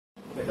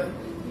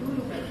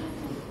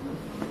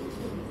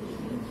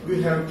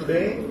We have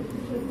today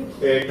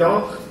a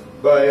talk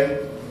by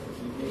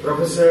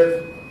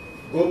Professor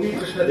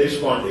Gopikirishna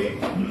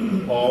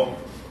Deshpande of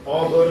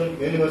Auburn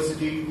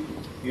University,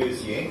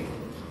 USA,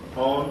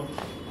 on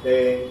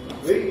a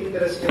very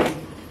interesting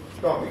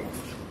topic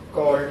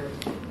called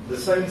the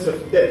science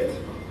of death.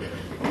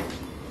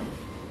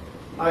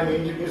 I will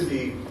introduce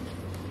the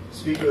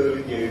speaker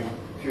with a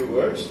few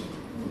words.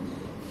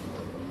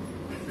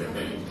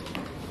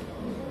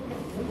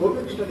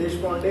 Gopikirishna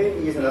Deshpande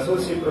is an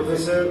associate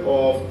professor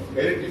of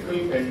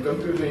electrical and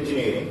computer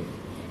engineering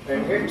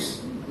and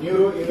heads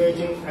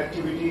neuroimaging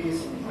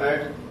activities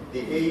at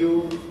the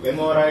AU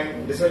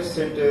MRI Research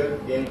Center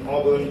in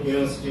Auburn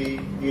University,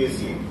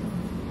 USA.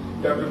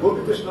 Dr.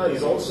 Gopikirishna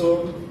is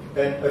also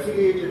an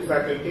affiliated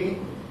faculty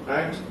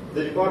at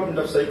the Department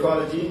of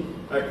Psychology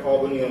at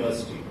Auburn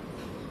University.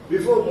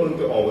 Before moving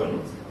to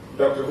Auburn,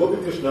 Dr.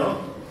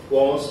 Gopikirishna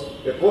was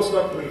a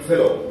postdoctoral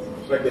fellow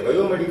at the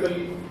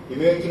Biomedical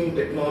Imaging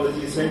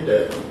Technology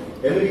Center,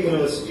 Emory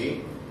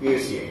University,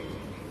 USA.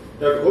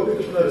 Dr.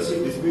 Gopikirishna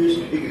received his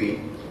PhD degree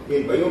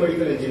in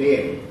Biomedical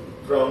Engineering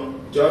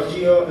from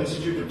Georgia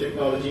Institute of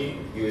Technology,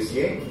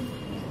 USA,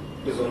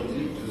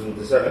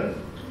 2003-2007,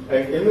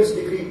 and MS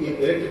degree in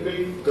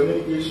Electrical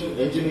Communication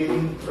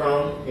Engineering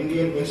from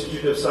Indian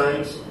Institute of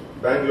Science,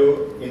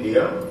 Bangalore,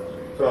 India,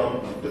 from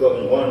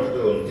 2001 to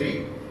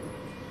 2003.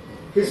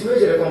 His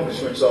major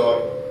accomplishments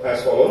are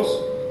as follows.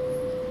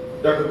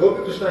 Dr.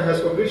 Gopikirishna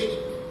has published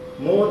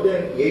more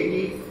than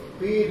 80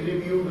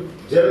 peer-reviewed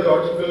journal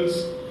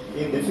articles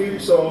in the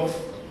fields of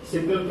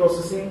signal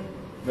processing,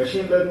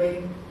 machine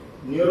learning,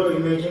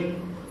 neuroimaging,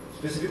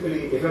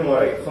 specifically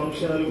fMRI,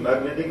 functional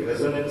magnetic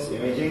resonance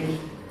imaging,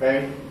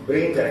 and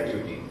brain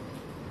connectivity.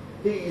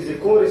 He is a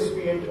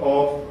co-recipient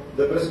of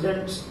the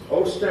President's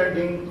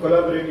Outstanding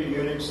Collaborative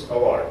Units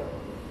Award.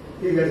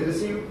 He has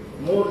received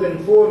more than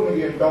 $4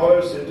 million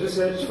in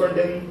research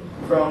funding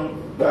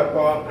from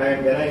DARPA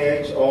and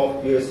NIH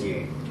of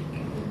USA.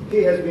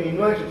 He has been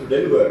invited to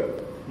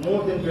deliver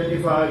more than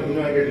 25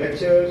 invited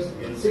lectures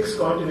in 6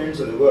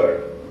 continents of the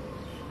world.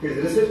 His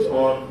research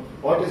on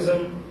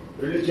autism,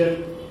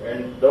 religion,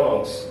 and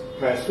dogs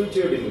has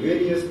featured in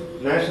various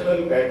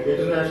national and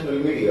international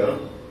media,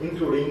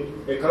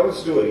 including a cover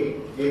story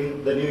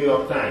in the New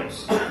York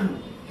Times.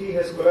 He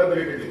has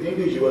collaborated with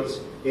individuals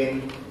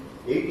in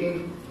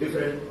 18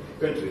 different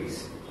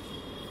countries.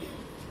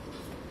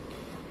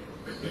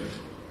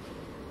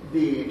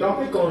 The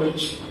topic on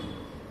which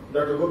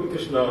Dr.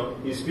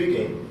 Gopikirishna is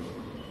speaking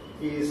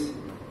is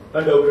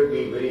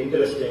undoubtedly very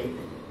interesting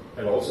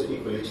and also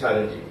equally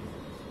challenging.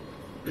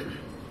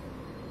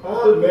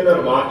 All men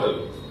are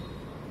mortal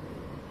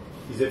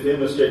is a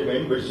famous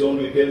statement which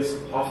only tells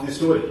half the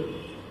story.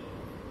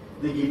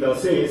 The Gita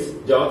says,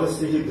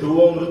 Jatasya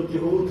dhruvam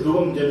mrityuhu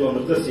dhruvam janma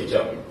mritasya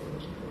cha.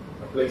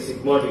 Apply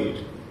sigma to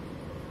it.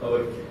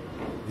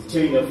 The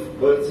chain of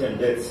births and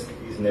deaths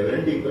is never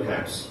ending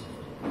perhaps.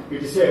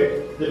 It is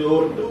said that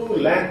over 2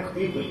 lakh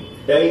people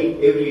die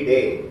every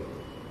day,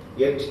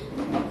 yet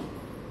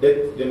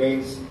death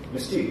remains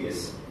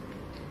mysterious.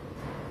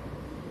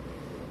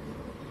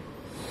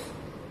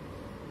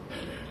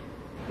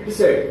 It is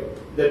said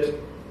that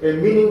a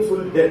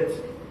meaningful death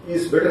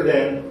is better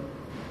than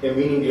a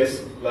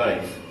meaningless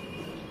life.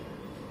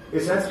 A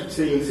Sanskrit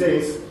saying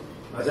says,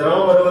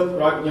 Ajarāmaravat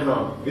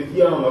prajñaha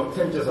vidyām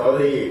arthañca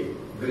sadhaye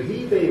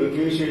grihitaiva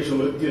kesheshu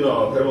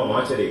mrityuna dharmam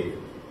acare.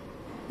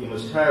 You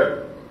must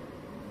have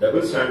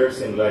double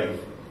standards in life.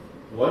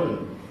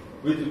 One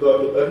with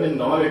regard to earning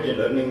knowledge and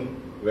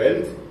earning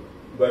wealth,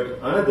 but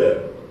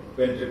another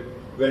when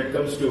it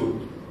comes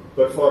to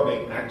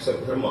performing acts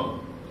of dharma.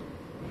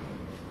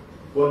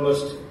 One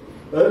must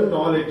earn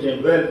knowledge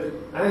and wealth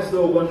as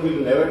though one will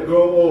never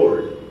grow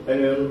old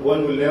and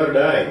one will never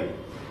die.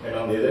 And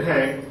on the other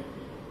hand,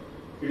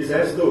 it is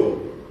as though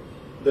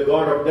the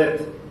god of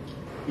death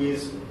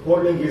is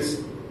holding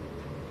his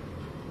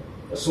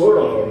sword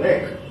on our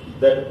neck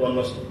that one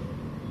must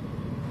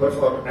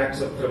perform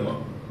acts of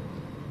dharma.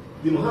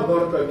 The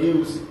Mahabharata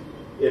gives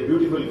a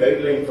beautiful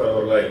guideline for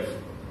our life.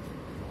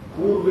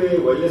 Purve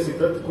vayasi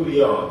tat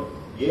kuriyat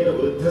yena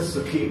vruddhas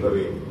sukhi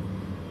bhave.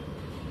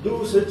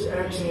 Do such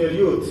acts in your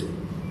youth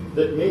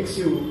that makes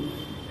you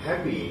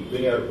happy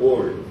when you are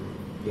old.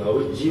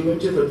 Yavat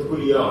jivancha tat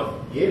kuriyat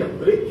yena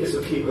pritya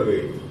sukhi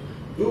bhave.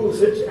 Do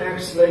such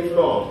acts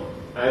lifelong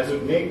as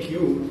would make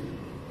you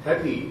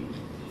happy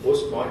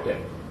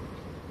post-mortem.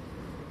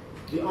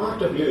 The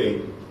art of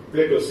living,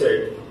 Plato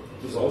said,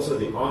 is also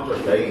the art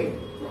of dying.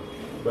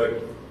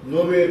 But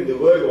nowhere in the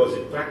world was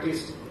it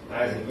practiced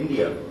as in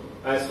India.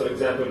 As for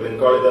example, when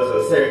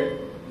Kalidasa said,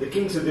 the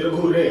kings of the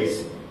Raghu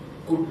race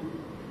could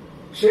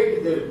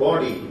shed their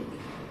body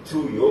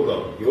through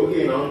yoga.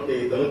 Yoge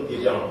nante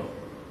dhanutyajam.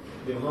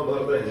 The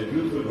Mahabharata has a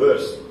beautiful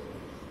verse.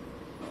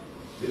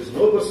 There is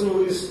no person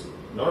who is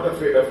not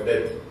afraid of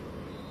death.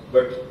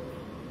 But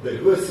the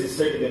reverse is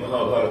said in the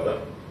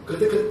Mahabharata.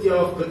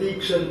 Kritikritya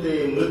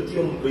pratikshante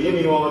mrityum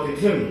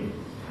priyamivatithim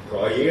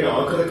prayena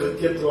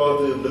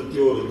akritikrityavat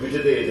mrityor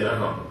vijate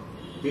janaha.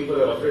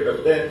 People are afraid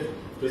of death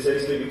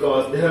precisely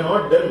because they have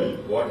not done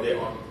what they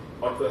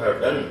ought to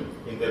have done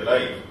in their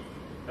life.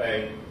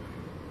 And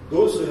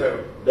those who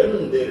have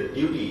done their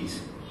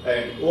duties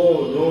and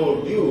owe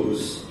no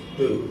dues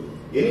to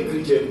any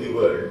creature in the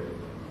world,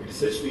 it is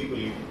such people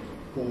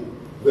who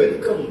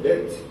welcome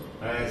death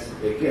as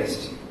a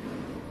guest.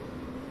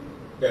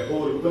 A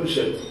whole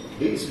Upanishad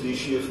deals with the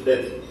issue of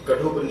death.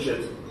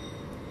 Kathopanishad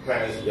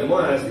has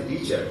Yama as the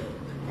teacher.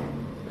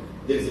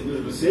 There is a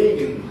beautiful saying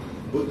in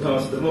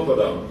Buddha's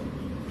Dhammapada,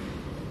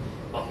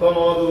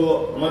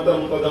 Apamado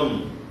amatam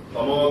padam,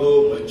 pamado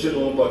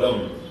machano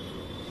padam.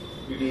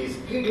 It is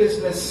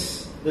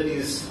heedlessness that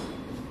is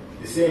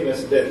the same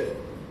as death,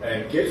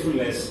 and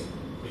carefulness,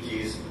 which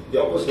is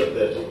the opposite of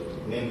that,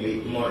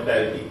 namely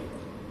immortality.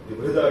 The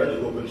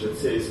Brihadaranyaka Upanishad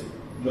says,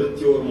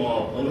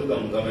 Mrityorma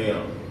amritam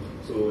gamaya.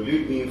 So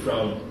lead me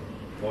from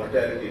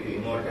mortality to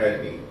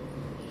immortality.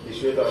 The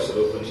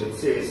Shvetashara Upanishad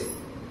says,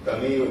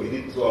 Kameva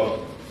viditva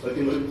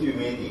atimrityu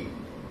meti.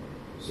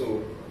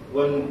 So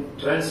one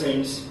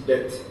transcends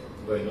death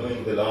by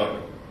knowing the Lord.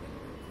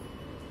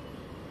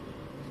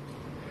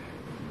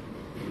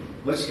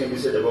 Much can be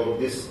said about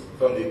this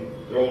from the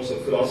grounds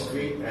of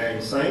philosophy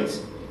and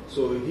science.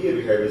 So here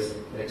we have an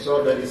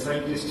extraordinary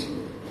scientist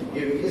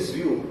giving his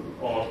view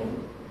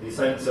on the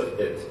science of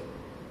death.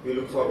 We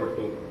look forward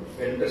to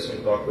an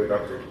interesting talk by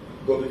Dr.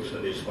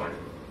 Gopikirishna Deshpande.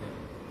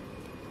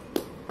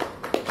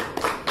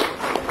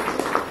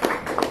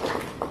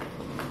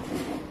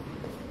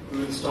 We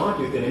will start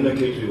with an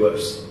invocatory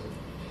verse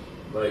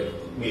by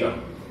Meera.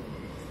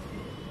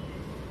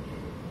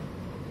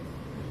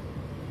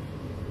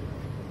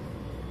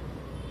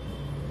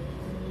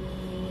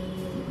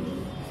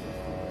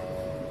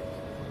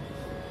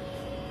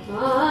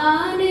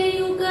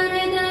 ಆನೆಯು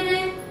ಕರೆದರೆ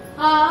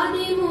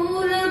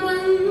ಆದಿಮೂಲ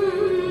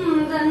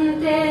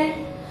ಬಂದಂತೆ,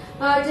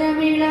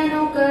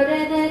 ಅಜಮಿಳನು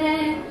ಕರೆದರೆ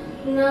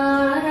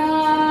ನಾರಾಯಣನು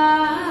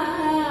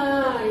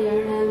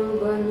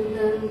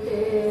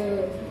ಬಂದಂತೆ,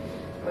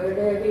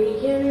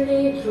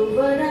 ಅಡವಿಯಲ್ಲಿ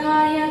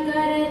ಧ್ರುವರಾಯ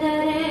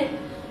ಕರೆದರೆ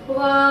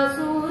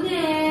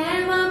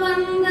ವಾಸುದೇವ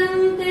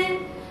ಬಂದಂತೆ,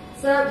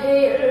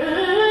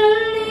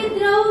 ಸಭೆಯಲ್ಲಿ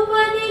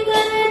ದ್ರೌಪದಿ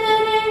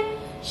ಕರೆದರೆ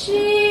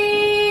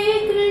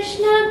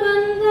ಶ್ರೀಕೃಷ್ಣ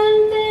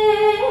ಬಂದಂತೆ,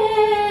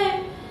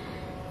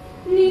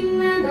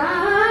 ನಿನ್ನ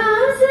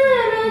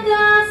ದಾಸರ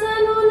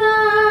ದಾಸನು ನಾ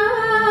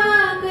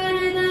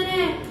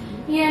ಕರೆದರೆ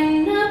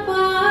ಎನ್ನ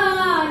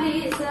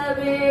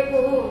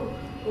ಪಾಲಿಸಬೇಕು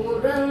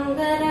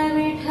ಪುರಂದರ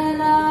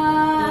ವಿಠಲ.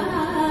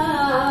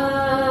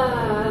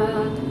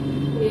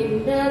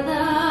 ನಿನ್ನ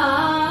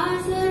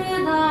ದಾಸರ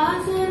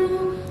ದಾಸನು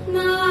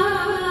ನಾ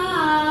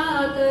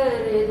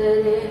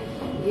ಕರೆದರೆ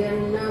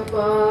ಎನ್ನ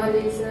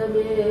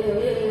ಪಾಲಿಸಬೇಕು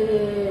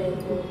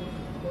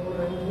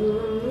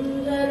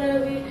ಪುರಂದರ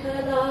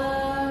ವಿಠಲ.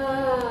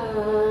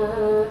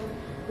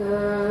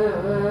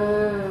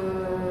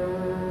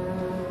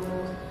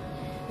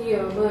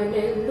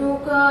 ಯಮನೆಂದು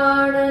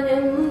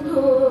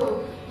ಕಾಣನೆಂದು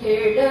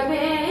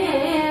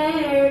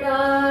ಹೇಳಬೇಡ,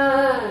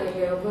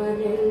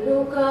 ಯಮನೆಂದು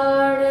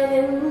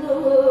ಕಾಣನೆಂದು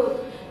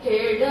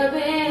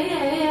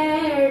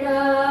ಹೇಳಬೇಡ,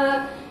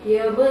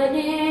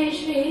 ಯಮನೇ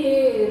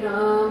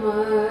ಶ್ರೀರಾಮ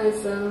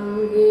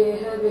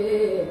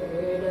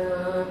ಸಂದೇಹಬೇಡ,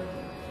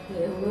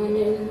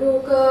 ಯಮನೆಂದು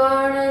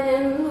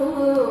ಕಾಣನೆಂದು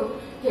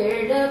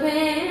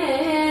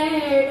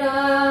ಹೇಳಬೇಡ,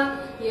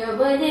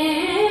 ಯಮನೇ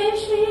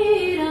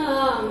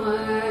ಶ್ರೀರಾಮ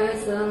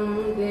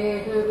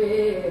ಸಂದೇಹಬೇಡ.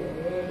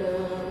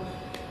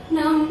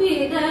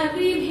 ನಂಬಿದ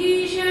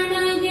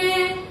ವಿಭೀಷಣಗೆ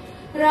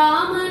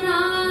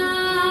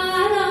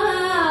ರಾಮನಾರ,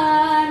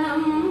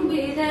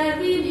 ನಂಬಿದ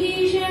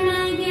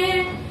ವಿಭೀಷಣಗೆ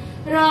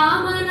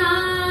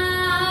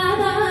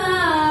ರಾಮನಾರ,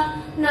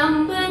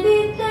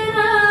 ನಂಬದಿದ್ದ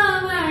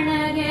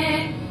ರಾವಣಗೆ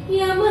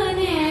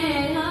ಯಮನೇ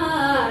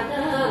ಆದ,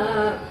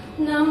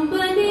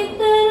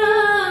 ನಂಬದಿದ್ದ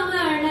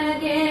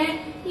ರಾವಣಗೆ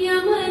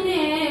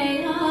ಯಮನೇ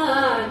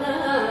ಆದ,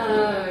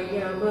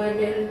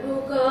 ಯಮನೆಂದು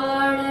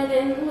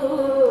ಕಾಣನೆಂದು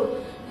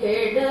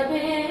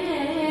ಹೇಳಬೇಡ.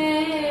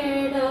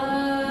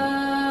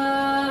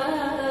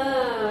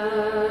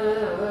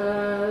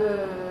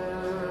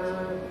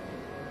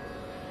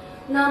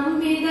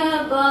 ನಂಬಿದ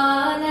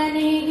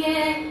ಬಾಲನಿಗೆ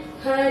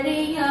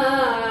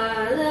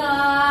ಹರಿಯಾದ,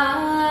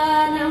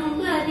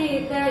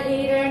 ನಂಬದಿದ್ದ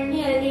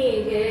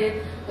ಹಿರಣ್ಯನಿಗೆ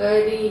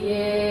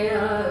ಹರಿಯೇ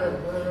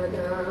ಆದ,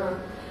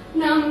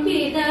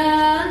 ನಂಬಿದ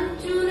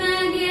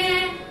ಅರ್ಜುನಗೆ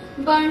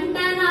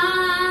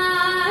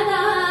ಬಂಟನಾದ,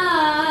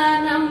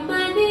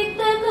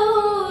 ನಂಬದಿದ್ದ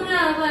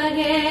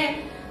ಕೌರವಗೆ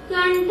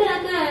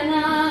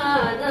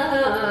ಕಂಟಕನಾದ,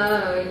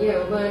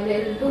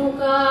 ಯವನೆಂದು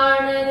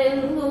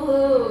ಕಾಣನೆಂದು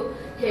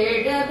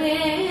ಹೇಳಬೇಡ.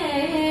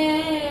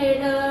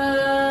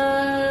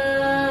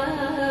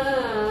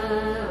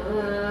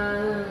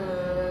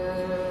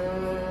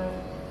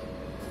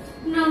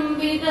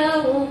 ನಂಬಿದ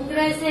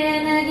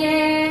ಉಗ್ರಸೇನಗೆ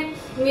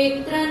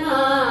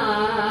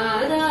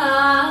ಮಿತ್ರನಾದ,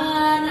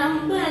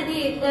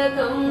 ನಂಬದಿದ್ದ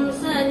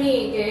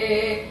ಕಂಸನಿಗೆ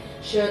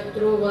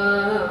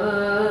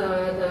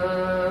ಶತ್ರುವಾದ,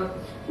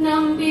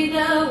 ನಂಬಿದ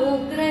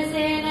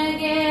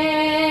ಉಗ್ರಸೇನಗೆ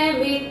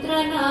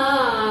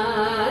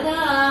ಮಿತ್ರನಾದ,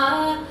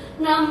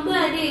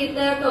 ನಂಬದಿದ್ದ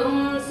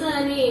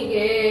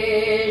ಕಂಸನಿಗೆ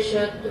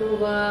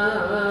ಶತ್ರುವಾದ.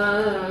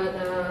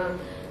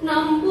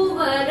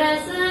 ನಂಬುವರ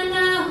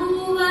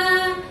ಸಲಹುವ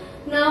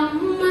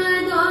ನಮ್ಮ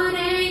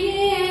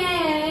ದೊರೆಯೇ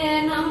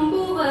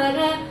ನಂಬುವರ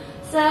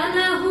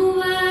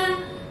ಸಲಹುವ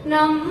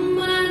ನಮ್ಮ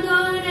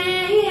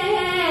ದೊರೆಯೇ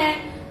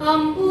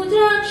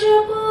ಅಂಬುಜಾಕ್ಷ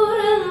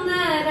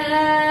ಪುರಂದರ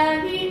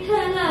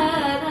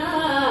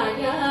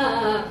ವಿಠಲರಾಯ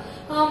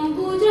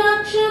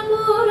ಅಂಬುಜಾಕ್ಷ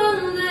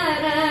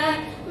ಪುರಂದರ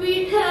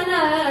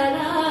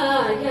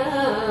ವಿಠಲರಾಯ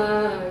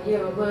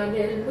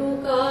ಯವನೆಲ್ಲು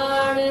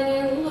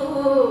ಕಾಣನೆಂದು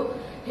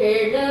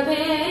ಹೇಳಬೇಡ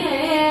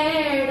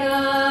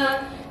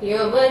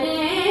ಯವನೇ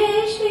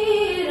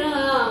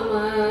ಶ್ರೀರಾಮ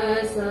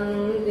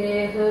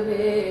ಸಂದೇಹಬೇಡ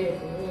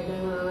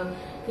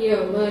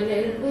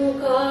ಯವನೆಲ್ಲು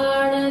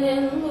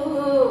ಕಾಣನೆಂದು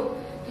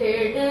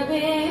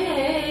ಹೇಳಬೇಡ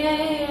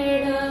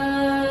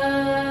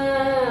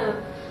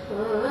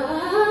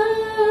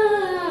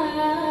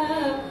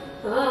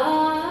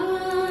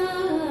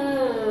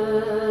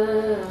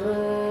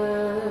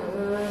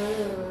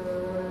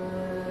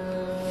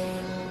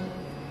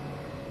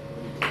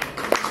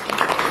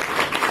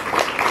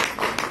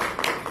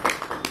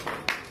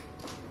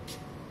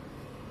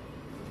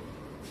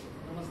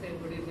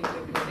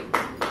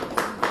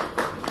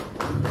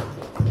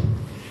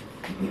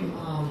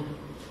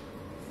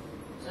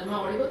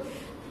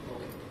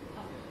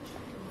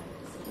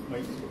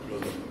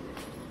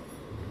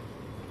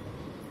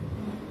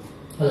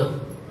Hello.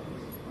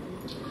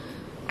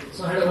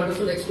 So I had a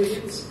wonderful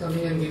experience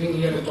coming and giving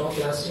here a talk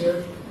last year.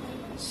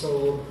 So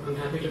I'm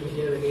happy to be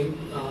here again.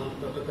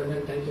 Dr.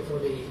 Kannan, thank you for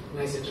the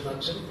nice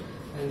introduction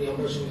and the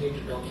opportunity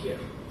to talk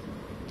here.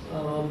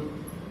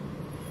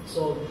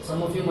 So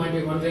some of you might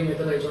be wondering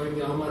whether I joined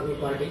the Aam Aadmi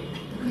Party.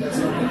 That's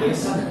not the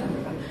case. I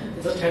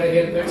just had a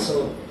haircut, so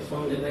I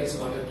found a nice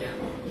water can.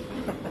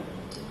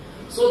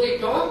 So the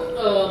talk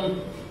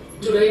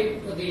today,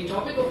 the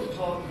topic of the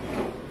talk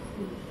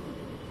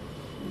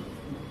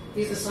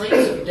is the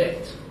science of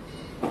death.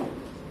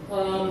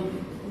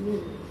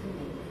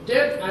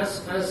 Death,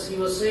 as he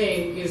was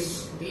saying, is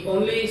the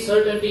only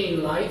certainty in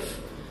life,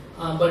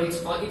 but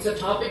it's a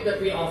topic that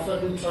we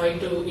often try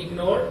to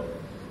ignore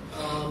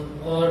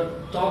or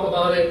talk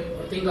about it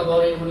or think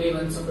about it only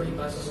when somebody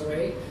passes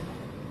away,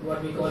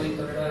 what we call in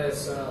Kannada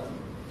as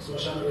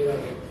Smashana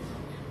Viragya.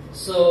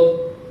 So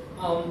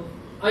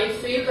I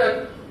feel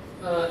that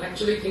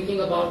actually thinking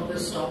about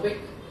this topic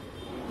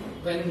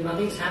when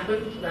nothing's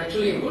happened is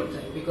actually a good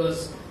thing,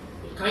 because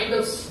it kind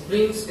of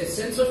brings a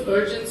sense of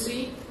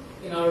urgency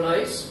in our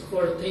lives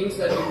for things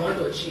that we want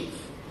to achieve.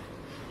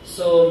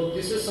 So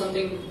this is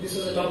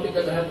a topic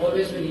that I have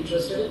always been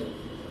interested in.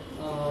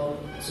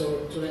 So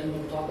today I'm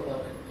going to talk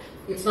about it.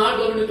 It's not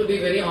going to be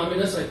very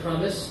ominous, I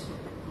promise,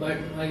 but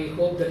I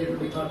hope that it will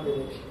be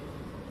thought-provoking.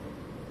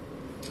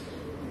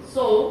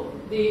 So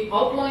the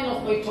outline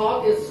of my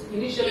talk is,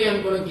 initially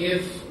I'm going to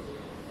give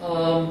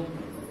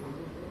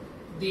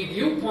the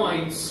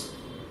viewpoints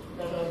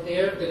that are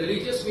there, the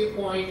religious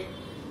viewpoint,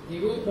 the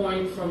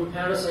viewpoint from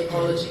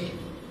parapsychology,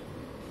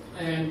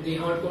 and the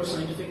hardcore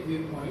scientific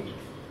viewpoint.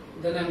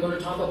 Then I'm going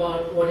to talk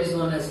about what is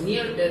known as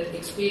near-death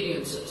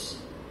experiences.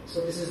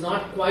 So this is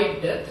not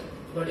quite death,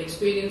 but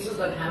experiences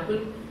that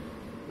happen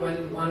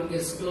when one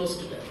is close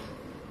to death.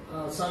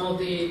 Some of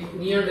the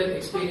near-death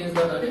experiences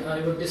that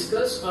I will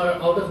discuss are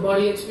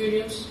out-of-body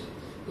experience,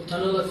 the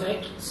tunnel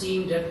effect,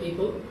 seeing dead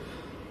people.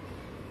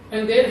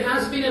 And there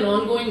has been an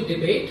ongoing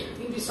debate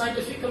in the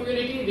scientific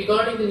community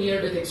regarding the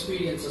near-death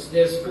experiences.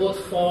 There's both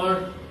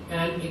for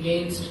and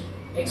against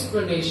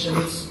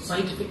explanations,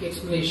 scientific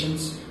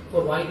explanations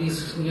for why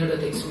these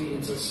near-death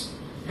experiences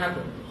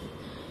happen.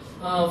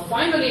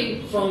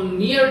 Finally, from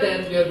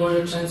near-death, we are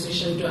going to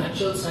transition to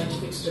actual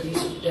scientific studies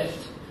of death,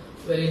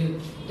 wherein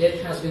death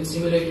has been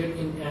simulated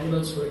in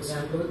animals, for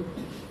example,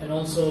 and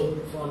also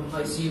from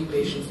ICU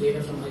patients,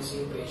 data from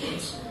ICU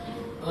patients.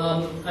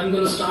 I'm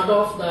going to start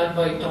off that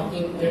by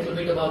talking a little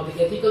bit about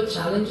the ethical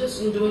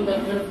challenges in doing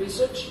that kind of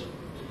research.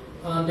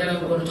 Then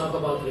I'm going to talk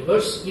about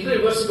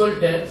irreversible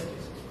death,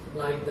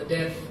 like the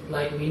death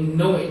like we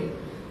know it.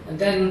 And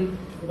then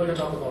I'm going to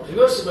talk about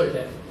reversible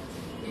death,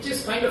 which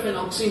is kind of an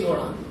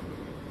oxymoron,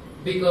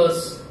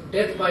 because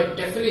death by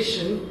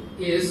definition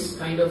is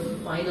kind of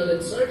final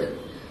and certain.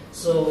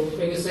 So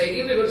when you say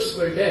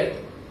irreversible death,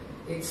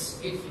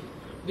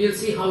 we'll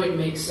see how it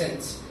makes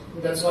sense.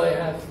 That's why I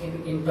have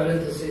in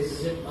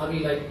parentheses, are we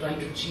like trying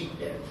to cheat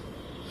death?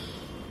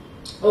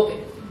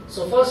 Okay,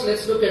 so first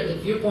let's look at the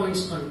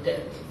viewpoints on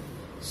death.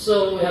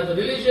 So we have the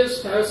religious,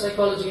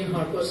 parapsychology, and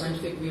hardcore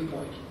scientific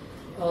viewpoint.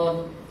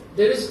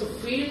 There is a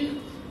field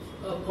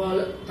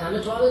called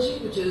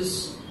thanatology, which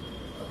is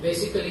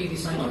basically the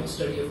scientific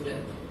study of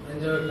death. And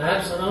there are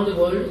labs around the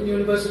world in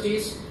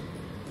universities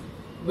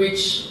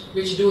which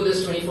do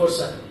this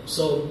 24/7.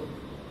 So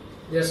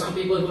there are some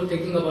people who are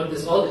thinking about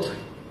this all the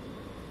time.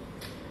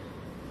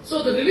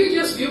 So the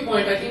religious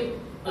viewpoint, I think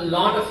a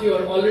lot of you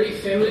are already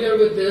familiar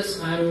with this.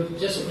 I'm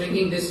just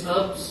bringing this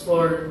up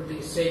for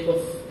the sake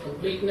of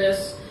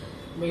completeness.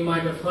 We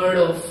might have heard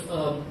of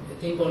a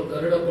thing called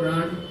Garuda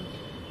Puran,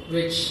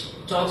 which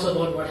talks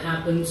about what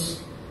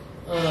happens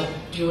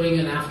during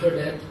and after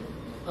death.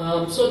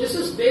 So this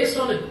is based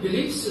on a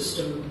belief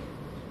system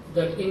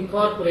that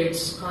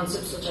incorporates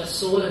concepts such as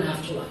soul and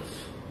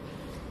afterlife.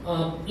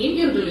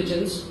 Indian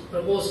religions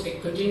propose a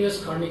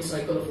continuous karmic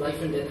cycle of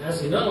life and death,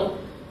 as you know,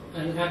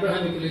 and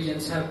Abrahamic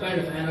religions have kind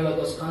of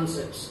analogous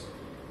concepts.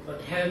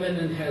 But heaven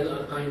and hell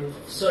are kind of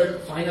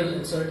final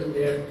and certain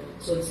there,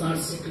 so it's not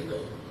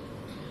cyclical.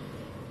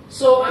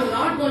 So I'm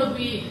not going to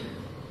be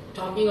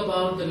talking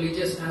about the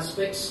religious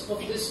aspects of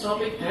this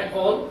topic at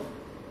all,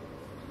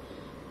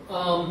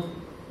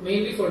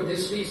 mainly for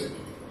this reason.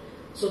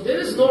 So there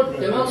is no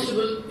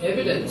demonstrable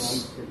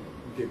evidence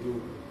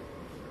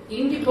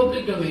in the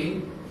public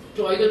domain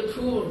to either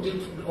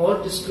prove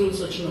or disprove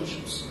such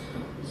notions.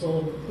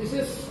 So this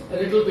is a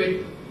little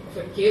bit of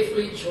a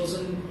carefully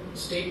chosen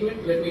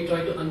statement. Let me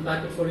try to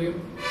unpack it for you.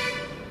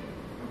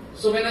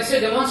 So when I say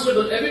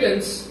demonstrable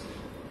evidence,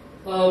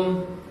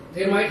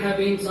 there might have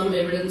been some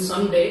evidence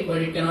someday,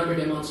 but it cannot be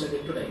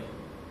demonstrated today.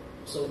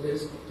 So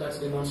that's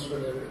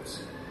demonstrable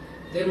evidence.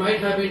 There might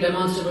have been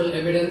demonstrable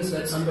evidence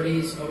that somebody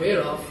is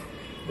aware of,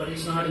 but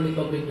it's not in the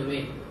public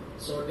domain.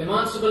 So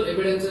demonstrable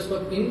evidence is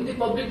in the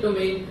public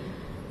domain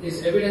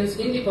is evidence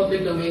in the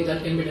public domain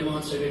that can be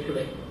demonstrated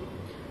today.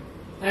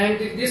 And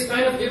this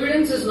kind of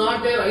evidence is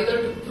not there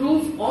either to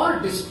prove or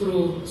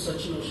disprove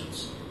such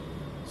notions.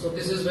 So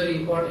this is very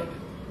important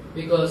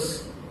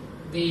because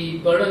the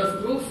burden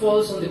of proof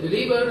falls on the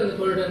believer and the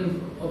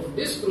burden of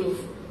disproof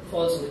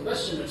falls on the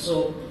questioner.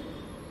 So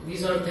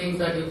these are things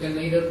that you can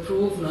neither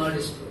prove nor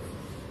disprove.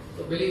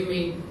 So believe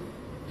me,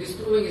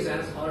 disproving is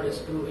as hard as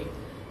proving.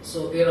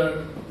 So there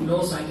are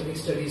no scientific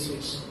studies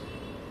which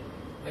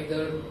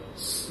either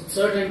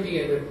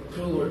certainty either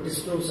prove or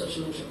disprove such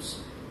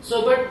notions.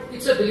 So, but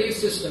it's a belief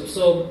system.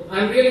 So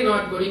I'm really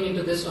not going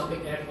into this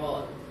topic at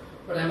all,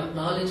 but I'm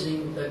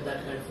acknowledging that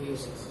that kind of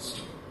views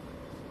exist.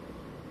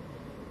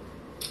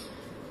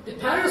 The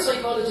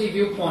parapsychology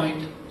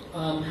viewpoint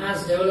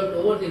has developed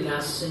over the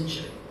last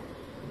century.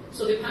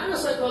 So the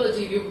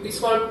parapsychology view, it's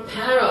called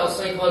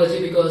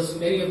parapsychology because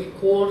many of the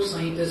core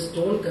scientists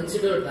don't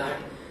consider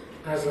that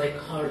as like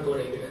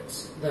hardcore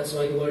evidence. That's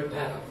why the word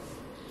para.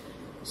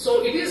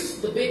 So it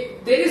is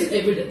there is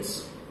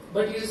evidence,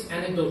 but it is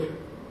anecdotal,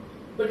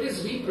 but it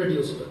is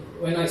reproducible.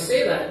 When I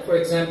say that, for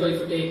example, if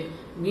you take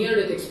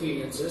near-death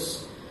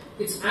experiences,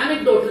 it's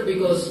anecdotal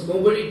because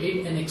nobody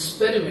did an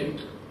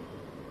experiment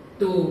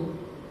to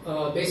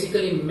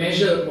basically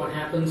measure what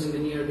happens in the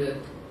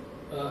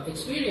near-death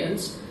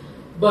experience,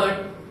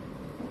 but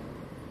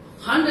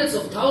hundreds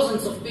of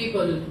thousands of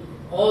people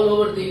all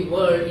over the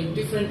world in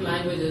different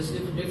languages,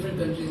 different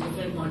countries,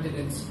 different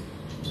continents,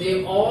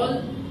 they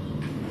all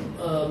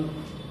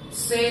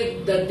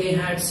say that they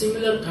had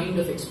similar kind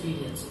of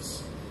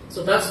experiences.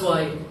 So that's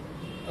why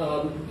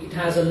it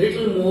has a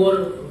little more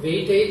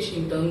weightage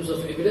in terms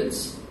of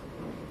evidence,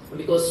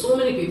 because so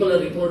many people are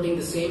reporting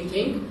the same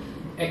thing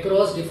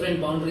across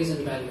different boundaries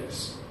and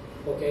barriers.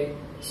 Okay,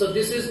 so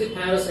this is the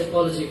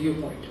parapsychology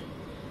viewpoint.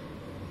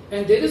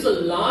 And there is a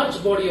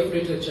large body of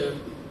literature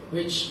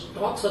which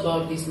talks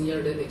about these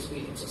near-death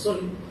experiences. So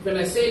when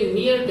I say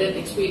near-death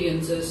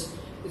experiences,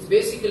 it's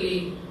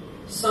basically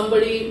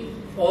somebody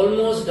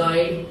almost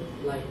died,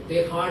 like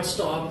their heart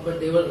stopped, but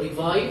they were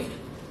revived.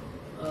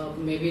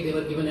 Maybe they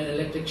were given an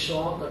electric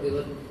shock, or they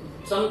were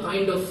some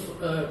kind of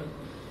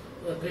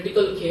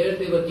critical care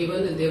they were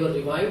given, and they were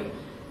revived.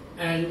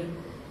 And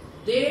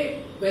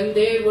when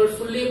they were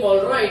fully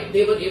all right,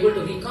 they were able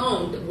to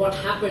recount what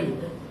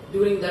happened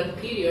during that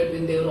period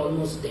when they were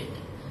almost dead.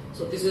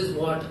 So this is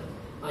what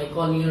I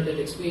call near-death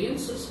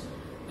experiences.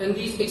 And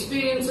these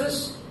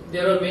experiences,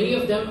 there are many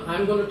of them.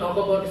 I'm going to talk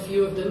about a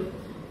few of them.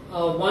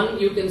 One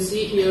you can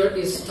see here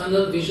is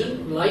tunnel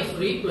vision, life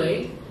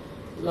replay.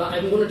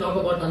 I'm going to talk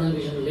about tunnel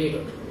vision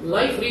later.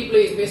 Life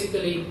replay is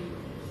basically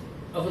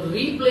a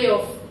replay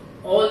of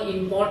all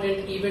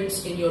important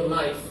events in your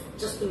life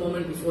just the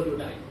moment before you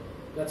die.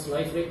 That's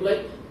life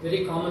replay,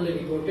 very commonly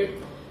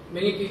reported.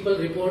 Many people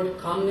report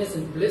calmness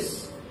and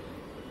bliss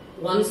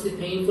once the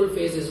painful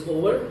phase is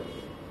over.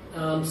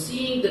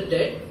 Seeing the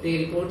dead,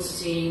 they report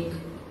seeing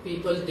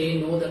people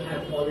they know that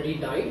have already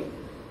died,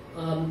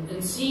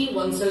 and seeing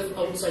oneself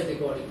outside the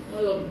body.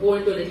 I'll go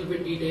into a little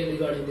bit detail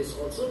regarding this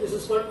also. This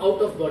is called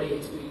out-of-body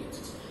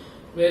experiences,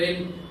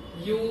 wherein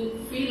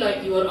you feel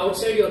like you are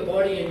outside your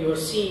body and you are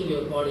seeing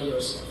your body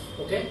yourself.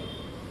 Okay?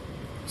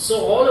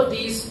 So all of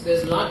these,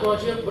 there's a large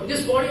body of, but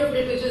this body of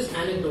literature is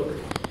anecdotal,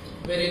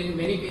 wherein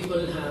many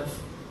people have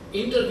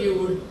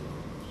interviewed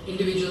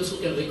individuals who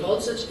can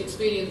recall such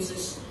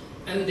experiences,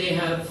 and they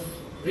have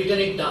written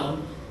it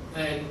down.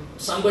 And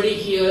somebody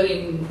here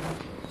in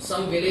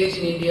some village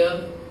in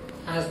India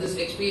has these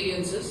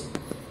experiences,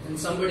 and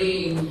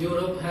somebody in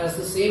Europe has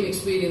the same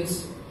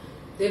experience.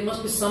 There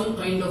must be some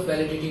kind of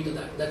validity to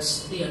that.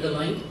 That's the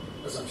underlying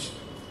assumption.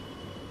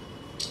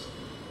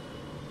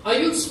 I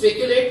will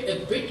speculate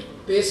a bit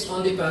based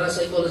on the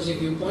parapsychology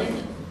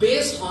viewpoint,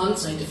 based on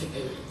scientific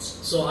evidence.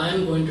 So I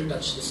am going to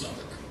touch this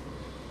topic.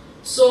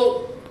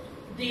 So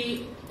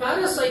the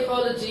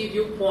parapsychology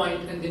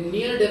viewpoint and the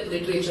near-death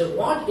literature,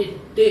 what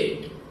it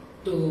did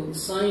to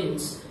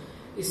science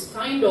is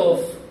kind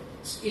of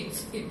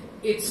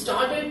it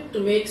started to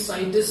make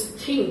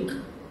scientists think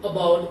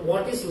about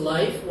what is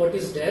life, what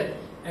is death,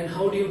 and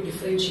how do you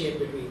differentiate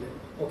between them.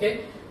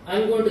 Okay?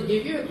 I'm going to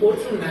give you a quote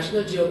from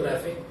National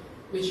Geographic,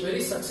 which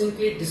very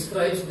succinctly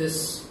describes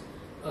this,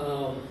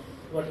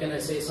 what can I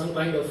say, some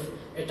kind of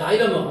a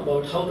dilemma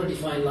about how to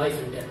define life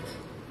and death.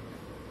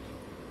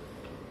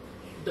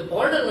 The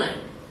borderline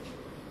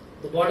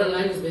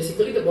is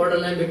basically the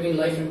borderline between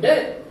life and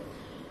death,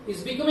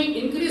 is becoming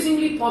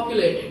increasingly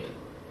populated.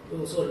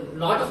 So a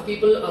lot of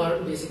people are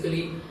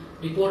basically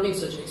reporting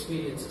such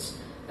experiences.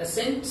 As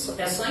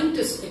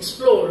scientists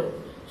explore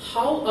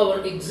how our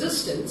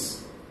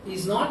existence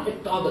is not a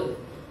toggle,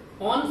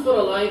 on for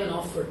alive and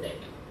off for dead.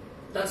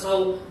 That's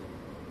how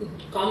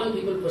common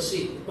people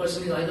perceive. The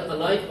person is either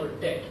alive or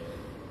dead.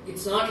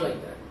 It's not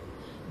like that.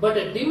 But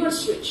a dimmer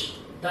switch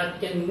that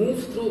can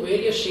move through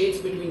various shades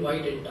between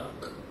white and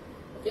dark.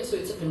 Okay, so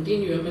it's a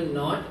continuum and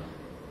not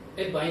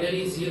a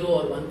binary 0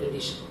 or 1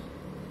 condition.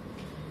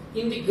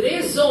 In the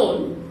gray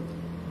zone,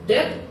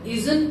 death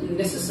isn't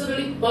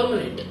necessarily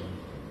permanent.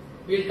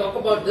 We'll talk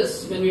about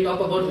this when we talk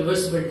about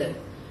reversible death.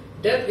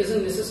 Death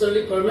isn't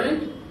necessarily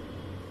permanent.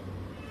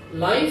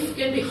 Life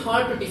can be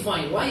hard to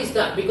define. Why is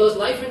that? Because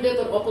life and death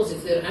are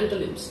opposites, they're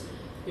antonyms.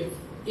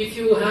 If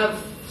you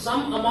have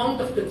some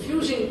amount of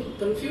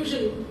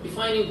confusion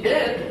defining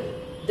death,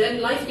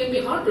 then life can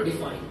be hard to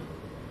define.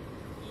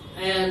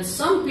 And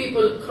some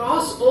people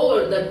cross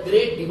over that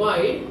great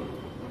divide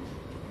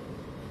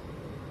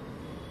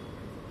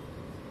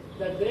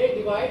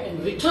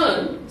and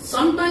return,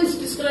 sometimes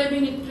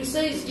describing in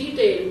precise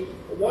detail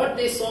what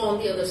they saw on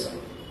the other side.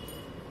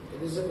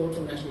 This is a quote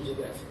from National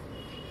Geographic.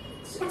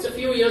 It's a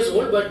few years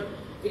old, but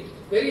it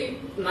very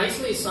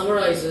nicely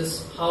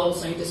summarizes how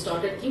scientists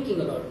started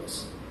thinking about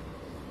this.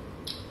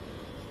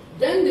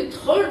 Then the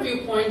third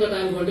viewpoint that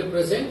I'm going to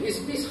present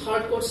is this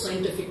hardcore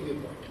scientific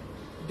viewpoint.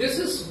 This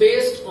is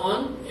based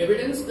on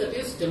evidence that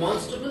is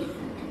demonstrable,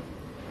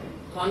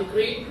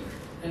 concrete,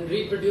 and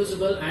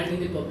reproducible and in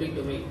the public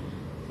domain.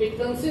 It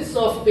consists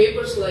of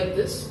papers like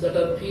this that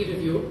are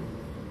peer-reviewed,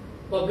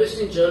 published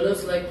in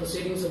journals like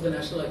Proceedings of the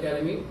National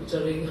Academy, which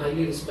are very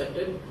highly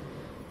respected.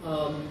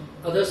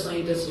 Other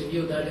scientists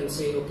review that and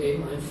say, okay,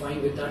 I'm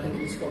fine with that, and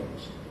it is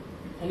published.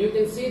 And you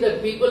can see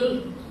that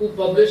people who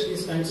publish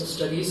these kinds of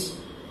studies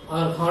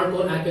are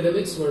hardcore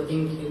academics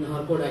working in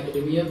hardcore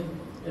academia,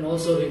 and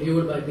also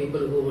reviewed by people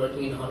who are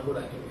working in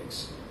hardcore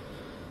academics.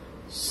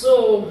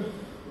 So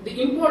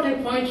the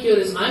important point here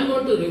is I'm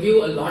going to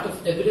review a lot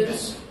of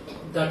evidence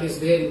that is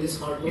there in this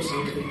hardcore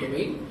scientific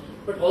domain,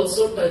 but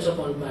also touch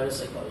upon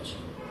parapsychology.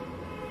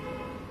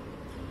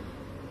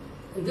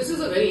 And this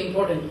is a very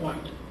important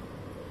point.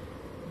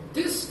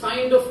 This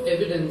kind of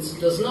evidence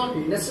does not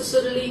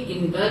necessarily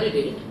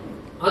invalidate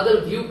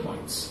other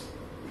viewpoints,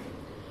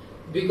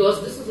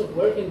 because this is a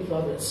work in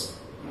progress.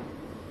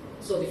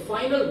 So the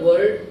final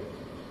word,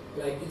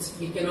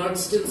 we cannot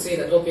still say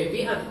that, okay,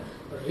 we have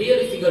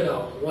really figured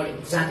out what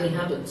exactly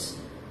happens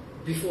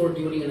before,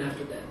 during, and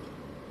after death.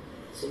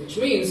 So which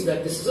means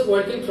that this is a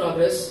work in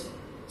progress.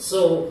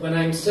 So when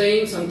I'm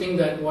saying something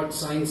that what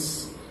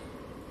science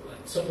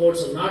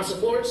supports or not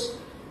supports,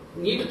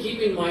 you need to keep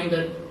in mind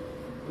that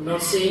I'm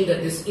not saying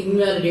that this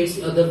invalidates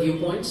the other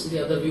viewpoints.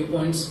 The other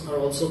viewpoints are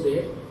also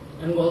there.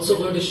 I'm also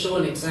going to show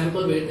an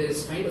example where there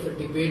is kind of a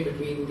debate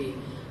between the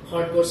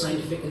hardcore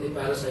scientific and the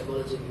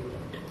parapsychology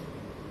viewpoint.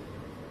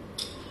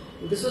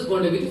 This is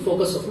going to be the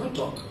focus of my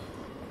talk.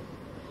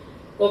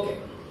 Okay.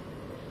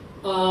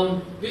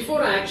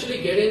 Before I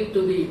actually get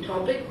into the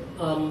topic,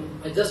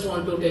 I just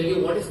want to tell you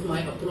what is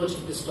my approach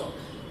to this talk,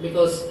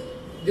 because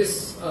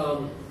this,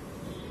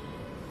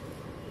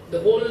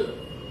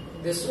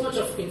 there's so much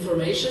of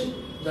information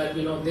that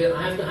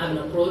I have to have an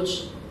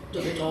approach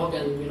to the talk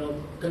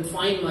and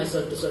confine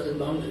myself to certain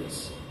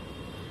boundaries.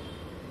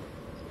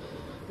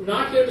 I'm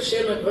not here to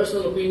share my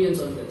personal opinions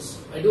on this.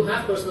 I do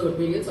have personal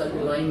opinions. I'd be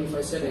lying if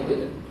I said I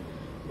didn't.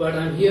 But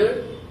I'm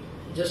here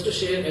just to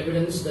share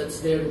evidence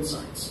that's there in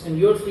science, and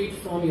you're free to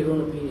form your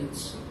own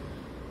opinions.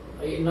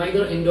 I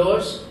neither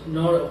endorse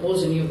nor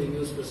oppose any of the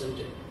views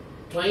presented.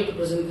 I'm trying to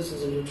present this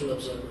as a neutral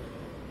observer.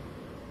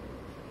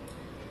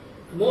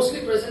 I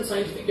mostly present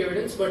scientific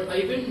evidence, but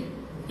I will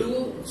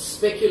do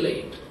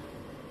speculate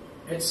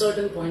at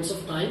certain points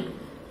of time,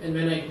 and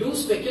when I do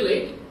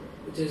speculate,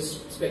 which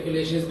is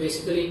speculation is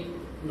basically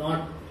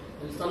not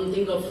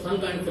something of some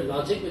kind of a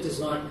logic which is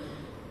not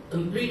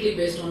completely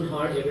based on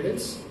hard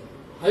evidence,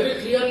 I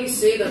will clearly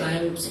say that I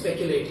am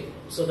speculating,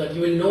 so that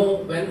you will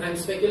know when I am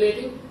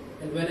speculating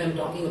and when I am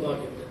talking about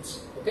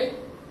evidence. Okay?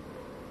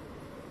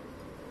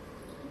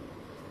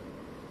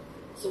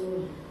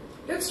 So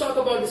let's talk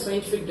about the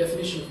scientific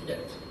definition of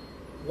death.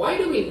 Why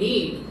do we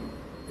need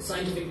the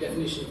scientific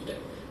definition of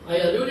death? I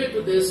alluded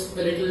to this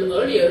a little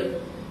earlier,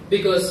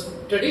 because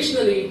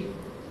traditionally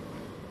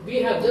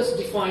we have just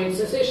defined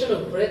cessation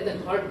of breath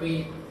and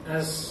heartbeat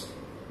as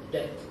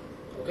death.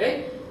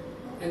 Okay?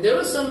 And there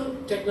were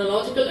some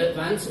technological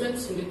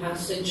advancements in the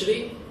past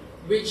century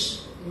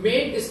which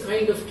made this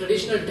kind of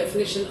traditional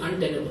definition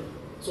untenable.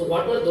 So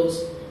what were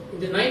those? In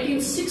the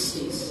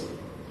 1960s,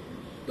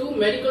 two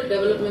medical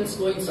developments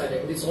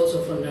coincided. This is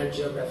also from Nat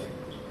Geographic.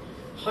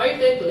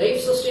 High-tech,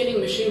 life-sustaining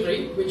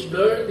machinery which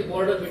blurred the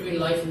border between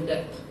life and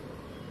death.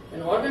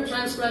 And organ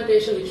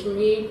transplantation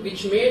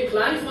which made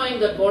clarifying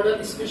that border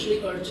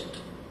especially urgent.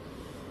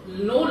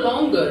 No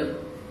longer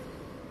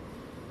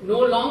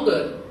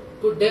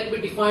could death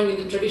be defined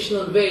in the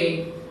traditional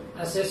way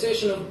as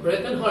cessation of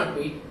breath and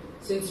heartbeat,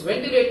 since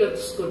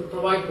ventilators could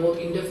provide both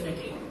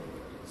indefinitely.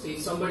 See,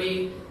 if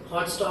somebody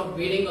heart stopped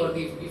beating or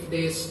if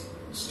they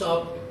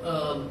stopped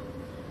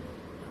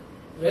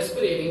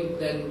respirating,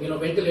 then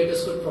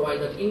ventilators could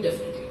provide that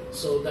indefinitely.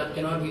 So that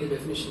cannot be the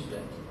definition of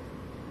death.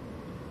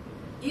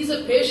 Is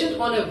a patient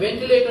on a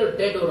ventilator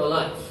dead or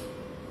alive?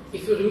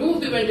 If you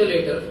remove the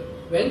ventilator,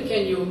 when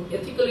can you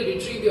ethically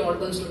retrieve the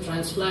organs to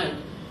transplant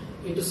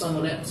into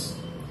someone else?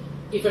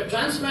 If a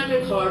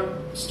transplanted heart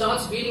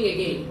starts beating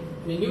again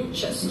in a new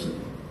chest,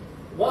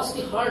 was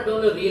the heart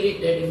donor really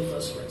dead in the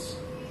first place?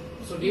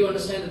 So do you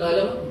understand the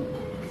dilemma?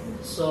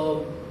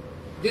 So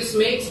this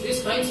makes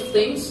these kinds of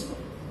things,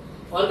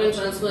 organ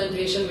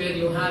transplantation where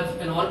you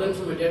have an organ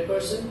from a dead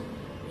person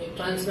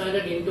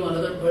transplanted into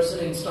another person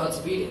and it starts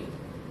beating,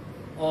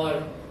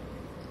 or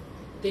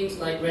things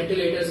like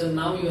ventilators, and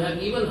now you have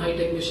even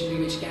high-tech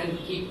machinery which can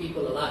keep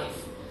people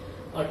alive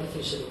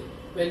artificially.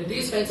 When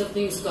these kinds of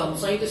things come,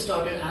 scientists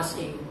started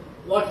asking,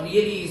 what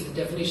really is the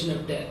definition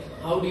of death?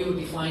 How do you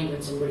define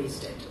when somebody is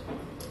dead?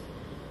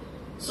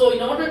 So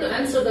in order to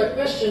answer that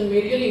question,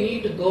 we really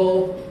need to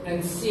go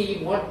and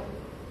see what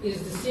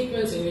is the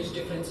sequence in which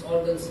different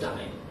organs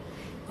die.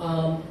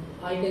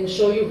 I can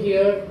show you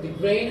here, the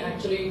brain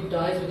actually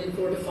dies within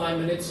 4 to 5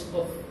 minutes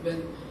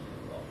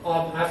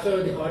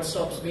after the heart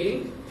stops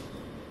beating.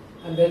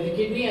 And then the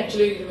kidney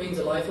actually remains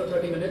alive for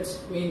 30 minutes,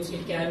 means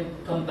it can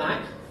come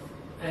back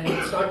and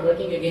start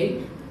working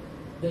again.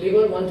 The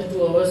liver 1 to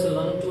 2 hours, the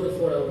lung 2 to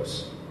 4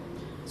 hours.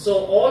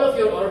 So all of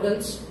your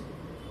organs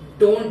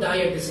don't die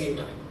at the same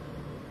time.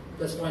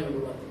 That's point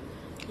number 1.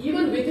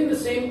 Even within the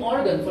same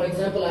organ, for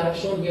example, I have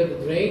shown here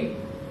the brain,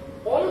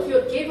 all of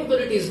your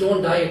capabilities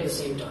don't die at the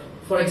same time.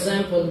 For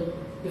example,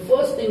 the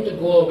first thing to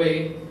go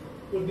away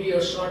would be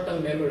your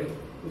short-term memory.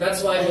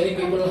 That's why many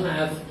people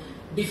have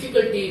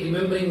difficulty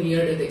remembering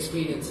near-death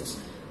experiences.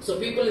 So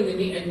people in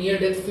the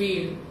near-death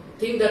field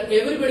think that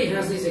everybody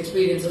has these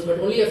experiences, but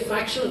only a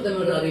fraction of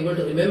them are able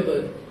to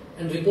remember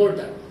and report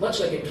that, much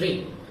like a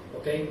dream.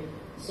 Okay?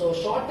 So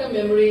short-term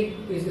memory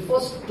is the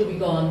first to be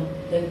gone,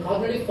 then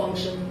cognitive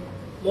function,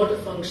 motor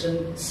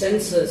function,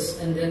 senses,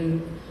 and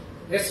then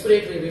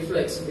respiratory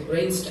reflex in the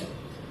brainstem.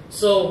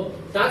 So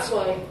that's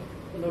why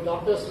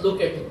doctors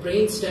look at the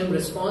brainstem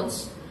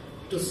response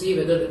to see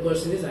whether the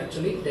person is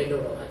actually dead or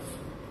alive.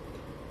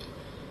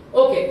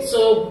 Okay,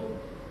 so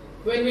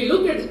when we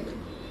look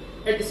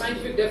at the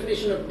scientific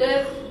definition of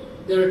death,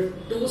 there are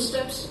 2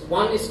 steps.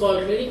 One is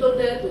called clinical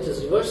death, which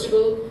is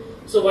reversible.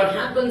 So what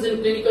happens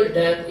in clinical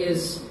death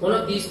is one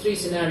of these 3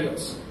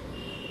 scenarios.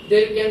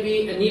 There can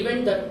be an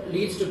event that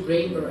leads to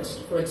brain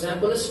arrest. For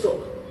example, a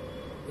stroke.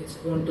 It's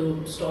going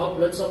to stop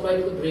blood supply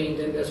to the brain,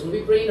 then there's going to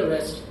be brain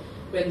arrest.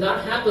 When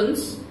that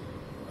happens,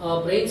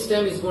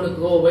 brainstem is going to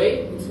go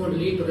away, it's going to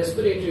lead to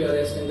respiratory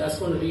arrest, and that's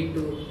going to lead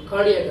to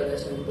cardiac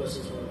arrest, and the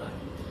person is going to die.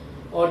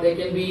 Or there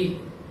can be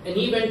an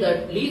event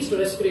that leads to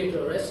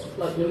respiratory arrest,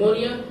 like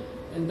pneumonia,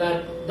 and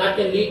that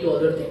can lead to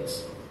other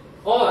things.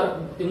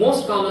 Or the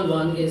most common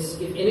one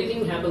is if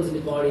anything happens in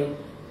the body,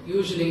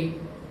 usually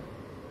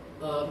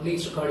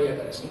leads to cardiac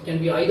arrest. It can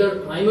be either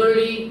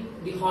primarily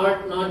the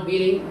heart not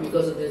beating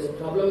because there's a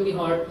problem in the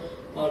heart,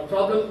 or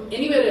problem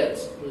anywhere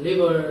else,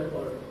 liver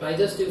or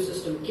digestive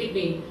system,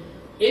 kidney.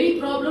 Any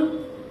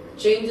problem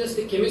changes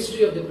the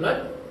chemistry of the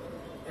blood,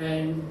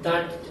 and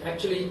that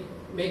actually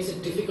makes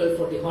it difficult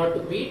for the heart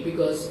to beat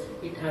because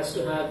it has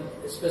to have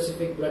a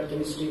specific blood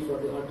chemistry for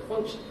the heart to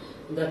function,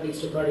 and that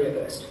leads to cardiac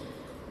arrest.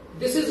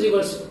 This is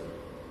reversible.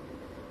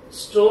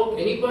 Stroke,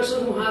 any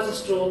person who has a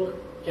stroke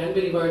can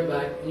be revived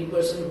back. Any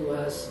person who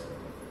has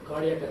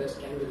cardiac arrest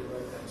can be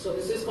revived back. So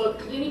this is called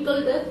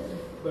clinical death,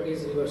 but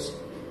is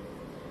reversible.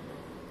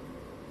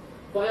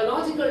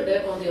 Biological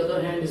death, on the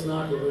other hand, is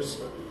not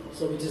reversible.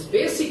 So which is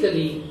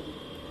basically,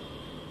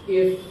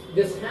 if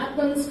this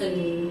happens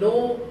and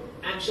no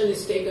action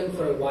is taken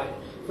for a while.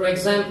 For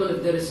example,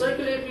 if there is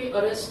circulatory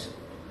arrest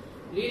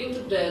leading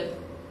to death,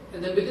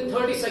 and then within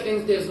 30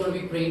 seconds there's going to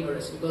be brain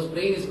arrest because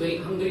brain is very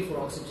hungry for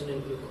oxygen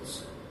and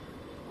glucose.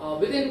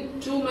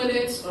 Within 2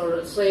 minutes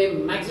or say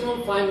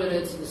maximum 5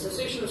 minutes, the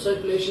cessation of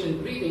circulation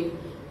and breathing,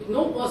 with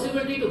no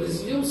possibility to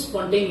resume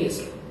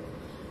spontaneously.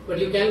 But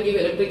you can give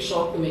electric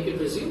shock to make it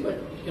resume, but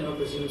it cannot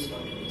resume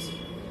spontaneously.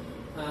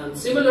 And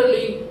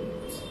similarly,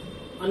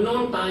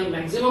 unknown time,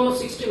 maximum of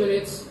 60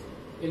 minutes,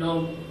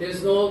 there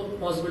is no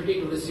possibility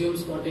to resume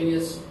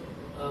spontaneous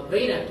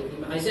brain activity.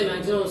 I say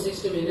maximum of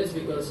 60 minutes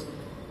because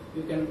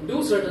you can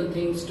do certain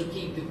things to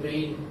keep the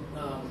brain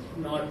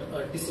not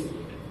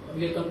disseminated.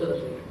 We'll come to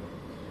that later.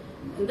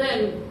 And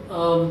then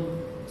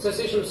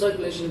cessation of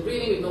circulation and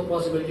breathing with no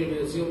possibility to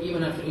resume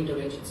even after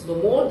interventions. The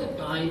more the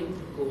time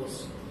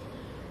goes,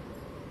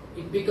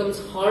 it becomes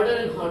harder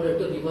and harder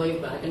to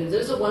revive back. And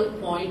there's a one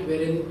point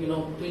wherein,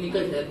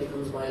 clinical death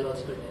becomes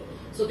biological death.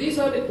 So these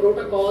are the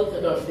protocols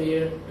that are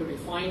there to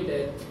define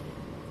death.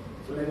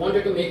 And I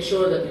wanted to make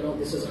sure that,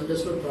 this is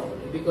understood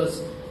properly,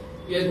 because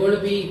we are going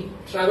to be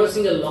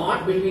traversing a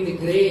lot between the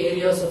gray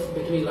areas of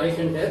between life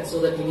and death, so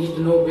that we need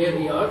to know where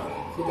we are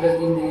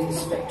in the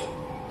spectrum.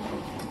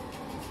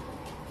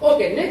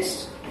 Okay,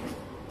 next,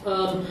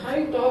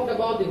 I talked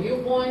about the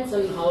viewpoints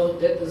and how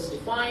death is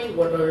defined,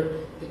 what are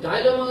the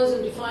dilemmas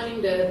in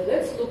defining death.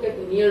 Let's look at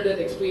the near-death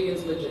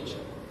experience literature.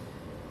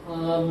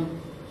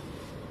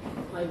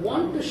 I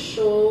want to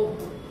show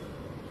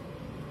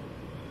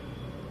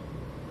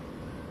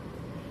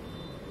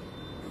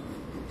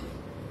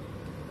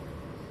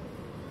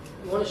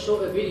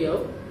a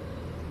video.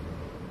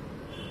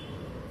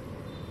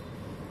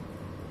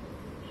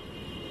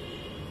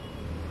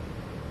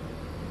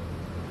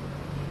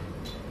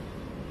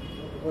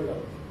 Hold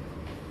on.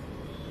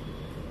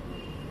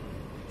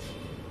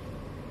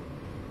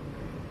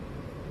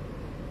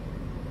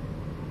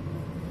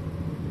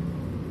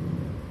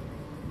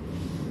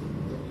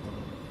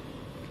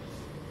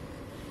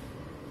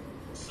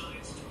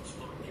 Science to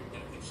explore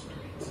near-death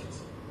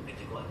experiences. I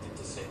neglected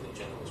to say that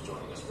Jenna was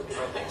joining us for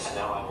training, so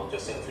now I will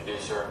just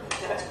introduce her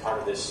as part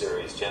of this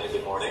series. Jenna,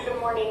 good morning. Good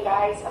morning,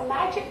 guys.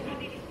 Imagine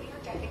having a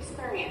near-death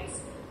experience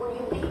where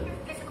you leave your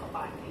physical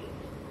body.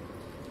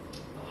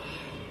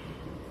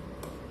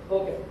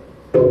 Okay.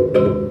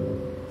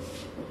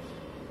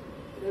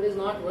 It is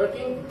not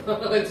working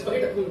in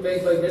spite of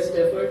my best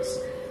efforts.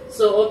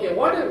 So, okay,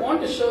 what I want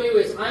to show you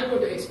is I'm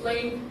going to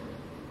explain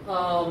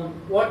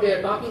what they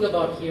are talking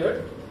about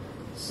here.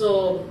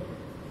 So,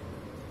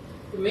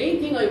 the main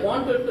thing I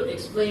wanted to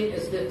explain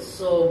is this.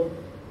 So,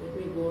 let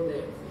me go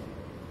there.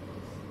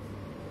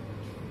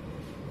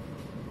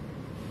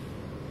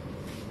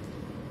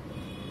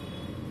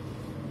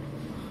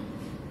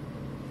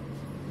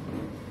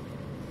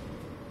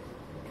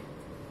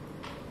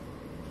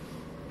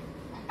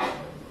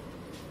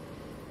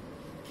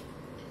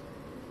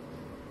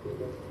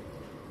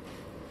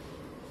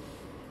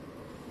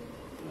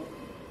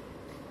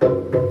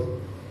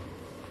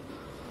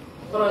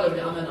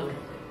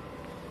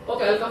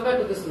 Okay, I'll come back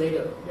to this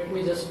later. Let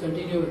me just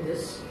continue with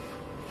this.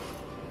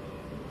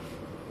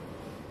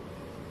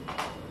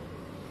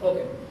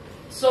 Okay,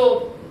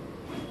 so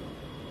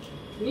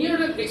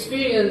near-death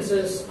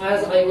experiences,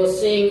 as I was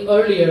saying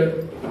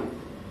earlier,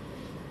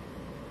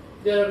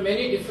 there are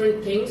many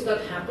different things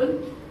that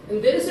happen,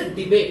 and there is a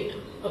debate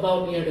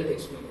about near-death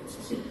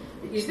experiences.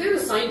 Is there a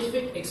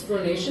scientific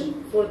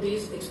explanation for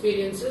these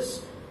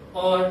experiences,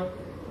 or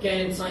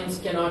science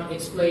cannot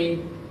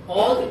explain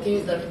all the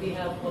things that we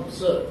have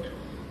observed?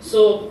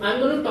 So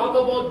I'm going to talk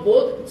about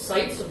both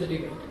sides of the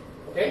debate.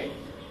 Okay.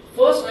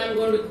 First, I'm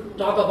going to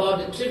talk about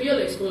the trivial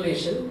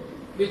explanation,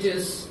 which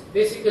is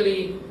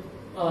basically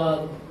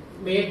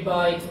made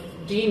by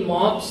Dean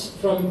Mobbs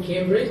from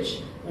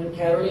Cambridge and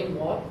Caroline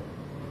Watt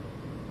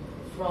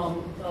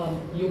from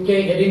UK,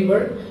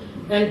 Edinburgh.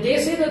 And they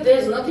say that there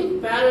is nothing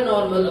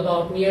paranormal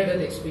about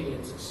near-death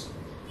experiences.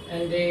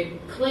 And they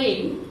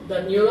claim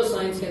that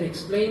neuroscience can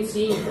explain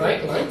seeing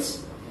bright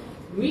lights,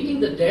 meeting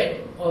the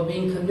dead, or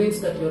being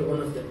convinced that you're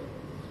one of them.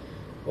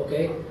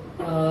 Okay,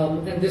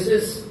 and this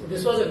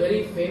was a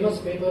very famous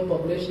paper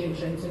published in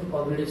Trends in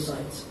Cognitive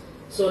Science.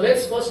 So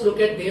let's first look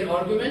at their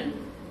argument,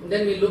 and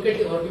then we look at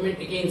the argument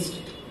against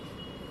it.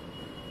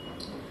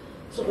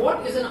 So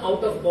what is an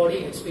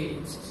out-of-body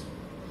experience?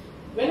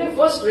 When I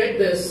first read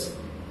this,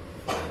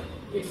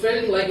 it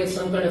felt like it's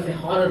some kind of a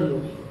horror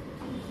movie,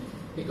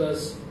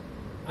 because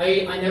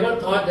I never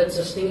thought that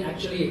such thing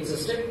actually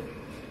existed.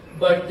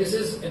 But this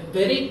is a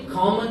very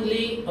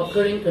commonly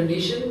occurring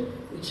condition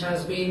which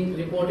has been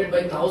reported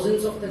by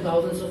thousands of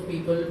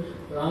people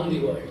around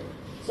the world.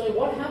 So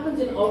what happens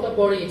in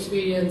out-of-body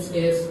experience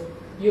is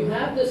you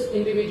have this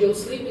individual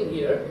sleeping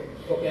here,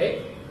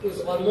 okay, who's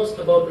almost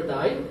about to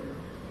die,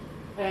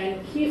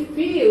 and he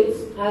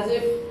feels as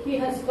if he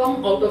has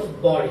come out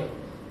of body.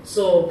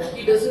 So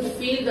he doesn't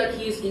feel that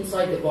he is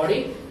inside the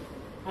body,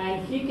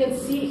 and he can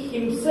see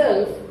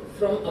himself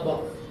from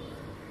above.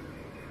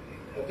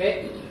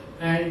 Okay?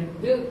 And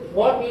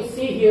what you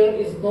see here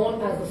is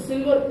known as the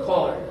silver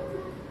cord.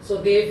 So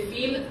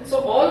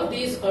all of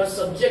these are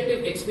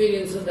subjective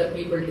experiences that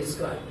people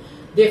describe.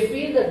 They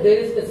feel that there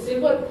is a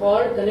silver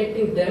cord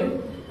connecting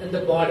them and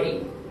the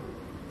body.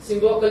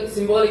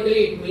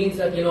 Symbolically, it means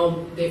that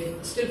they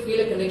still feel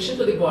a connection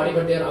to the body,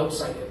 but they are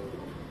outside it.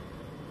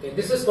 Okay,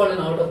 this is called an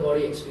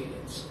out-of-body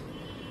experience.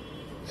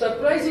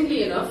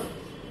 Surprisingly enough,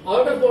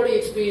 out-of-body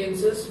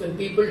experiences, when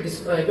people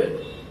describe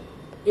it,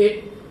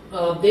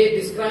 they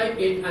describe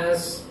it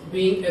as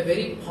being a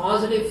very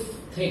positive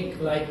thing.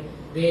 Like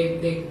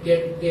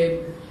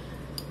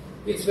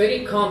it's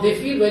very calm. They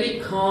feel very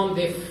calm.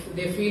 They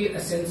feel a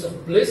sense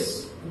of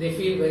bliss. They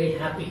feel very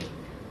happy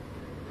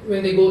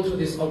when they go through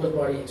this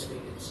out-of-body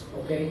experience.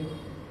 Okay,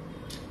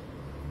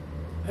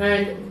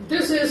 and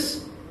this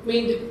is.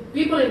 The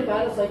people in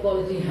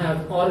parapsychology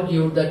have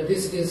argued that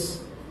this is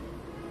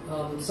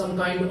some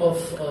kind of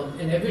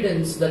an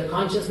evidence that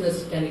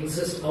consciousness can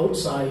exist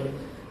outside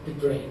the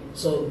brain.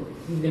 So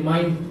the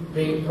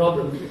mind-brain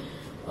problem.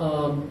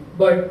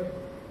 But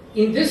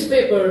in this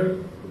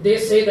paper, they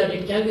say that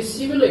it can be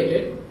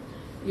simulated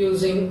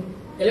using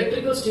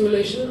electrical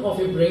stimulation of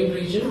a brain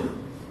region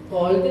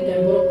called the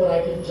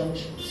temporoparietal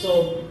junction.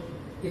 So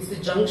it's the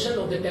junction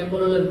of the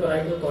temporal and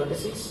parietal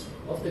cortices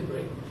of the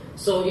brain.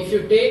 So if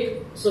you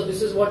take, so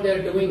this is what they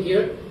are doing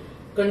here,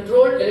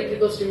 controlled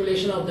electrical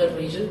stimulation of that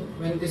region.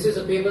 When this is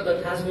a paper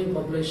that has been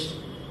published,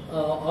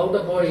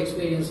 out-of-body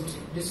experience,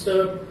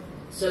 disturbed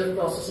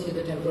self-processing in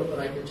the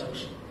temporoparietal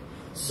junction.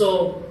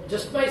 So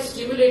just by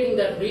stimulating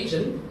that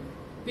region,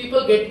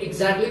 people get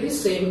exactly the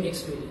same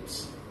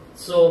experience.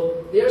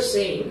 So they are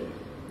saying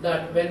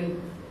that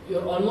when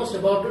you're almost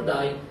about to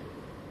die,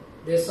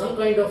 there's some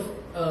kind of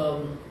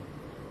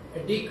a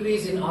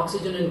decrease in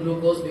oxygen and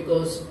glucose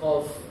because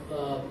of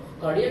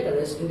cardiac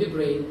arrest in the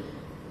brain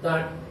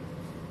that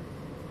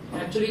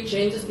actually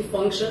changes the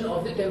function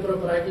of the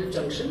temporoparietal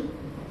junction,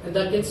 and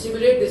that can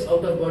simulate this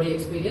out-of-body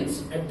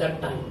experience at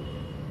that time.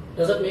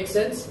 Does that make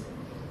sense?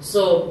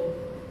 So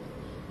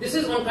this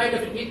is one kind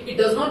of, it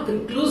does not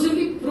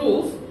conclusively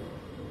prove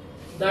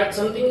that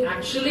something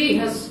actually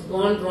has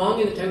gone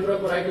wrong in the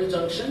temporoparietal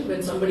junction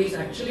when somebody is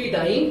actually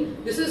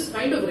dying. This is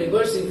kind of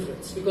reverse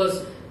inference,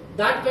 because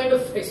that kind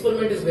of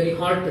experiment is very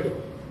hard to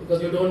do,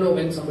 because you don't know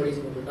when somebody is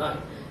going to die.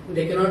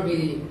 They cannot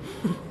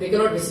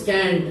be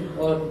scanned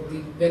or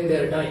when they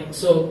are dying.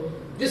 So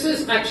this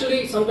is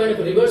actually some kind of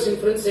a reverse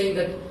inference, saying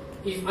that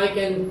if I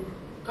can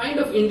kind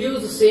of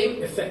induce the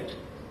same effect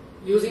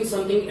using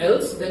something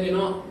else, then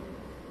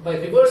by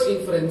reverse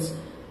inference,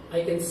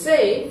 I can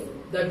say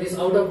that this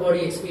out-of-body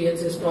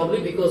experience is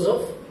probably because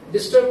of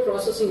disturbed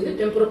processing in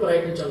the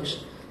temporoparietal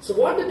junction. So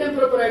what the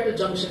temporoparietal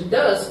junction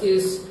does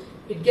is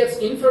it gets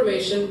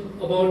information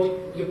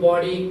about your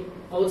body,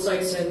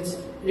 outside sense,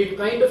 and it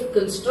kind of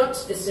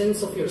constructs a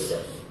sense of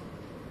yourself.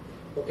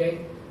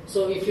 Okay?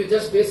 So if you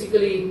just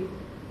basically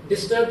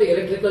disturb the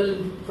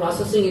electrical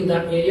processing in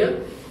that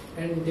area,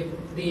 and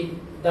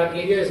that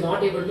area is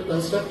not able to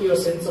construct your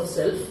sense of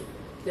self,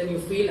 then you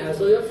feel as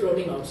though you are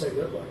floating outside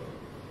your body.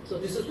 So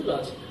this is the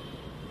logic.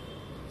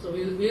 So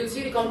we will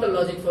see the counter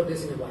logic for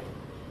this in a while.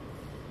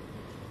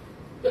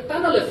 The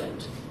tunnel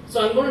effect.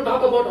 So I'm going to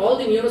talk about all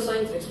the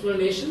neuroscience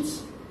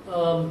explanations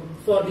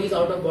for these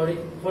out-of-body,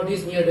 for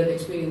these near-death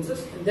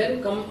experiences, and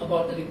then come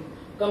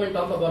and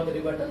talk about the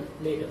rebuttal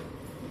later.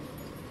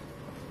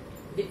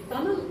 The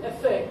tunnel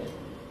effect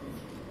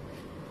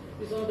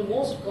is one of the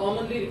most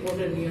commonly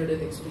reported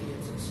near-death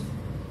experiences.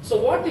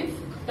 So what the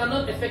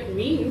tunnel effect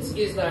means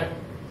is that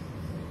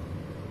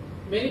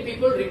many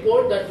people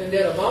report that when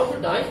they are about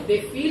to die,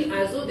 they feel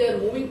as though they are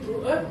moving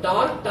through a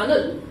dark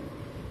tunnel,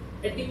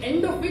 at the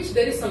end of which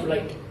there is some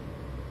light.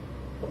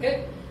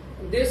 Okay?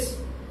 This,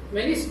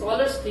 many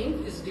scholars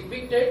think, is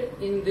depicted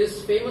in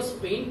this famous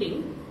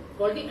painting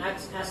called the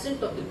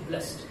Ascent of the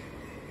Blessed.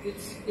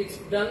 It's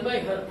done by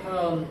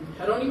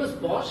Hieronymus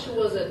Bosch, who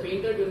was a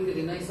painter during the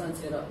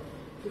Renaissance era,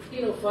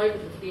 1505 to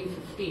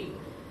 1515.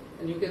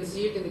 And you can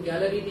see it in the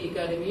Gallery di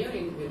Accademia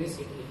in Venice,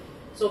 Italy.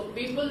 So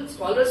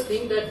scholars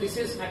think that this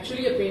is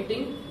actually a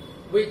painting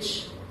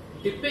which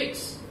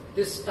depicts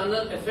this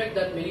tunnel effect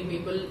that many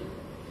people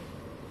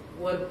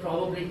were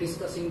probably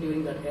discussing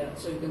during that era.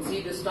 So you can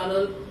see this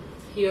tunnel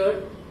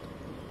here,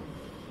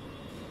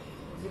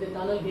 see the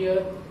tunnel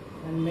here,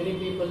 and many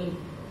people,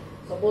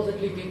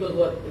 supposedly people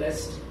who are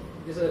blessed,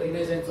 these are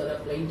Renaissance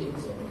era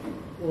paintings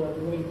who are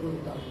moving through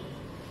the tunnel.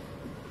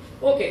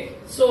 Okay,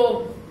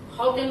 so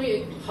how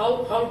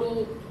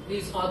do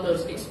these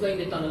authors explain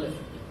the tunnel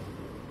effect?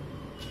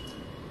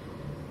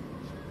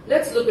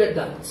 Let's look at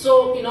that.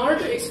 So in order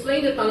to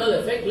explain the tunnel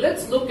effect,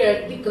 let's look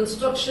at the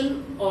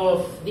construction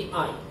of the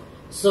eye.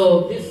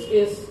 So this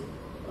is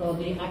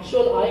the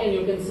actual eye, and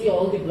you can see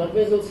all the blood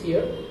vessels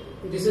here.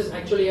 This is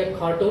actually a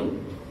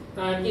cartoon.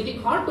 And in the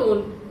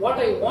cartoon, what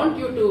I want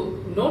you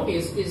to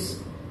notice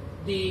is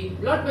the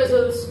blood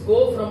vessels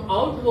go from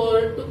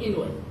outward to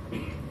inward.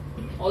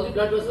 All the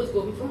blood vessels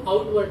go from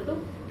outward to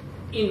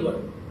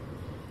inward.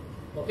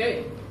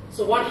 Okay?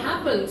 So what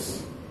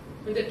happens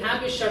when the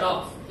tap is shut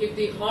off? If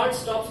the heart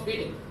stops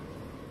beating,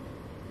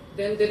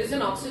 then there is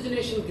an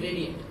oxygenation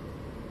gradient.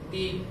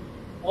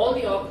 All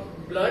the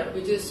blood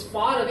which is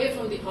far away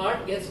from the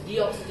heart gets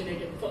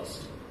deoxygenated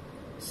first.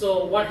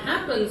 So what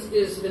happens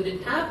is when the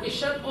tap is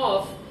shut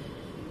off,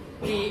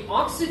 the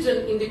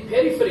oxygen in the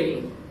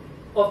periphery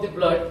of the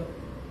blood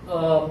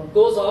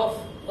goes off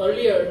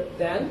earlier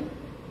than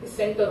the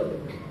center of the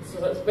blood.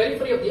 So the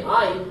periphery of the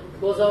eye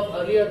goes off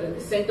earlier than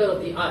the center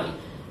of the eye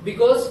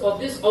because of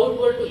this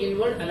outward to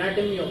inward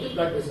anatomy of the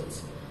blood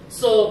vessels.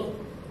 So,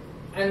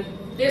 and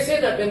they say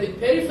that when the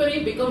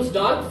periphery becomes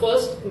dark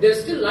first, there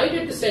is still light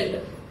at the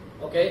center.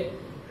 Okay?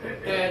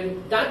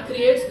 And that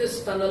creates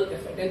this tunnel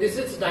effect. And this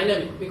is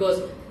dynamic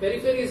because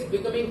periphery is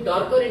becoming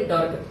darker and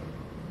darker.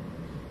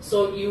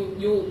 So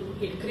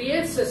it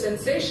creates a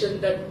sensation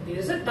that there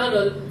is a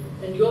tunnel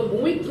and you are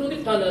moving through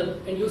the tunnel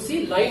and you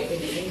see light at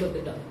the end of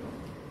the tunnel.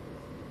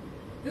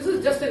 This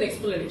is just an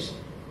explanation.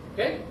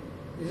 Okay?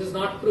 This is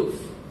not proof.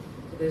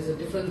 So there is a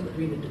difference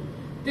between the two.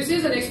 This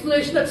is an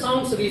explanation that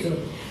sounds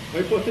reasonable.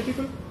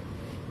 Hypothetical?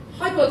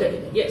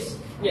 Hypothetical, yes.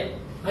 Yeah,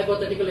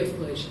 hypothetical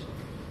explanation.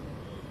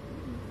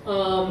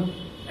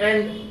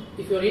 And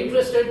if you're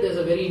interested, there's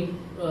a very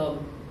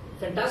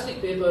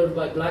fantastic paper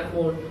by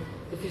Blackmore,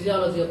 The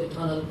Physiology of the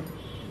Tunnel,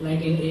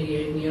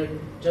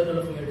 1988, Journal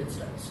of Near-Death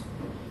Studies.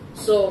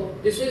 So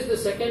this is the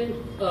second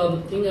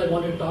thing I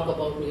want to talk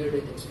about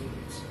near-death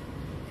experience.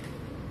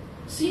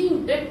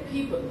 Seeing dead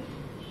people,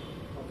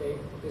 okay,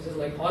 this is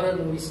like horror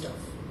movie stuff,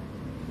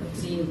 like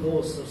seeing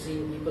ghosts or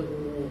seeing people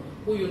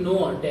who you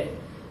know are dead.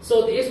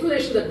 So the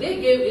explanation that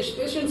they gave is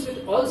patients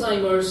with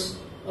Alzheimer's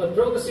or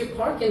progressive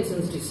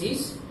Parkinson's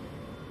disease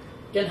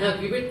can have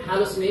vivid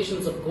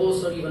hallucinations of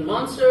ghosts or even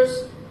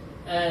monsters,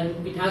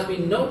 and it has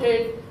been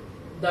noted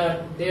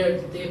that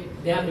they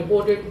have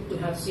reported to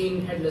have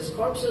seen headless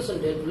corpses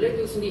and dead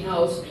relatives in the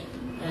house,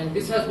 and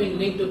this has been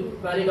linked to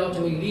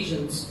palidotomy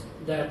lesions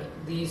that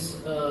these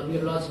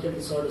neurological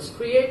disorders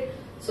create,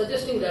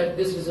 suggesting that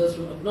this results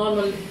from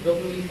abnormal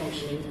dopamine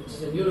functioning, which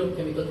is a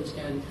neurochemical which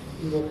can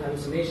invoke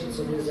hallucinations.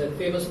 So there is a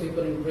famous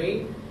paper in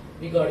Brain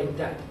regarding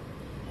that.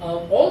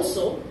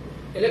 Also,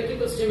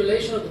 electrical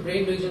stimulation of the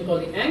brain region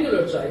called the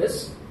angular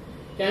gyrus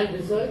can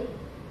result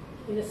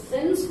in a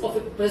sense of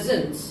a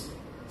presence,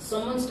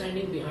 someone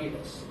standing behind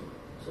us.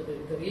 So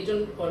the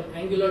region called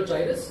angular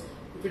gyrus,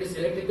 if it is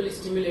electrically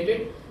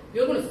stimulated,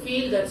 you're going to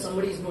feel that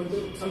somebody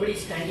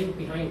is standing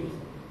behind you.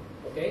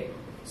 Okay,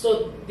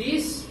 so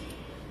these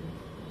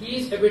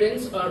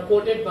evidence are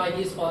quoted by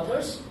these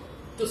authors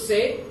to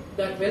say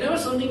that whenever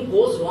something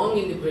goes wrong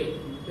in the brain,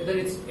 whether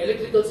it's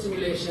electrical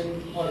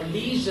stimulation or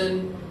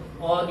lesion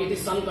or it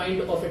is some kind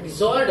of a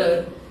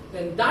disorder,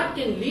 then that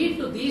can lead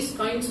to these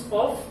kinds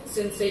of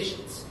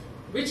sensations,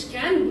 which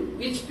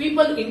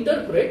people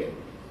interpret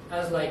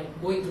as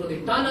like going through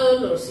the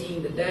tunnel or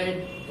seeing the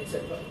dead,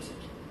 etc. etc.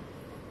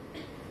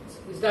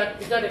 Is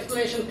that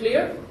explanation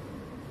clear?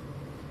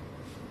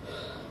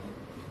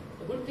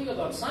 The good thing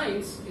about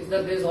science is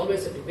that there is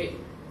always a debate.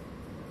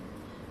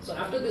 So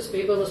after this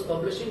paper was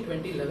published in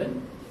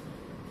 2011,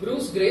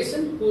 Bruce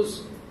Grayson,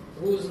 who's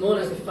known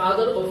as the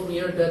father of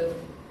near-death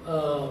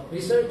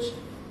research,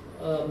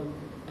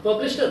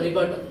 published a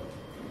rebuttal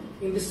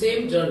in the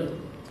same journal,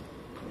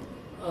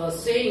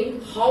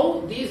 saying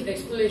how these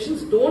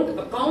explanations don't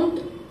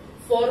account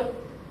for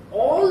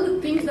all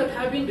the things that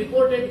have been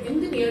reported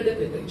in the near-death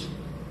literature.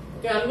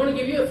 Okay, I'm going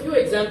to give you a few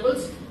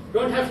examples.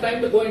 Don't have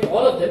time to go into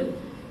all of them.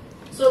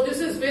 So this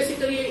is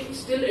basically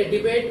still a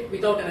debate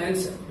without an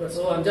answer.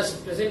 So I'm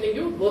just presenting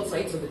you both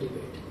sides of the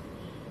debate.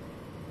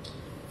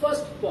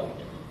 First point.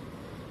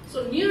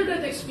 So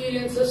near-death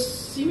experiences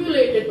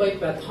simulated by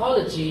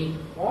pathology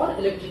or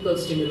electrical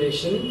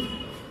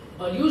stimulation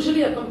are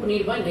usually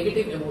accompanied by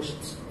negative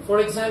emotions.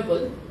 For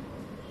example,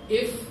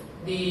 if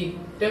the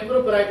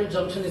temporoparietal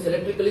junction is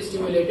electrically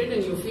stimulated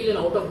and you feel an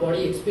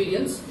out-of-body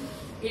experience,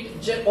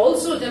 it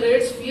also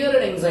generates fear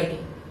and anxiety.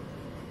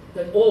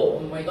 That, oh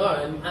my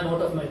God, I'm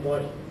out of my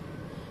body.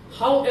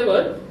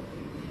 However,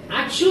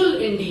 actual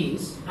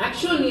NDEs,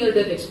 actual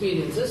near-death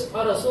experiences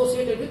are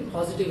associated with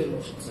positive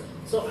emotions.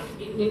 So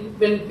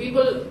when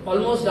people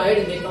almost died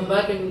and they come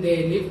back and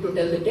they live to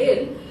tell the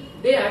tale,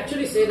 they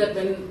actually say that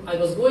when I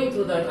was going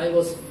through that, I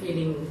was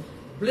feeling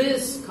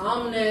bliss,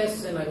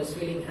 calmness, and I was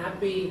feeling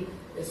happy,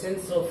 a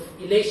sense of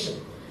elation.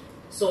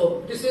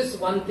 So this is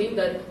one thing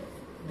that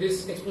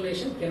this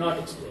explanation cannot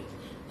explain.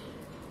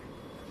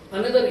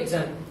 Another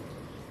example.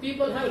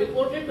 People have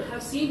reported to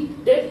have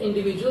seen dead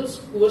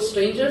individuals who were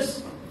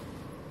strangers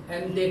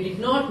and they did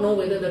not know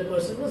whether that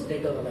person was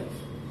dead or alive.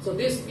 So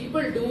these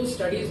people do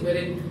studies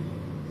wherein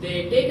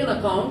they take an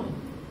account,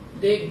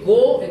 they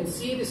go and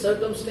see the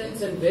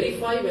circumstance and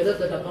verify whether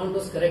that account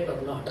was correct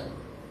or not.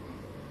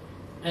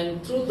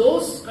 And through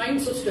those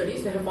kinds of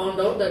studies, they have found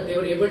out that they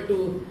were able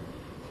to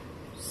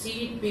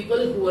see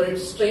people who were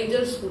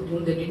strangers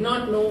whom they did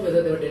not know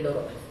whether they were dead or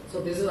alive.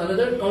 So this is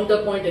another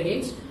counterpoint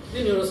against the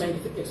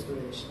neuroscientific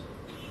explanation.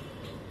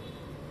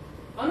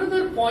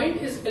 Another point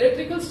is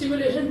electrical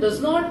stimulation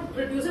does not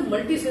produce a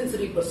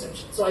multisensory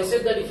perception. So I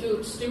said that if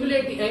you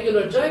stimulate the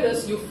angular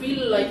gyrus, you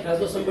feel like as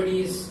though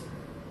somebody is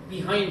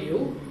behind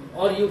you,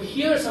 or you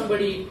hear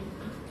somebody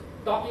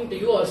talking to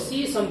you or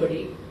see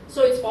somebody.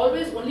 So it's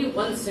always only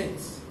one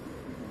sense.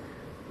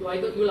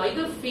 You'll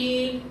either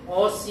feel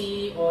or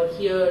see or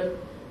hear,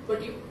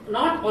 but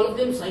not all of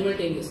them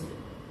simultaneously.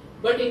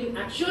 But in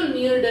actual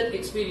near-death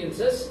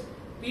experiences,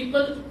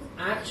 people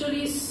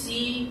actually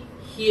see,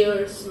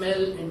 hear,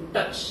 smell, and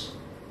touch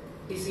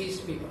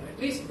deceased people. At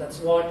least that's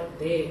what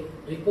they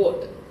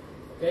report.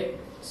 Okay,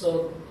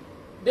 so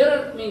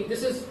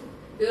this is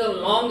a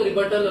long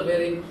rebuttal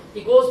wherein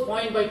he goes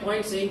point by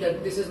point saying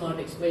that this is not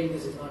explained,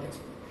 this is not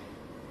explained.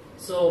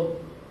 So,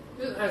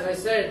 as I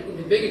said in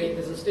the beginning,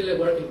 this is still a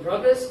work in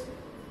progress.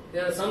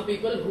 There are some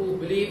people who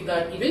believe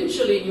that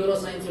eventually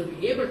neuroscience will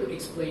be able to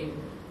explain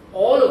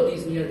all of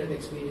these near-death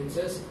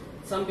experiences.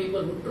 Some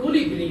people who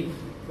truly believe,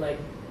 like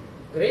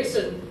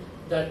Grayson,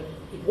 that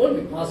it won't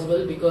be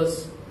possible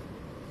because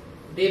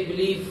they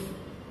believe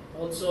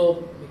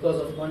also because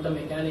of quantum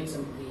mechanics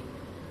and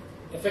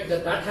the effect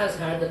that that has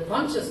had, that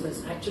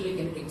consciousness actually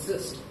can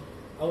exist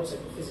outside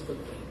the physical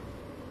plane.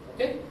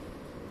 Okay?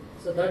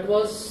 So that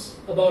was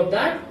about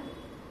that.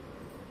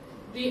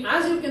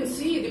 As you can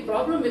see, the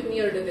problem with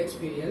near-death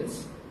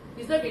experience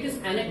is that it is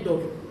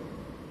anecdotal.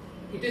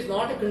 It is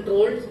not a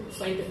controlled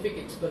scientific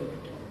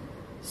experiment.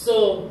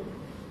 So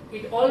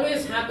it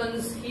always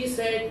happens, he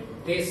said,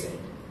 they said.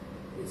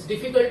 It's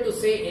difficult to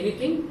say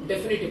anything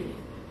definitively.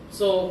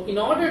 So in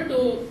order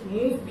to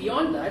move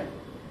beyond that,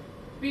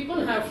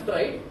 people have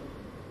tried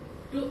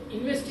to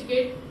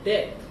investigate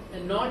death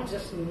and not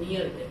just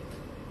near death.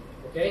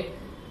 Okay?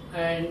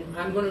 And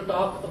I'm going to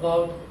talk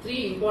about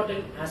 3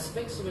 important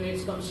aspects when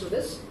it comes to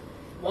this.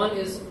 One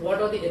is,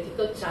 what are the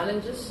ethical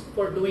challenges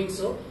for doing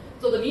so?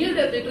 So the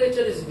near-death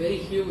literature is very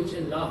huge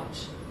and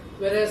large,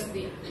 whereas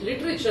the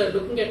literature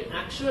looking at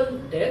actual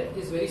death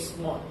is very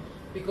small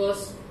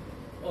because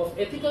of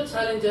ethical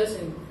challenges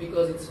and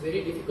because it's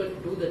very difficult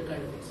to do that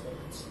kind of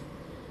experiments.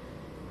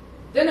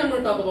 Then I'm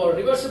going to talk about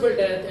reversible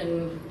death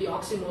and the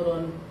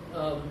oxymoron,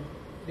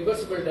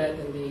 reversible death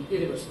and the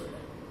irreversible death.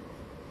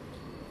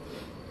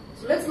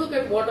 So let's look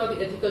at what are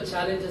the ethical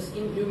challenges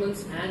in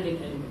humans and in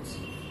animals.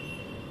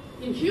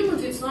 In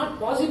humans, it's not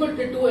possible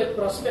to do a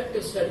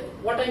prospective study.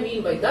 What I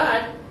mean by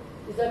that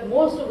is that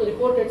most of the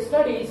reported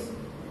studies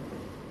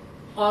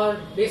are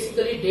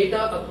basically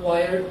data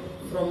acquired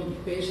from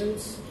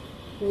patients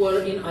who are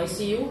in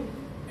ICU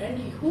and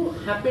who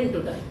happen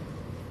to die.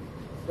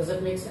 Does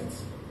that make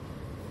sense?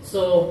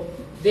 So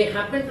they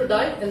happen to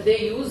die and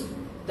they use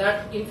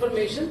that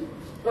information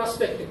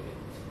prospectively.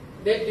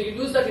 They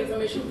use that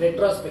information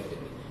retrospectively.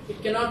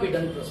 It cannot be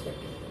done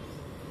prospectively.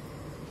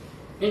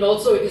 And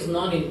also it is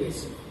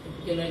non-invasive.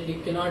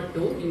 It cannot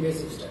do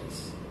invasive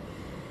studies.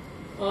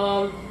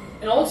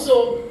 And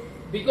also,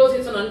 because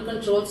it's an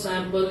uncontrolled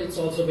sample, it's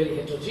also very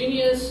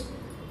heterogeneous,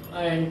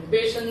 and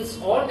patients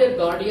or their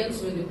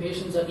guardians, when the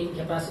patients are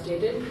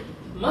incapacitated,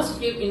 must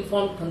give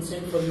informed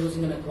consent for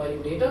using and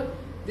acquiring data.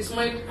 This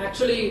might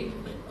actually,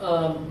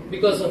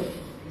 because of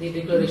the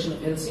Declaration of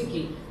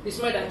Helsinki, this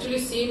might actually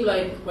seem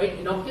like quite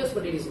innocuous,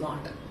 but it is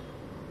not.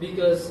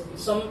 Because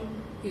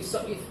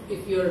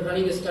if you're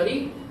running a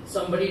study,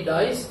 somebody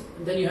dies,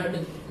 then you have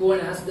to go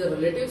and ask their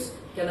relatives,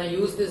 can I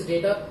use this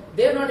data?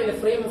 They're not in a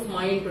frame of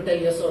mind to tell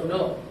yes or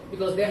no,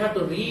 because they have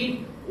to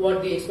read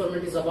what the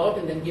experiment is about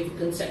and then give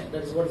consent.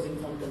 That is what is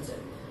informed consent.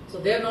 So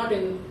they're not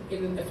in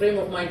a frame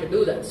of mind to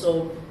do that.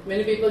 So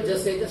many people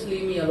just say, just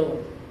leave me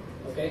alone.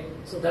 Okay?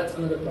 So that's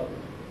another problem.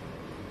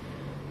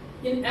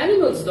 In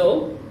animals,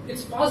 though,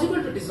 it's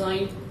possible to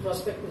design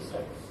prospective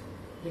studies.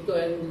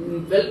 Because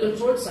in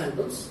well-controlled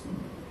samples,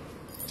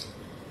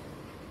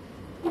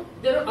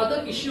 there are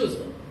other issues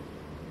though.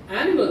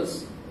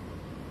 Animals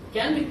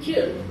can be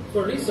killed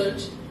for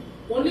research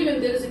only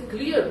when there is a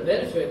clear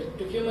benefit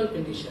to human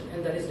condition,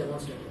 and that is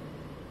demonstrated.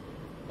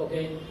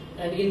 Okay?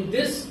 And in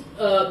this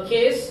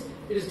case,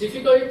 it is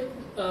difficult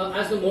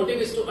as the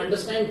motive is to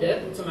understand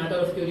death. It's a matter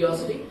of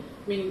curiosity.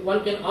 I mean,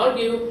 one can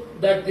argue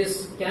that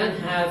this can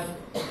have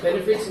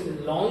benefits in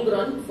the long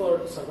run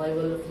for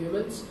survival of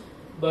humans,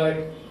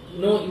 but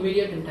no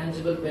immediate and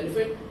tangible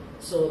benefit.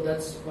 So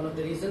that's one of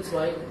the reasons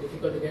why it's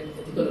difficult to get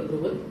ethical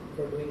approval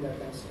for doing that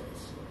kind of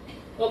studies.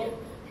 Okay,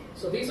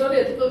 so these are the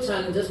ethical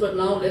challenges, but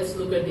now let's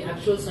look at the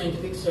actual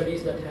scientific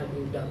studies that have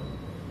been done.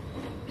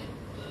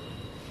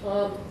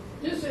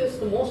 This is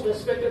the most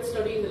respected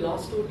study in the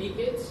last 2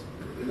 decades.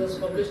 It was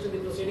published in the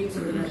Proceedings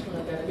of the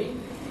National Academy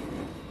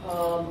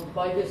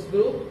by this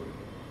group.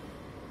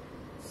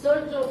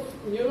 Search of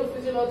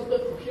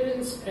neurophysiological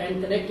coherence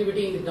and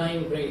connectivity in the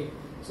dying brain.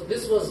 So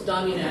this was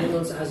done in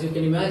animals, as you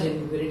can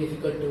imagine, very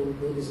difficult to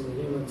do this in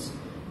the humans.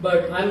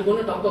 But I'm going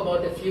to talk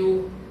about a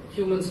few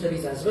human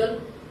studies as well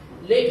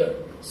later.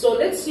 So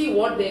let's see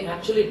what they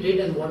actually did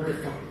and what they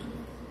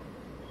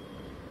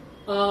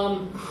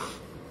found.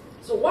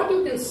 So what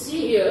you can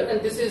see here,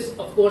 and this is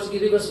of course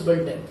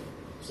irreversible death.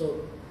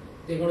 So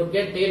they're going to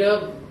get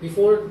data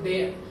before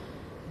they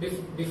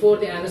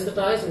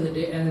anesthetize, and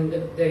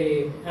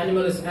the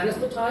animal is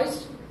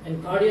anesthetized,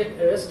 and cardiac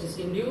arrest is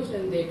induced,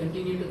 and they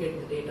continue to get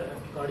the data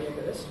after cardiac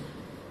arrest,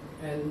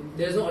 and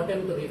there's no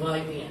attempt to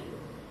revive the animal.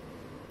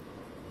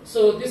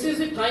 So this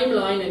is a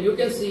timeline, and you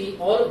can see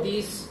all of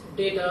these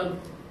data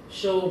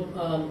show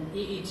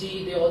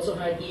EEG. They also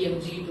had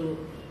EMG to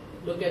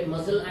look at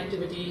muscle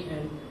activity,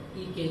 and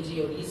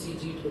EKG or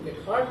ECG to look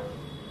at heart.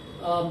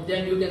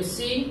 Then you can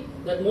see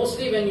that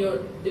mostly when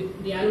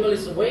the animal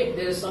is awake,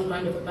 there is some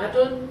kind of a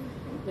pattern.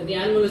 When the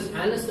animal is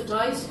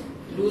anesthetized,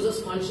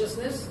 loses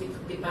consciousness,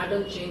 the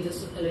pattern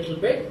changes a little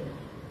bit.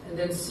 And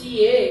then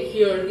CA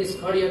here is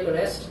cardiac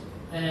arrest,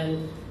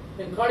 and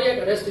when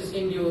cardiac arrest is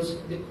induced,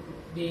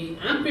 the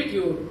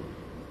amplitude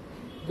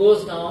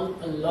goes down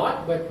a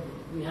lot, but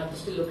we have to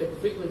still look at the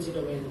frequency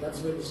domain.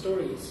 That's where the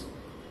story is.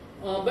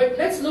 But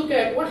let's look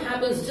at what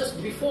happens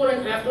just before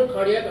and after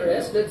cardiac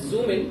arrest. Let's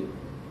zoom in.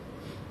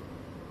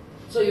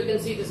 So you can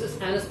see this is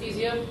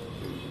anesthesia.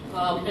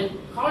 And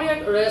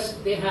cardiac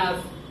arrest, they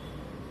have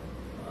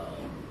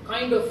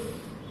kind of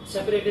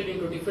separated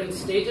into different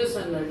stages,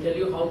 and I'll tell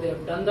you how they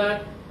have done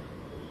that.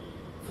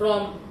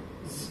 From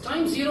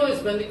time 0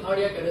 is when the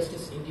cardiac arrest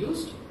is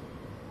induced,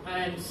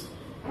 and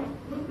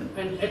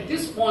at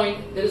this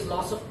point there is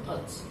loss of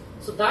pulse.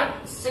 So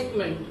that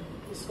segment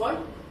is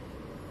called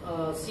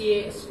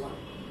CAS1.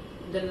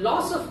 Then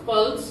loss of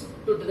pulse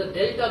to the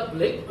delta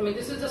blip. I mean,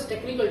 this is just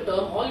technical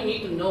term. All you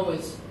need to know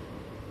is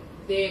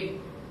they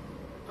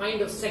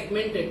kind of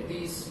segmented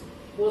these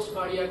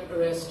post-cardiac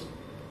arrest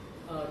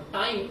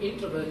time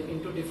interval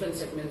into different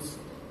segments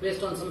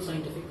based on some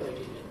scientific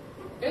criteria.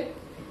 Okay?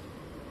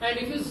 And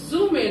if you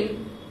zoom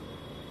in,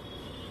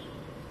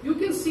 you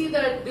can see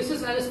that this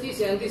is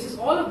anesthesia, and this is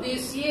all of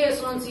these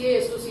CAS1,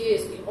 CAS2,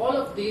 CAS3. All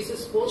of these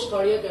is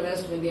post-cardiac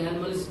arrest when the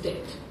animal is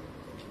dead.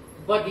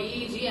 But the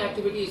EEG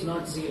activity is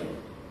not 0.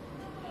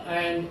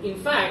 And in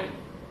fact,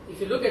 if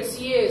you look at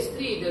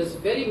CAS3, there's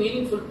very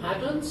meaningful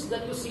patterns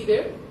that you see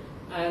there.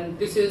 And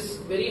this is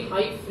very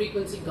high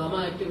frequency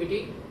gamma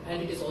activity,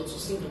 and it is also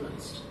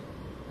synchronized.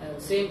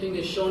 And same thing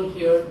is shown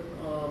here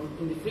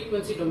in the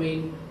frequency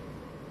domain.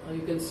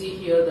 You can see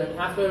here that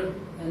after,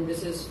 and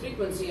this is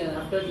frequency, and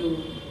after you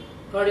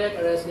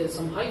cardiac arrest, there's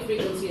some high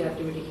frequency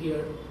activity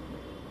here,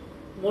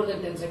 more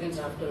than 10 seconds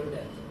after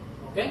death.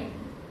 Okay?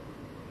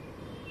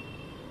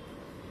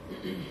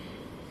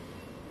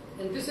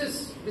 And this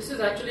is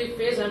actually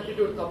phase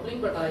amplitude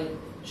coupling, but I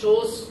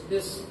chose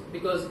this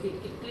because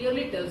it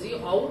clearly tells you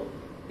how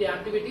the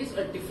activities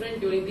are different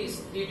during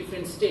these 3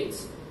 different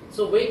states.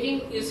 So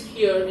waking is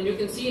here, and you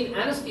can see in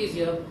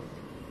anesthesia,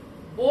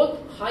 both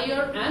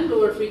higher and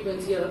lower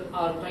frequency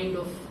are kind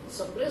of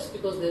suppressed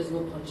because there is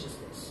no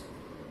consciousness.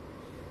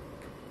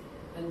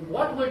 And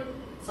what would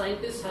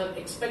scientists have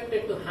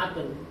expected to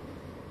happen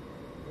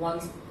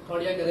once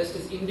cardiac arrest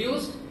is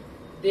induced?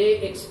 They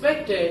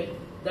expected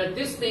that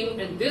this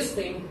thing and this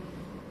thing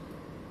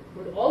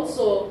would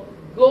also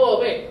go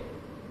away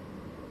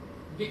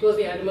because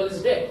the animal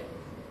is dead.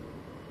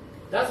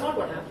 That's not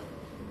what happened.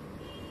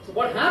 So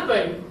what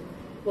happened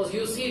was,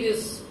 you see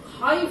this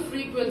high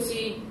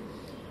frequency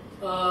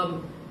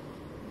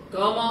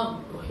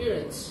gamma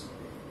coherence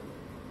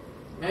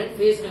and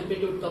phase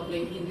amplitude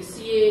coupling in the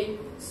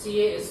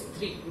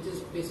CAS3, which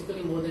is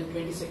basically more than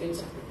 20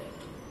 seconds after death.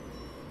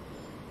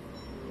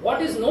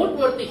 What is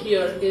noteworthy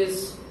here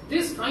is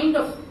this kind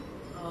of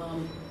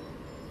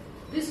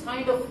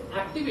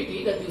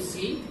activity that you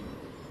see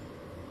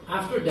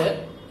after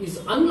death is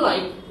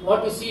unlike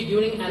what you see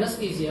during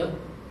anesthesia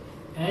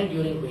and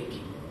during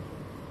waking.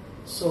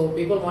 So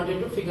people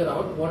wanted to figure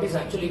out what is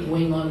actually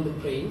going on in the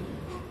brain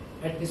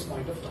at this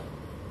point of time.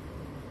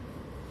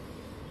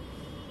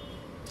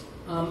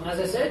 As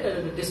I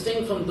said,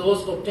 distinct from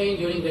those obtained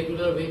during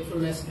regular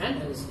wakefulness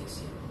and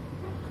anesthesia.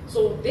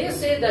 So they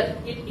say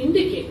that it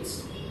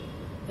indicates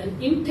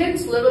an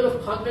intense level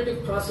of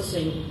cognitive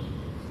processing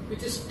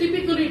which is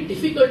typically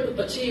difficult to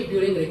achieve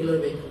during regular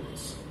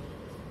wakefulness.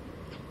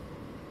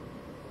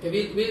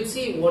 Okay, we'll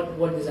see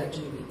what this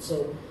actually means.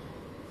 So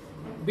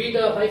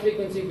beta, high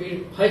frequency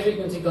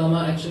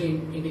gamma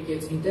actually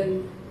indicates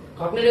intense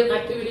cognitive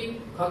activity,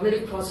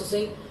 cognitive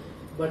processing,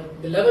 but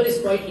the level is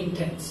quite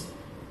intense.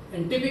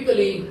 And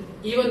typically,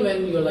 even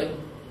when you're like,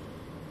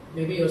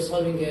 maybe you're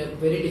solving a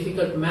very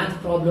difficult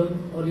math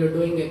problem, or you're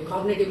doing a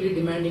cognitively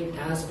demanding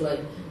task like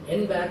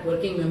NBAC,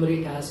 working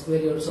memory task, where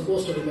you're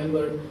supposed to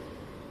remember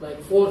like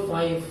 4 or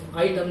 5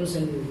 items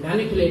and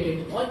manipulate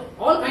it,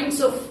 all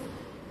kinds of,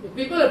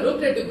 people have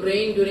looked at the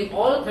brain during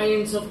all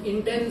kinds of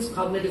intense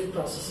cognitive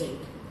processing.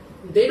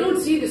 They don't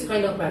see this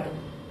kind of pattern.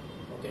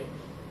 Okay,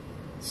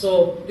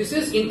 so this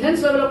is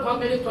intense level of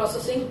cognitive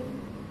processing,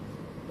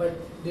 but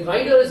the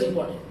rider is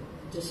important.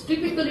 It is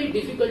typically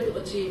difficult to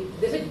achieve.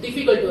 They say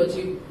difficult to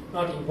achieve,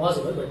 not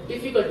impossible, but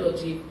difficult to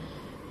achieve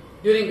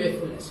during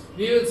wakefulness.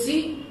 We will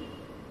see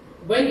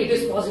when it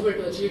is possible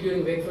to achieve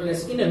during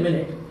wakefulness in a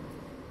minute.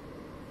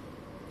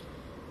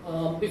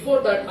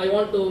 Before that, I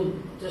want to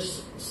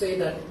just say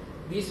that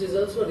these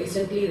results were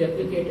recently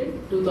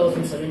replicated,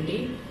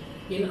 2017,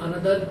 in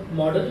another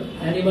model,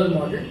 animal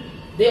model.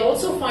 They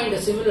also find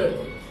a similar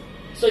thing.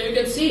 So you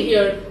can see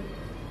here,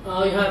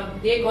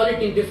 they call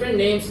it in different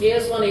names,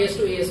 AS1,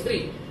 AS2,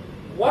 AS3.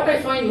 What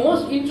I find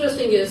most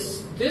interesting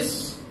is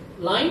this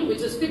line,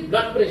 which is the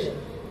blood pressure.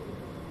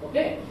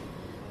 Okay,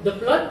 the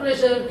blood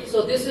pressure.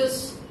 So this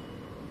is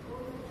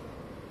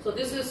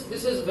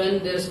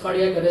when there is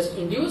cardiac arrest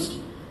induced,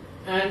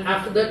 and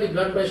after that the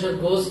blood pressure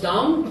goes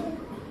down.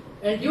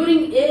 And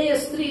during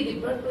AS3, the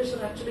blood pressure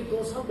actually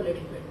goes up a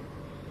little bit.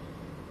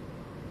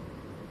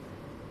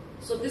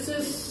 So this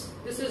is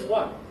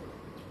what?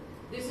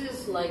 This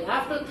is like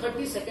after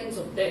 30 seconds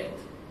of death.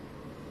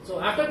 So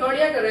after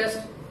cardiac arrest,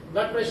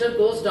 blood pressure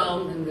goes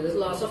down and there is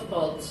loss of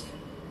pulse.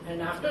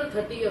 And after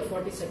 30 or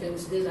 40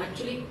 seconds, there is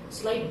actually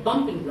slight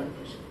bump in blood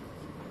pressure.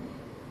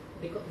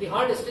 The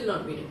heart is still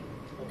not beating.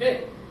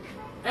 Okay?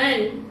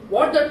 And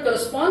what that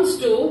corresponds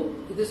to,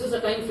 this is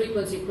a time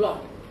frequency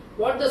plot.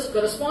 What this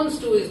corresponds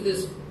to is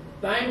this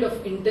band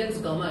of intense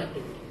gamma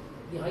activity,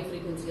 the high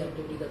frequency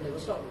activity that I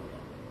was talking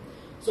about.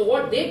 So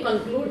what they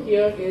conclude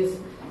here is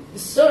the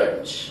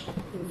surge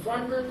in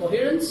frontal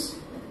coherence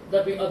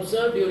that we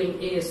observe during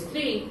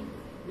AS3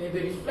 may be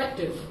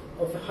reflective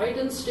of a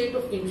heightened state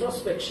of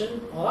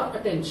introspection or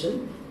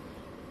attention,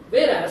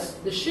 whereas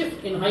the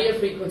shift in higher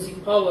frequency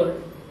power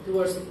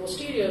towards the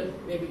posterior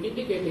may be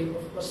indicative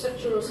of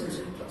perceptual or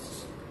sensory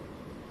processing.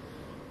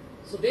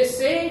 So they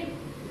say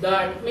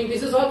that, I mean,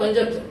 this is all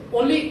conjecture.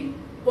 Only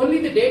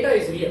the data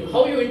is real.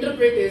 How you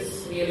interpret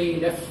is really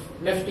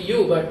left to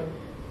you, but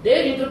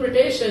their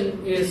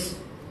interpretation is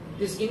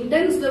this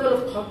intense level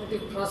of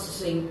cognitive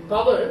processing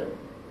power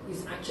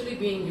is actually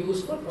being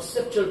used for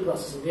perceptual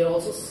processing. We are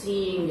also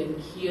seeing and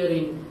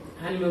hearing,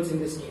 animals in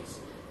this case,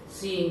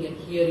 seeing and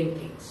hearing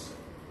things.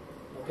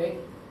 Okay?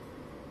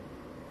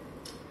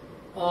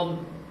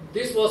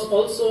 This was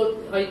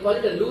also, I call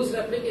it a loose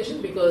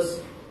replication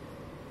because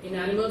in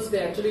animals they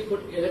actually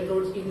put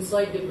electrodes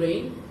inside the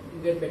brain,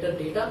 you get better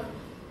data.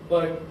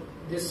 But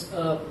this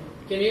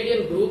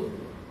Canadian group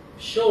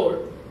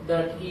showed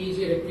that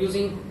EEG,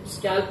 using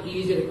scalp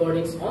EEG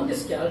recordings on the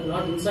scalp,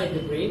 not inside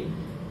the brain,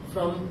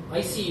 from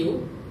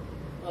ICU.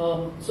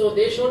 So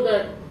they showed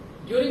that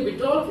during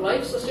withdrawal of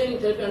life-sustaining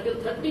therapy until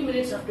 30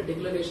 minutes after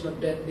declaration of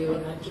death, they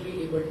were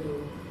actually able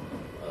to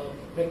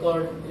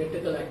record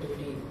electrical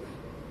activity in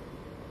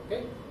the brain.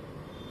 Okay?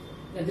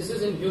 And this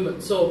is in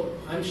humans. So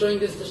I'm showing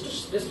this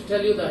just to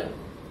tell you that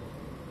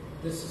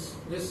this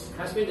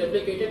has been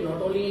replicated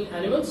not only in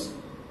animals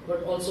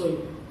but also in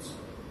humans.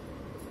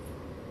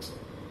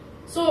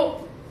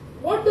 So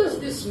what does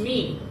this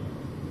mean?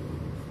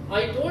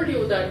 I told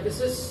you that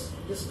this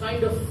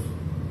kind of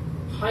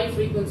high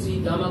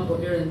frequency gamma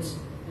coherence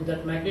and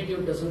that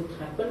magnitude doesn't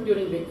happen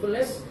during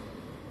wakefulness,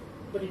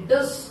 but it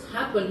does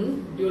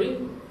happen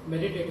during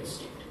meditative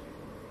state.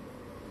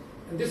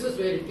 And this is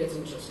where it gets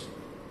interesting.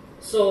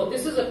 So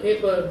this is a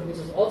paper which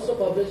is also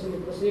published in the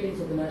Proceedings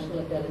of the National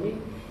Academy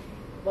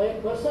by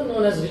a person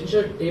known as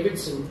Richard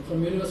Davidson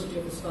from University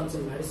of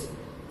Wisconsin-Madison.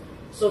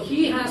 So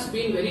he has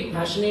been very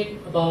passionate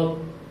about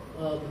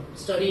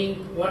studying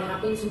what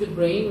happens in the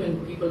brain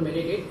when people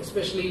meditate,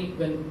 especially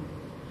when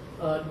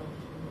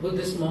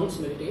Buddhist monks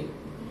meditate.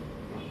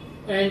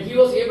 And he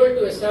was able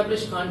to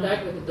establish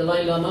contact with the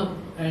Dalai Lama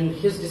and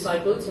his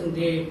disciples, and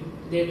they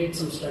did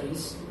some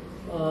studies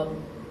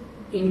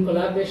in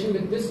collaboration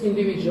with this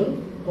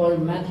individual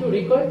called Matthew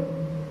Ricard,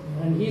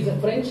 and he's a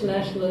French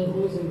national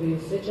who is in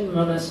the Sechen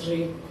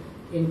monastery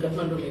in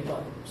Kathmandu,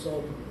 Nepal.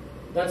 So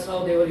that's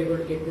how they were able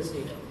to get this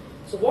data.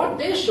 So what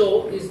they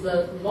show is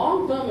that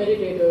long-term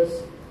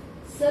meditators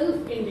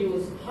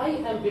self-induce high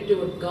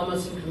amplitude gamma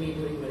synchrony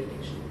during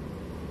meditation.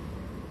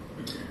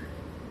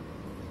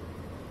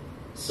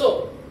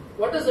 So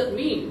what does that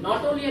mean?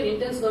 Not only an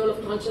intense level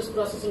of conscious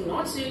processing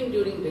not seen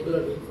during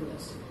regular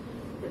wakefulness,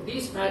 but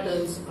these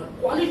patterns are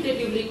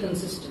qualitatively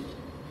consistent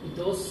with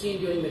those seen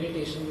during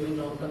meditation during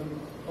long-term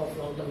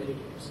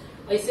meditators.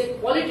 I say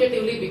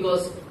qualitatively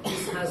because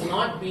this has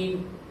not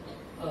been,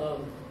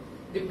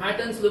 the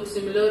patterns look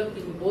similar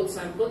in both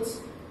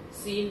samples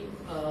seen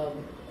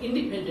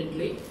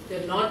independently. They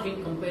have not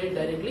been compared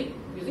directly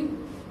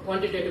using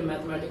quantitative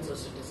mathematics or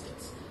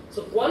statistics.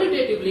 So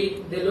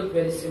qualitatively, they look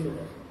very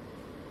similar.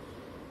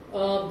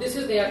 This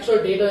is the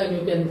actual data, and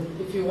you can,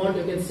 if you want,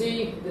 you can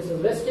see this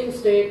is resting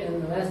state,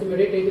 and as the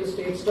meditative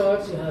state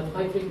starts, you have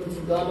high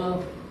frequency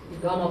gamma.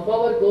 The gamma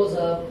power goes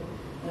up,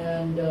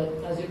 and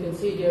as you can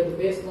see here, the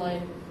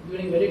baseline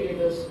during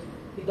meditators,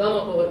 the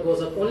gamma power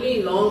goes up only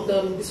in long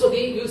term. So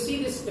you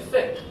see this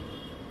effect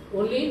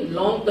only in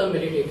long term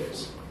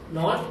meditators,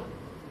 not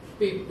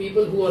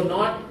people who are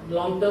not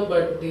long term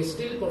but they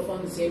still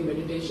perform the same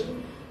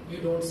meditation. You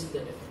don't see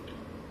that effect.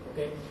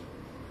 Okay.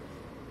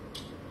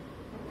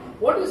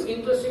 What is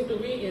interesting to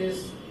me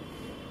is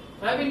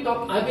I've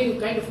been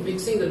kind of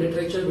mixing the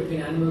literature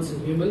between animals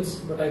and humans,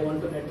 but I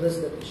want to address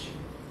that issue.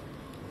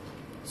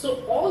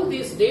 So all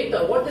these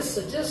data, what it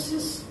suggests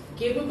is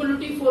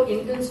capability for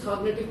intense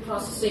cognitive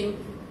processing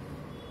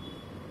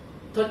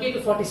 30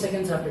 to 40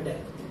 seconds after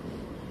death.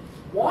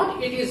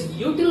 What it is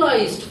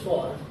utilized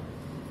for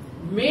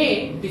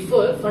may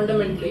differ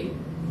fundamentally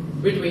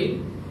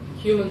between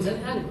humans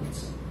and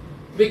animals,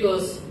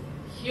 because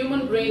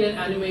human brain and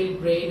animal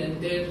brain and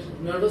their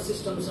nervous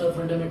systems are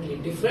fundamentally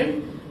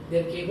different.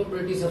 Their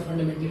capabilities are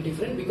fundamentally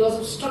different because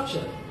of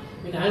structure.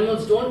 I mean,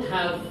 animals don't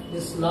have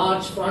this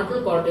large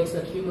frontal cortex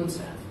that humans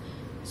have.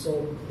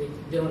 So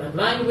they don't have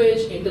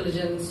language,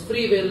 intelligence,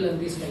 free will, and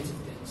these kinds of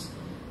things.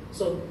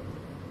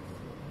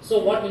 So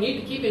what we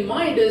need to keep in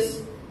mind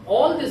is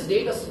all this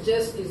data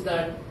suggests is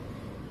that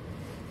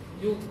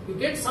you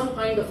get some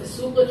kind of a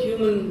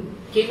superhuman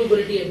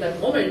capability at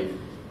that moment.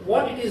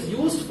 What it is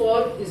used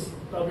for is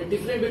probably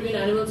different between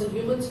animals and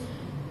humans,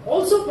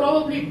 also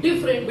probably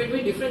different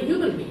between different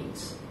human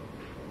beings.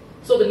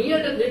 So the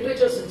near-death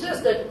literature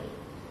suggests that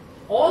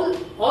all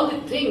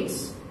the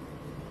things,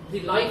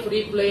 the life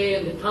replay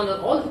and the tunnel,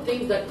 all the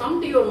things that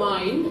come to your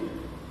mind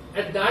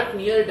at that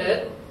near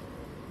death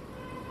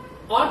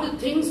are the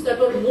things that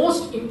are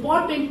most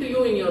important to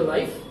you in your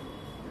life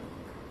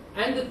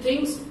and the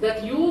things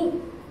that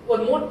you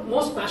were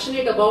most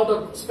passionate about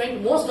or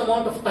spent most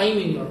amount of time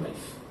in your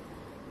life.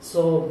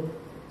 So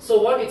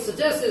what it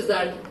suggests is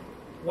that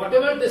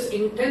whatever this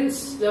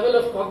intense level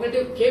of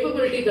cognitive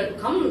capability that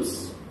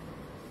comes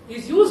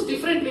is used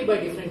differently by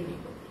different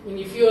people. I mean,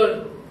 if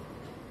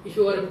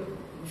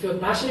you're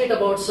passionate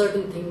about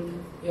certain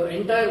thing your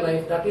entire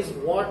life, that is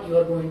what you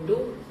are going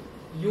to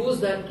use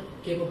that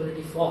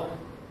capability for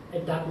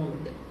at that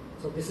moment.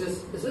 So this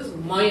is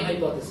my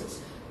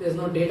hypothesis. There is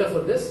no data for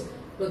this,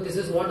 but this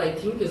is what I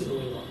think is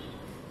going on.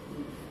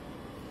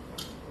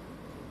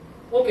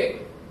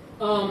 Okay,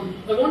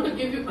 I want to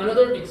give you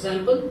another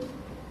example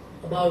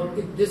about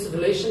this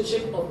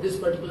relationship of this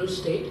particular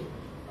state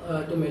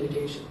to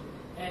meditation,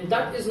 and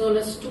that is known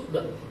as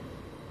tukdam.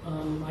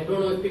 I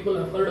don't know if people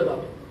have heard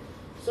about it.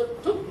 So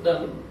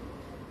tukdam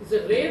is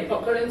a rare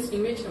occurrence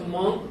in which a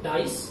monk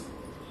dies.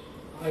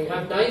 I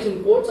have dies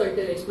in quotes, I will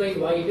explain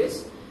why it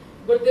is.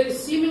 But there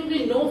is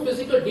seemingly no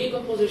physical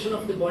decomposition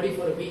of the body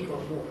for a week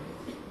or more.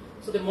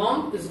 So the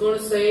monk is going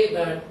to say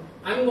that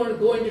I'm going to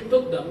go into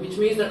tukdam, which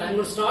means that I'm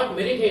going to start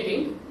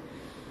meditating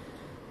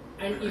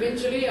and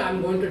eventually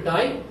I'm going to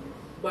die,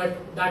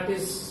 but that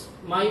is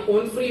my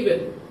own free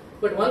will.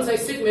 But once I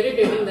sit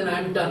meditating, then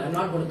I'm done. I'm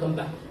not going to come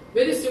back.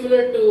 Very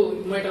similar to,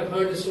 you might have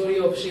heard the story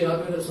of Sri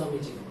Raghavendra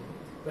Swamiji,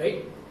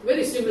 right?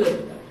 Very similar to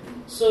that.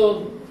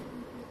 So,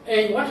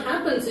 and what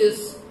happens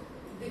is,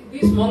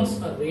 these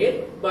monks are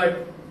rare,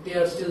 but they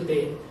are still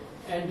there.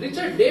 And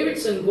Richard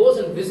Davidson goes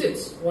and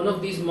visits one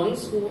of these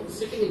monks who is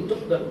sitting in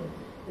tukdam,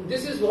 and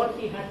this is what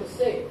he had to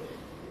say.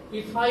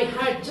 If I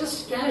had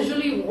just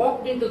casually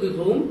walked into the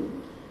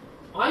room,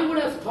 I would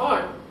have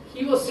thought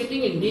he was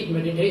sitting in deep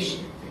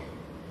meditation.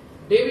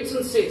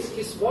 Davidson says,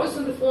 his voice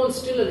on the phone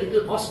still a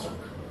little awestruck.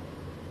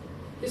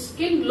 His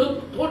skin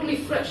looked totally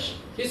fresh,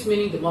 his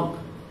meaning the monk,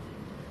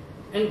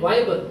 and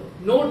viable,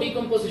 no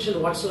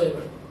decomposition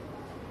whatsoever.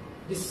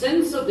 The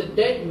sense of the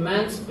dead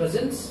man's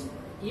presence,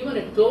 even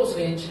at close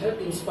range,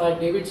 helped inspire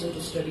Davidson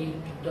to study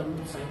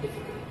tukdam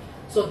scientifically.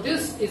 So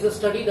this is a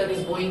study that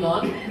is going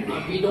on.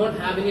 We don't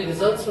have any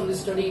results from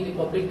this study in the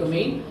public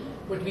domain,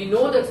 but we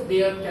know that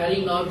they are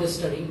carrying out this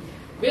study.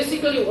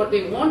 Basically what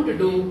they want to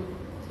do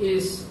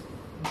is,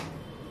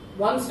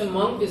 once a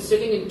monk is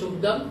sitting in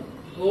tukdam,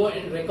 go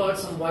and record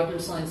some vital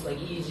signs like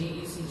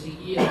EEG,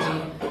 ECG,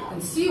 EMG,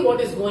 and see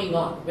what is going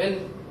on.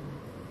 When,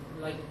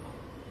 like,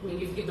 I mean,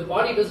 if the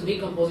body doesn't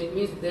decompose, it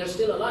means they're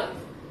still alive,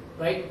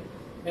 right?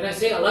 When I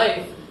say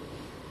alive,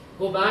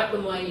 go back to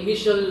my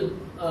initial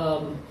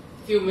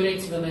few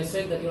minutes when I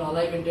said that,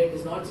 alive and dead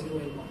is not 0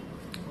 and 1.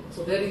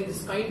 So they're in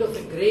this kind of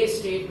a grey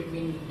state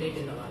between dead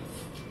and alive.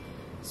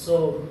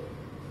 So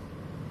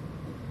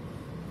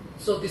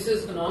this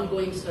is an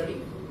ongoing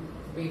study.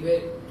 We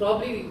will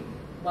probably,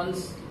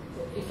 once,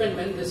 if and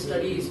when this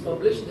study is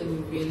published,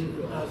 then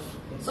we'll have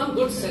some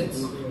good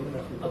sense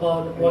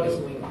about what is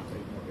going on.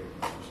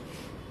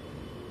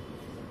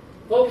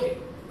 Okay,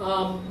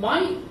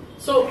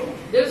 so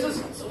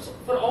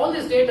for all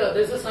this data,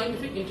 there's a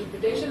scientific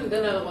interpretation, and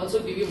then I'll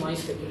also give you my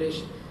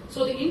speculation.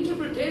 So the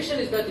interpretation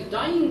is that the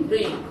dying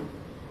brain,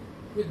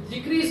 with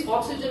decreased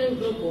oxygen and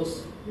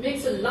glucose,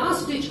 makes a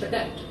last-ditch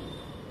attempt,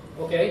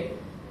 okay,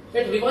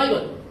 at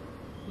revival,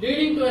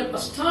 leading to an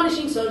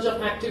astonishing surge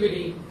of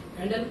activity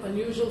and an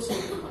unusual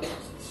state of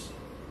consciousness.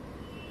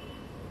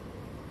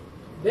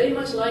 Very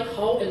much like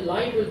how a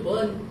light will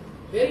burn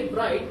very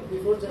bright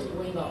before just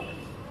going out.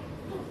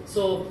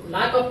 So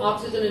lack of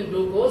oxygen and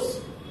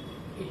glucose,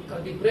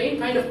 the brain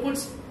kind of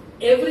puts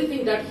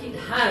everything that it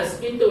has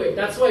into it.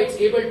 That's why it's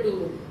able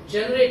to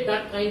generate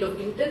that kind of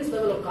intense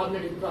level of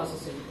cognitive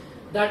processing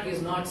that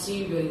is not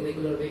seen during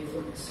regular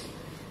wakefulness.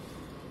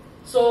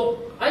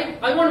 So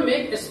I want to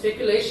make a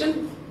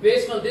speculation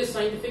based on this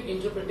scientific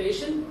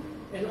interpretation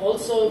and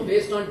also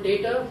based on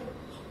data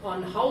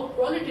on how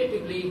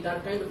qualitatively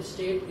that kind of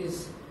state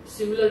is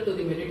similar to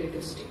the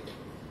meditative state.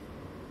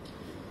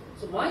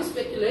 So my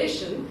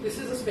speculation, this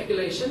is a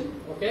speculation,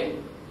 okay,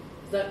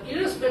 that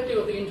irrespective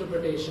of the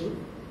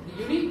interpretation,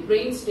 the unique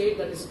brain state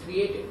that is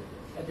created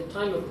at the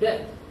time of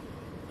death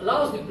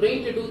allows the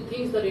brain to do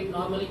things that it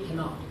normally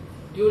cannot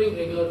during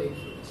regular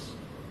wakefulness.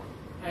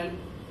 And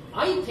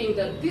I think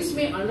that this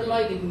may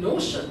underlie the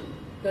notion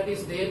that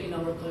is there in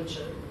our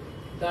culture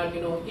that,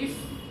 if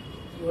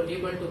you are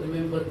able to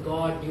remember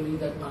God during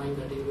that time,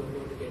 that you are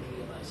going to get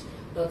realized.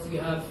 Thus we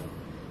have,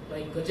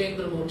 like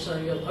Gajendra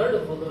Moksha, you have heard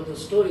of all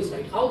those stories,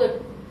 right? How that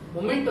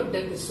moment of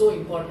death is so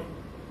important.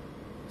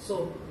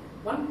 So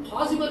one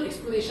possible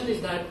explanation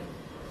is that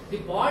the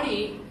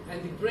body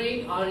and the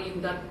brain are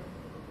in that,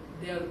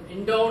 they are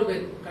endowed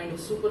with kind of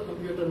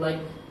supercomputer-like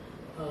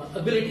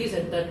abilities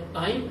at that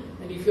time,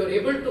 and if you are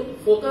able to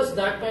focus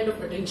that kind of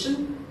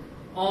attention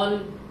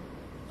on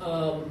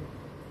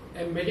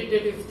a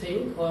meditative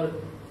thing or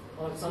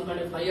some kind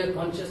of higher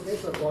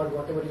consciousness or God,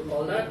 whatever you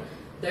call that,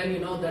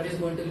 then that is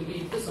going to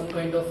lead to some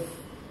kind of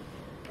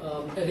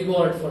a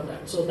reward for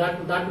that. So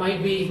that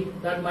might be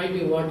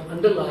what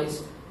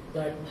underlies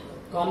that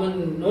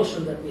common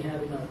notion that we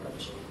have in our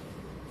culture.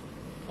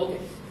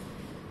 Okay,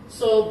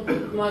 so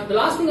the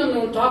last thing I'm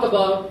going to talk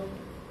about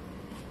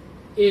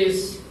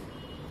is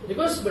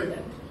reversible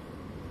death.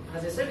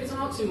 As I said, it's an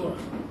oxymoron.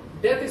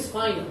 Death is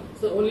final.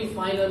 It's the only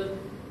final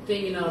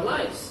thing in our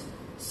lives.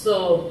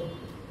 So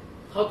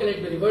how can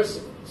it be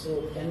reversible?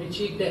 So can we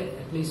cheat death,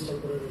 at least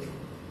temporarily?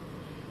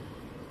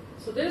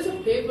 So there is a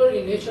paper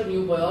in Nature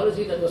New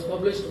Biology that was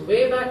published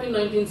way back in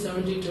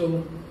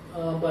 1972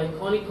 by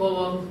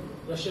Konikova,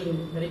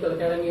 Russian Medical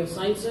Academy of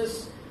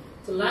Sciences.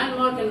 It's a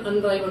landmark and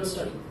unrivaled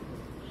study.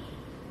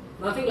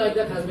 Nothing like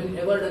that has been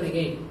ever done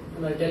again,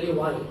 and I'll tell you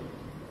why.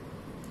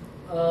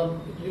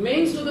 It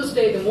remains to this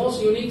day the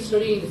most unique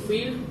study in the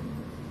field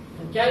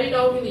and carried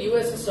out in the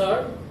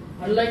USSR,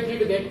 unlikely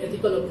to get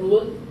ethical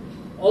approval.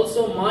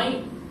 Also,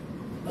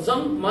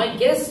 my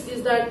guess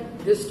is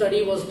that this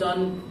study was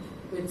done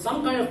with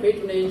some kind of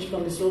patronage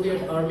from the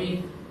Soviet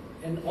army,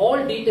 and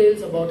all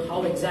details about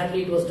how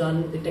exactly it was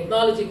done, the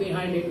technology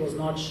behind it was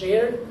not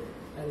shared,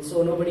 and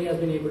so nobody has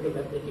been able to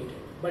replicate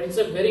it. But it's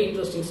a very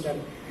interesting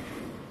study.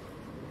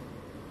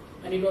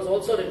 And it was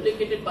also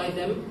replicated by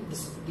them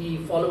the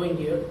following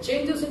year.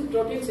 Changes in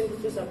protein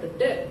synthesis after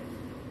death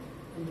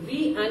and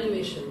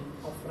reanimation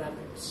of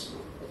rabbits.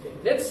 Okay,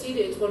 let's see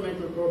the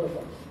experimental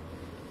protocol.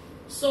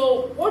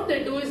 So what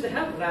they do is they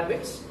have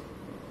rabbits,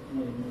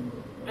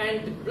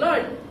 and the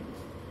blood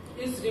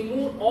is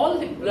removed, all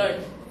the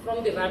blood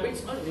from the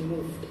rabbits are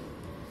removed.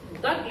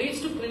 That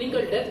leads to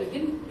clinical death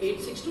within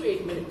 6 to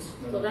 8 minutes.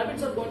 So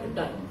rabbits are going to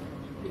die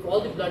if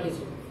all the blood is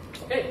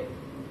removed. Okay.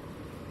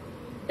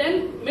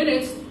 10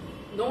 minutes,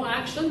 no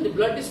action, the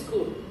blood is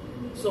cool.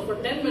 So for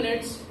 10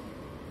 minutes,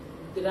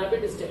 the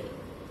rabbit is dead.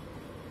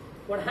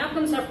 What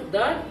happens after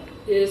that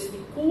is the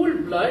cool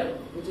blood,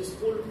 which is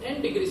cool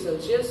 10 degrees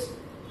Celsius,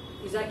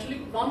 is actually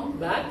pumped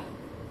back,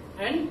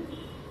 and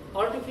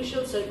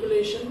artificial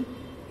circulation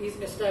is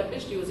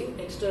established using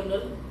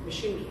external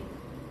machinery.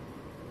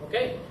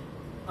 Okay.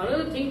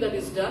 Another thing that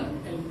is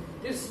done, and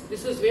this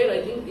is where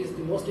I think is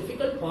the most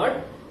difficult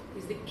part,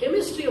 is the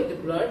chemistry of the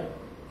blood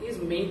is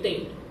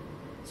maintained.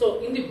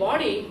 So in the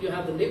body, you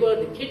have the liver,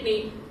 the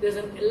kidney, there's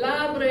an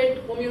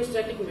elaborate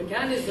homeostatic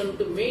mechanism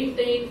to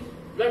maintain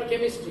blood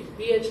chemistry,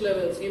 pH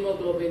levels,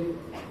 hemoglobin,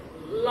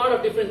 a lot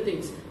of different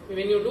things.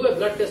 When you do a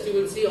blood test, you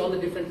will see all the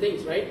different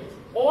things, right?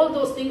 All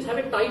those things have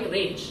a tight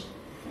range.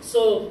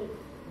 So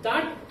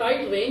that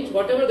tight range,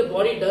 whatever the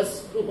body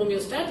does through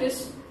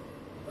homeostasis,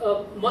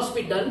 must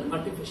be done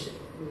artificially.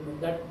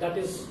 That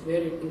is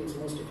where it is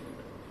most difficult.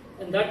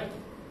 And that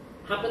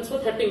happens for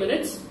 30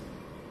 minutes.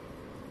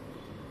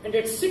 And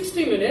at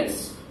 60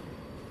 minutes,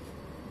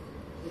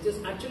 which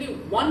is actually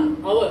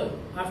 1 hour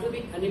after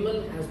the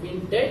animal has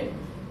been dead,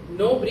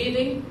 no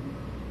breathing,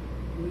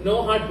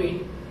 no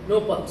heartbeat,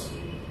 no pulse.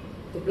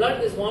 The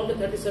blood is warmed to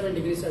 37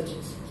 degrees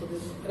Celsius. So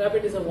this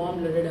rabbit is a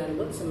warm-blooded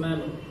animal, it's a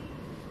mammal.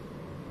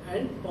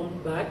 And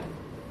pumped back,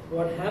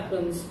 what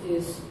happens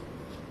is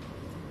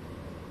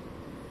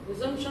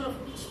resumption of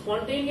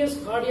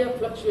spontaneous cardiac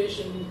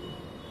fluctuation,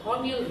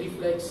 corneal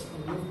reflex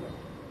and movement.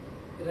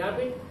 The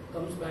rabbit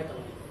comes back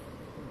alive.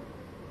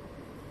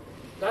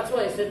 That's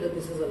why I said that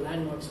this is a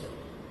landmark study.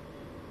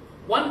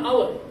 1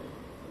 hour,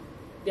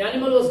 the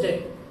animal was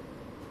dead.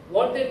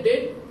 What they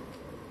did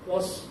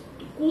was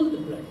to cool the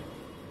blood,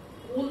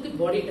 cool the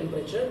body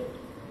temperature,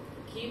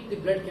 keep the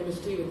blood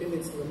chemistry within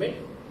its limit,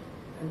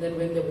 and then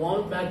when they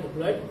warmed back the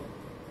blood,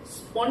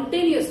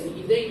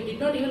 spontaneously, they did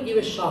not even give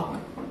a shock.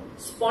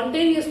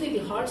 Spontaneously,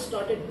 the heart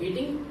started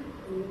beating,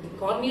 and the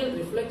corneal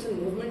reflex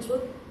and movements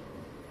were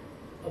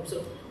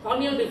observed.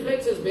 Corneal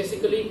reflex is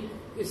basically,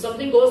 if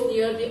something goes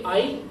near the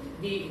eye,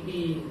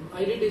 the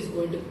eyelid is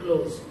going to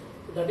close.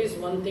 So that is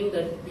one thing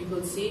that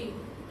people see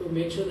to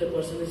make sure the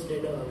person is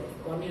dead or alive.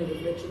 Corneal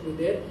reflex should be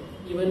there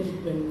even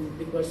when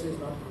the person is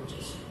not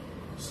conscious.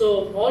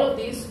 So all of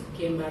these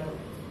came back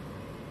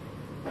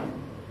alive.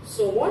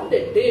 So what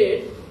they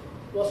did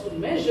was to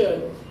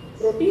measure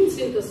protein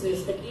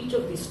synthesis at each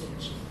of these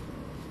stages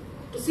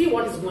to see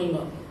what is going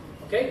on.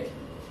 Okay?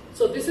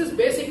 So this is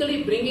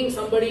basically bringing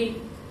somebody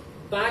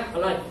back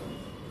alive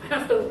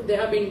after they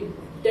have been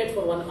dead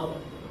for 1 hour.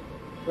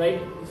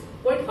 Right? It's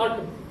quite hard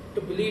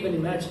to believe and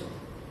imagine.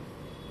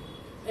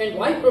 And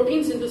why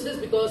protein synthesis?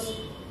 Because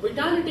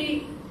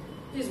vitality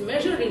is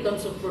measured in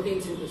terms of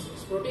protein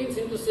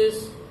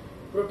synthesis.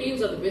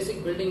 Proteins are the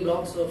basic building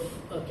blocks of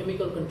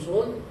chemical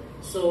control.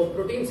 So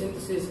protein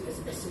synthesis is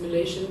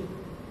assimilation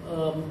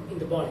in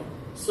the body.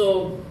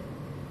 So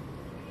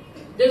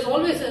there's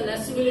always an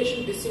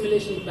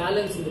assimilation-dissimilation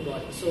balance in the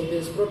body. So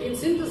there's protein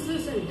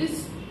synthesis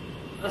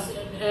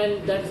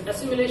and that is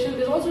assimilation.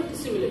 There's also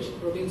dissimilation.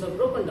 Proteins are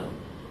broken down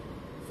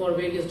for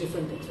various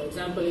different things. For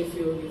example, if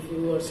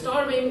you are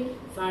starving,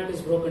 fat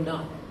is broken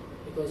down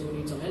because you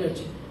need some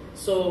energy.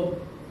 So,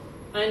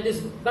 and this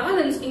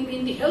balance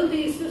in the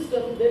healthy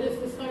system, there is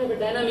this kind of a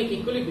dynamic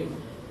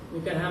equilibrium.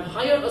 You can have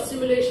higher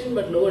assimilation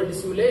but lower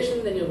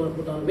dissimilation, then you're going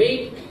to put on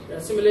weight. The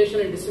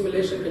assimilation and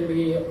dissimilation can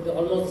be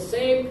almost the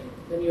same,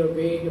 then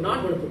you're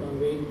not going to put on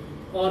weight.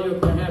 Or you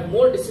can have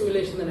more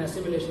dissimilation than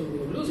assimilation when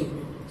you're losing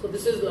weight. So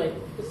this is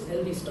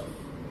healthy stuff.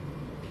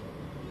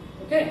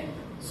 Okay,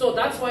 so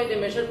that's why they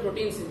measure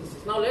protein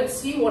synthesis. Now let's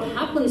see what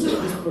happens to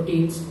these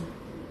proteins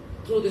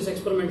through this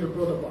experimental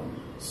protocol.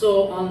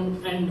 So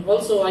and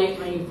also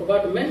I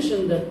forgot to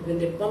mention that when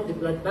they pump the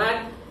blood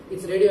back,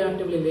 it's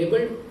radioactively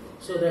labeled.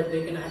 so that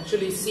they can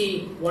actually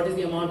see what is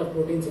the amount of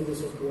protein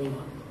synthesis going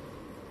on.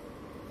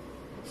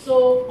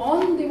 So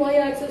on the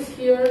y-axis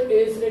here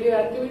is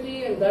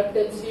radioactivity, and that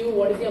tells you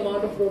what is the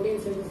amount of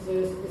protein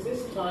synthesis. This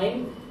is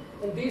time,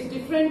 and these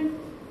different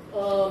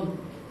all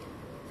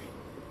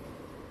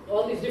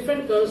these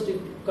different curves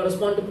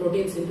correspond to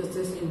protein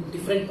synthesis in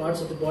different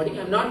parts of the body.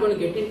 I'm not going to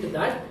get into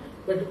that,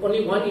 but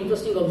only one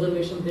interesting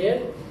observation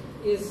there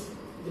is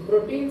the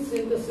protein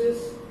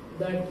synthesis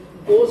that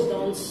goes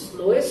down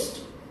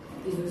slowest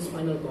is in the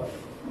spinal cord.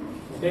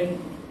 Okay?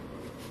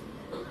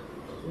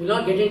 We'll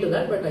not get into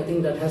that, but I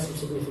think that has some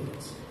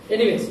significance.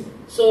 Anyways,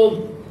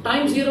 so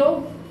time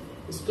 0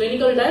 is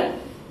clinical death.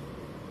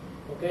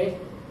 Okay?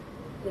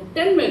 In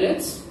 10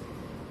 minutes,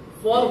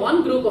 for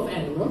one group of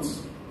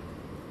animals,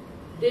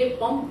 they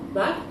pump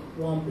back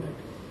warm blood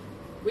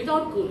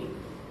without cooling.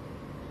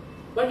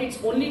 But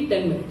it's only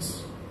 10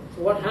 minutes.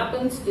 So what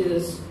happens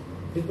is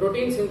the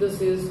protein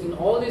synthesis in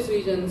all these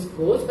regions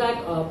goes back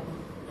up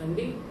and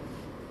the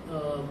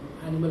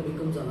animal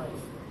becomes alive.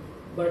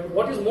 But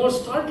what is more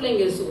startling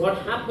is what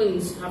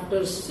happens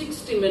after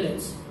 60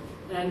 minutes.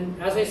 And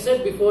as I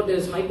said before, there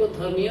is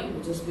hypothermia,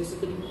 which is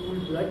basically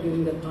cooled blood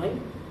during that time.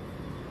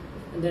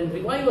 And then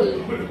revival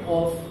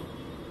of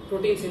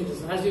protein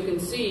synthesis. As you can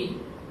see,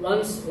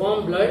 once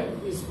warm blood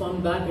is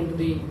pumped back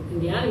into in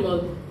the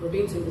animal,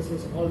 protein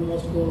synthesis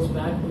almost goes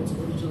back to its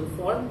original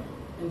form,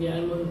 and the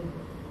animal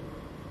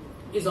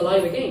is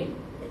alive again.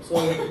 So,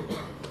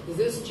 is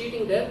this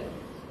cheating death?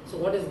 So,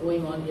 what is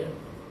going on here?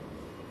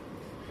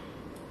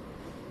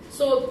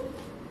 So,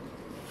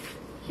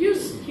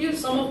 here's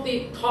some of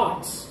the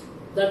thoughts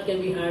that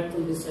can be had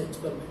from this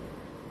experiment.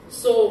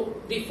 So,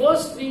 the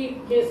first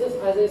 3 cases,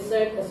 as I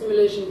said,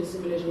 assimilation,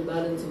 dissimilation,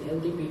 balance in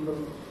healthy people.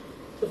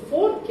 The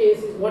 4th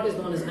case is what is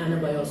known as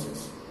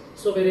anabiosis.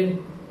 So,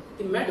 wherein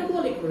the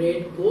metabolic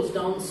rate goes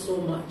down so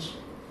much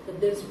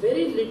that there's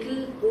very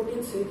little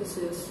protein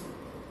synthesis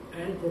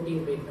and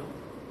protein breakdown.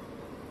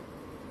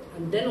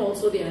 And then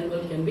also the animal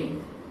can be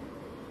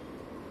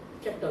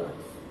kept alive.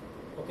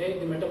 Okay,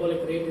 the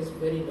metabolic rate is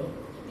very low.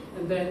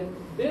 And then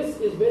this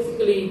is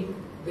basically,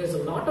 there's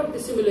a lot of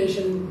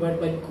dissimilation,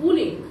 but by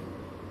cooling,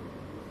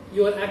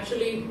 you are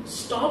actually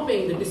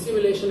stopping the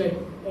dissimilation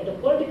at a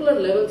particular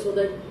level so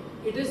that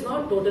it is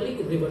not totally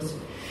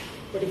irreversible.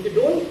 But if you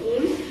don't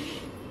cool,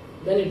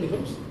 then it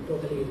becomes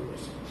totally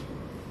irreversible.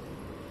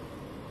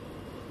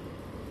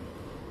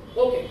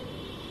 Okay,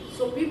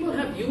 so people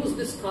have used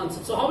this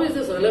concept. So how is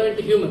this relevant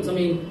to humans? I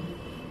mean,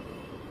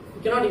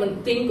 you cannot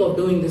even think of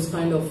doing this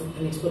kind of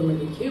an experiment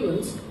with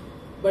humans,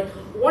 but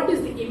what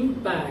is the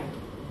impact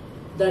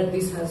that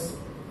this has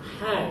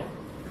had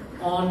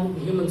on the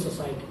human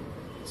society?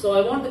 So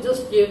I want to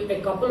just give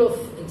a couple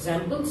of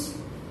examples.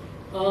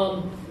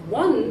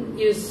 One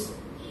is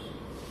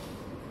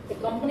a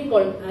company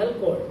called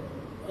Alcor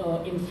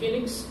in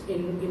Phoenix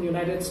in the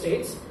United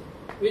States,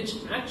 which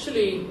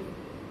actually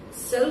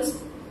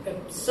sells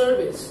a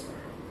service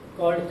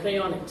called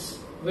cryonics,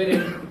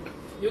 wherein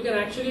you can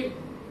actually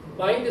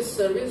buy this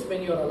service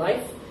when you're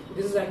alive.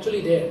 This is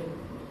actually there.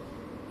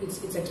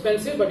 It's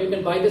expensive, but you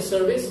can buy this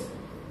service,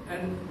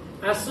 and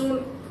as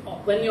soon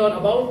when you're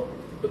about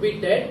to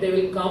be dead, they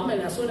will come,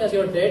 and as soon as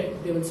you're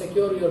dead, they will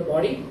secure your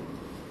body,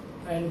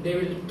 and they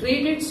will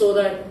treat it so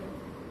that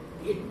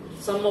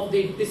some of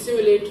the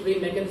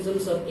dissimilatory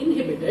mechanisms are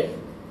inhibited,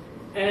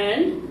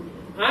 and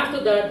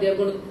after that they are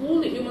going to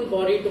cool the human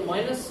body to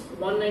minus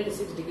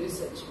 196 degrees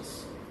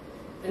Celsius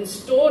and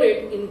store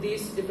it in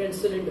these different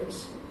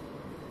cylinders.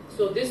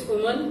 So this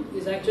woman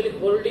is actually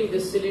holding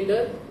this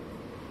cylinder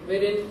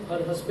wherein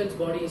her husband's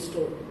body is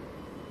stored.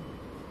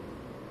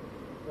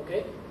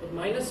 Okay, at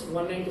minus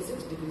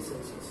 196 degrees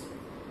Celsius.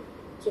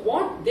 So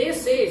what they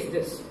say is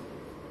this: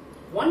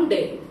 one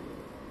day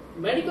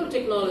medical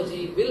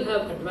technology will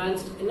have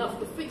advanced enough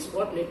to fix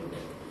what led to death.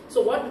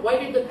 So why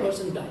did that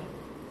person die?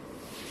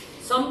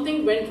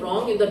 Something went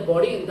wrong in that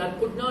body and that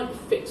could not be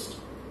fixed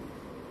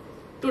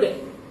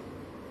today,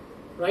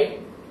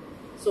 right?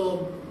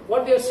 So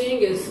what they are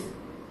saying is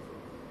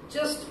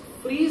just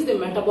freeze the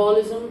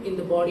metabolism in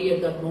the body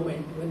at that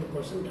moment when the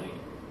person died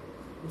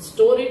and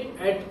store it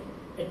at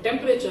a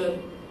temperature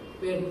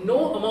where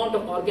no amount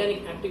of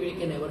organic activity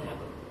can ever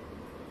happen.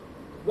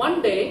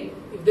 One day,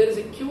 if there is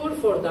a cure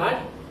for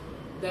that,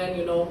 then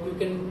you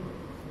can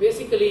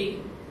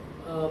basically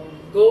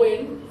go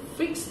in,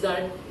 fix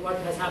that what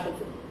has happened.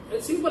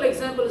 A simple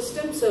example is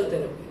stem cell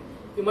therapy.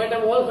 You might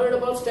have all heard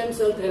about stem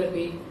cell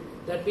therapy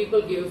that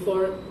people give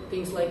for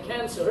things like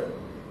cancer,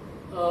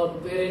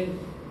 wherein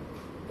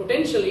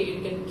potentially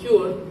it can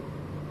cure,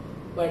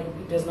 but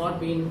it has not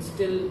been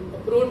still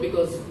approved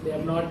because they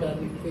have not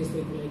done phase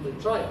 3 clinical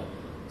trial.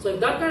 So if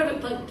that kind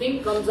of a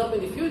thing comes up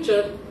in the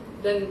future,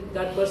 then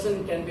that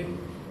person can be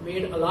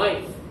made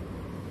alive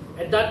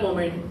at that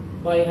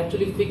moment by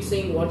actually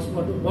fixing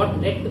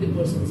what led to the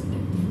person's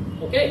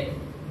death. Okay?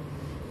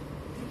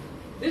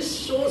 This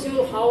shows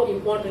you how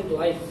important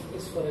life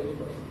is for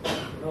everybody.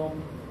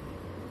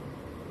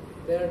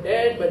 They are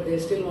dead, but they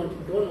still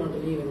don't want to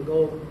leave and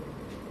go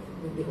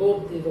with the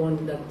hope they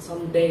want that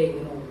someday,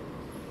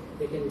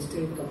 they can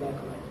still come back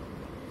alive.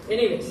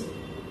 Anyways,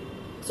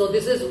 so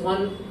this is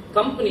one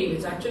company which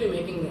is actually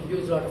making a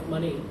huge lot of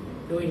money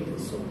doing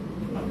this. So.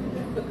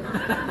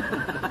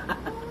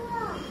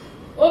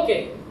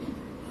 Okay,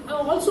 I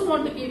also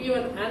want to give you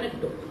an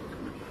anecdote.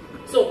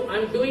 So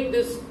I'm doing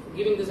this,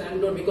 giving this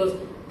anecdote because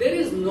there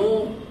is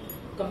no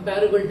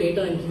comparable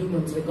data in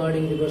humans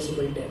regarding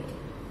reversible death.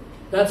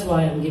 That's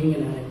why I'm giving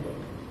an anecdote.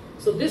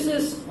 So this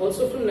is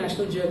also from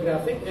National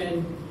Geographic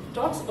and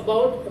talks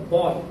about a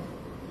boy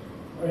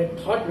or a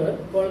toddler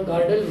called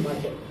Gardel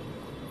Market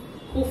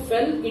who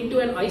fell into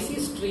an icy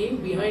stream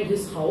behind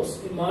his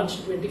house in March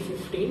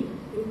 2015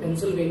 in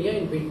Pennsylvania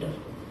in winter.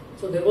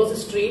 So there was a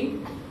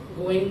stream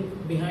going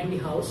behind the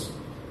house.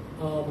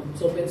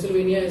 So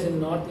Pennsylvania is in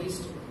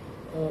northeast,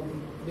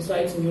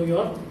 besides New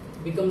York,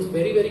 becomes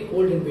very, very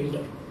cold in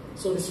winter.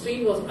 So the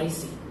stream was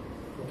icy,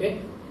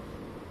 okay?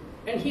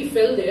 And he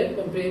fell there,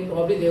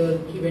 probably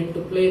he went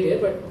to play there,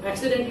 but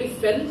accidentally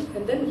fell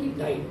and then he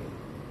died.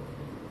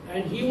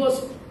 And he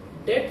was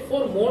dead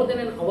for more than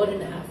an hour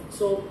and a half.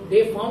 So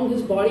they found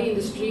his body in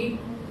the street,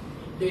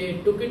 they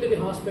took it to the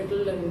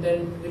hospital and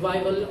then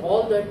revival,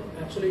 all that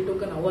actually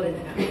took an hour and a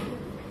half.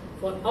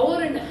 For an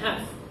hour and a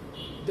half,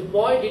 the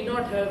boy did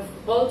not have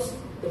pulse,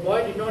 the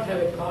boy did not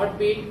have a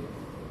heartbeat,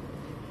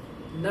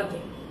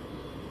 nothing.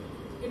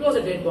 It was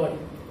a dead body.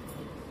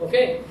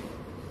 Okay?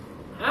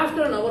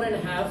 After an hour and a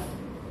half,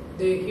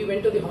 he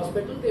went to the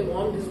hospital, they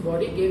warmed his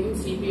body, gave him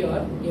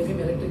CPR, gave him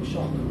electric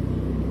shock,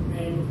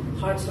 and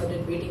heart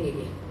started beating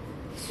again.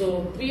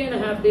 So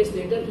 3.5 days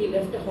later, he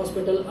left the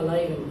hospital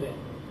alive and well.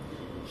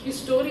 His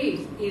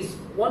story is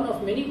one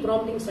of many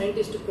prompting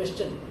scientists to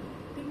question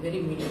the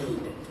very meaning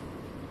of death.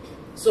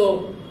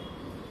 So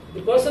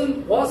the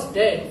person was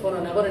dead for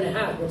an hour and a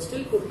half, but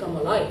still could come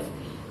alive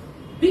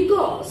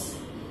because,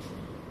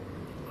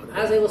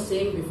 as I was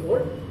saying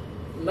before,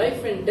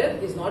 life and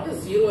death is not a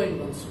 0 and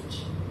 1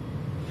 switch.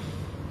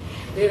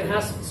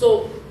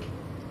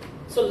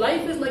 So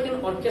life is like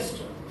an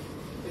orchestra,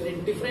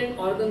 wherein different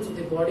organs of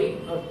the body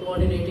are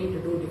coordinating to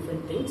do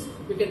different things.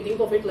 We can think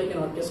of it like an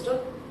orchestra.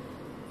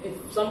 If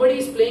somebody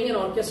is playing an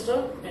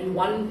orchestra and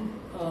one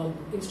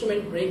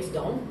instrument breaks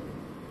down,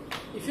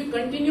 if you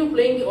continue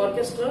playing the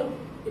orchestra,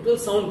 it will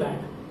sound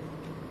bad.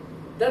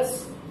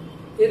 That's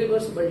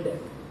irreversible death.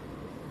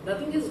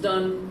 Nothing is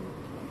done,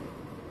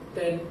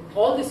 then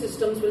all the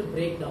systems will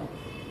break down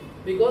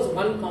because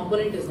one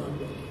component is not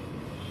working.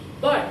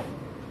 But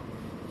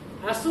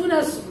as soon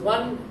as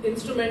one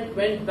instrument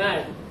went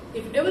bad,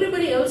 if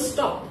everybody else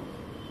stopped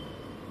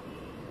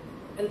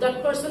and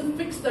that person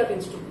fixed that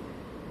instrument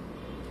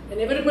and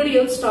everybody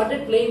else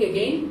started playing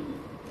again,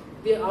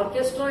 the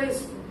orchestra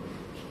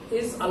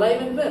is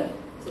alive and well.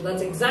 So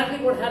that's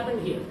exactly what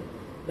happened here.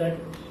 That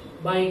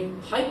by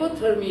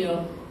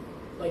hypothermia,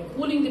 by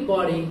cooling the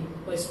body,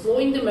 by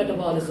slowing the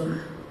metabolism,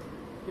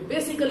 you're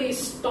basically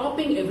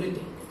stopping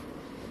everything.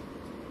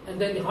 And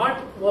then the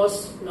heart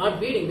was not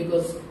beating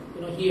because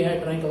he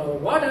had drank a lot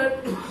of water,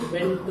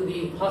 went to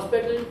the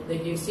hospital, they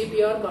gave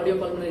CPR,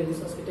 cardiopulmonary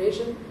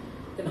resuscitation,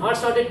 then heart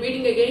started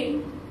beating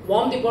again,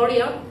 warmed the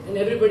body up, and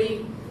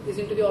everybody is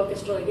into the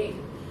orchestra again.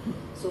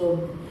 So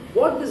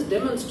what this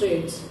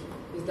demonstrates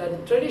is that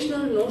the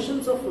traditional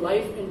notions of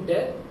life and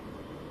death,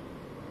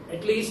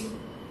 at least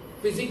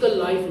physical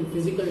life and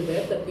physical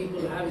death that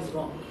people have, is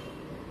wrong.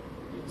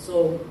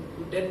 So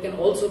death can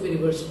also be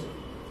reversible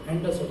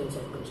under certain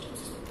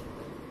circumstances.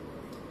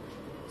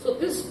 So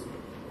this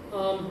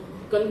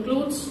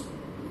concludes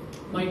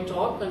my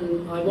talk,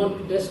 and I want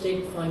to just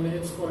take 5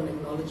 minutes for an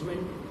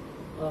acknowledgement.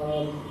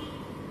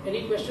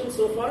 Any questions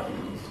so far?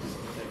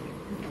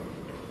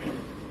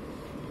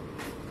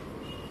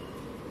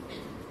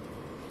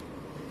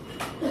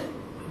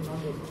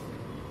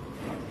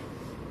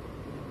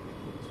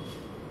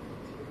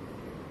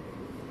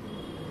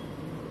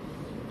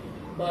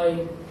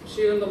 By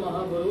Sriranga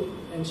Mahaguru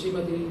and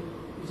Srimati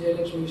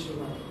Vijayalakshmi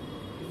Srimati,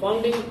 the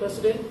founding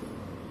president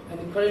and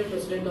the current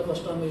president of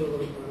Ashtanga Yoga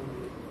Vijnana.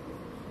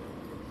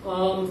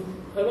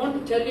 I want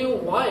to tell you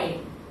why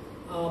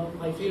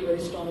I feel very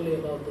strongly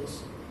about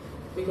this.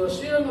 Because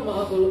Sriranga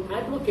Mahaguru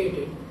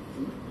advocated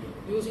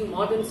using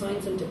modern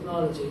science and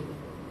technology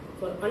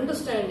for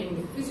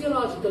understanding the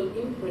physiological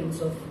imprints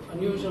of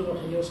unusual or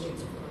higher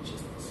states of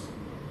consciousness.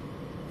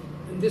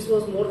 And this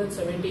was more than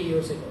 70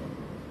 years ago,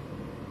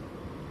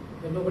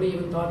 when nobody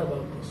even thought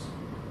about this.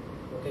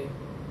 Okay.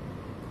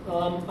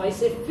 I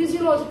say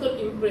physiological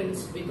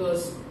imprints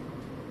because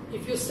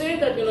if you say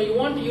that you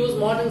want to use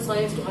modern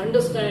science to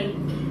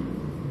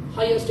understand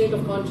higher state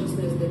of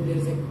consciousness, then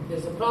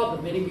there's a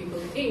problem. Many people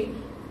think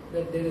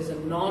that there is a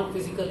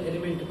non-physical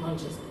element to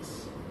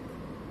consciousness.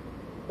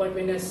 But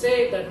when I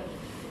say that,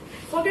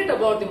 forget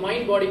about the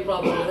mind-body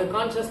problem, whether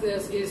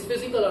consciousness is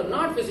physical or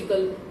not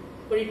physical,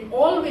 but it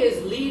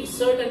always leaves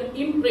certain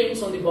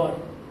imprints on the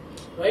body,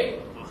 right?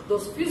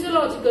 Those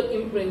physiological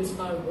imprints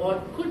are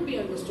what could be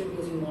understood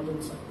using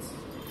modern science.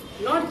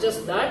 Not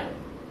just that,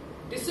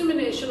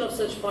 dissemination of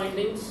such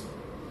findings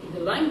in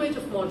the language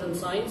of modern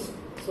science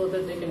so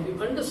that they can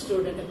be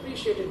understood and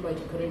appreciated by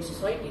the current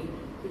society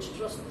which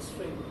trusts this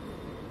framework.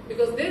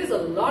 Because there is a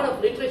lot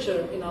of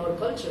literature in our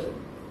culture,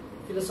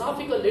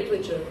 philosophical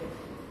literature,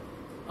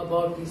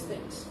 about these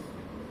things.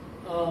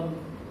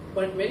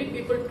 But many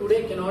people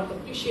today cannot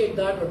appreciate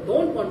that or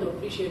don't want to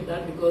appreciate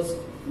that because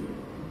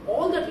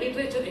all that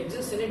literature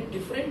exists in a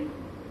different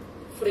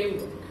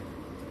framework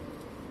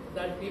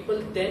that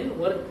people then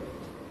work.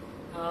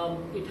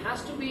 It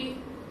has to be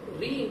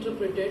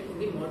reinterpreted in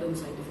the modern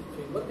scientific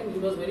framework, and he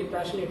was very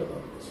passionate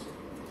about this.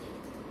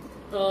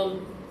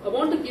 I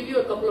want to give you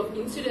a couple of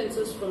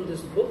incidences from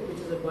this book, which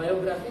is a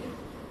biography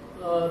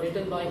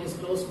written by his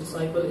close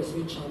disciple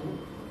S.V. Chamu.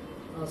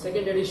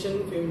 Second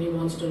edition, if anyone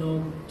wants to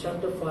know,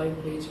 chapter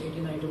 5, page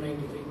 89 to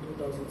 93,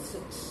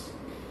 2006.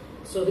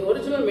 So the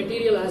original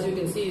material, as you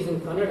can see, is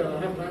in Kannada.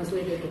 I have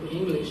translated it to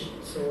English,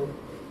 so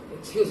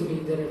excuse me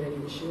if there are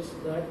any issues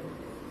with that.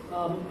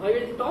 I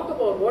will talk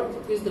about what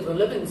is the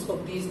relevance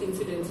of these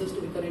incidences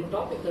to the current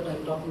topic that I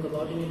am talking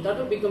about, and that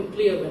will become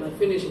clear when I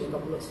finish in a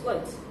couple of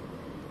slides.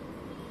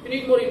 If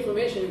you need more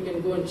information, you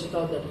can go and check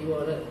out that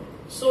URL.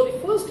 So the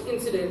first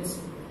incidents,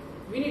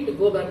 we need to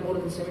go back more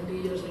than 70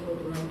 years ago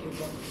to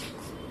 1940s.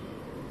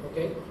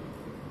 Okay,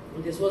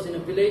 and this was in a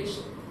village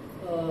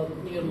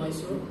near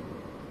Mysore,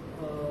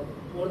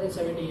 more than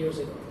 70 years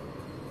ago.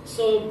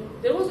 So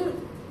there was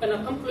an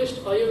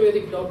accomplished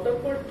Ayurvedic doctor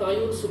called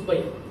Tayur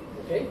Subbaiah,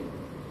 okay,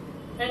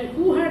 and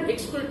who had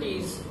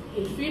expertise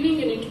in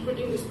feeling and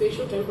interpreting the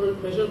spatio-temporal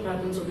pressure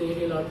patterns of the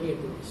aerial artery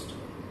at the wrist.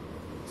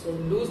 So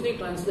loosely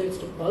translates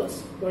to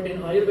pulse, but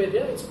in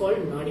Ayurveda it's called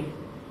nadi.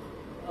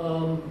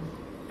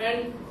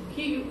 And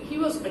he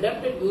was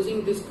adapted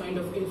using this kind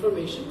of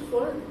information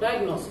for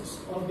diagnosis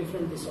of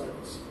different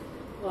disorders.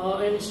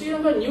 And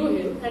Sriranga knew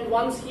him, and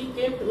once he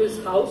came to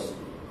his house,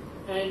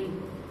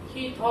 and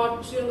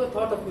Sriranga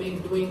thought of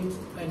doing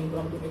an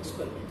impromptu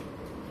experiment.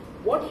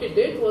 What he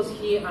did was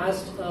he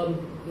asked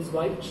his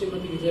wife,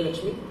 Srimati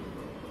Vijayalakshmi,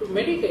 to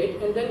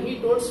meditate, and then he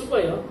told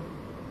Subbaiah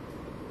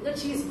that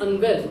she is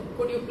unwell.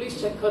 Could you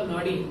please check her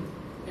nadi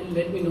and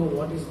let me know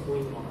what is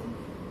going on?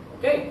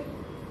 Okay.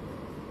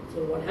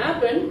 So what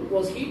happened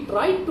was he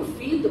tried to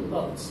feel the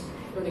pulse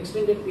for an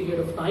extended period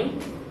of time,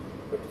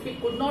 but he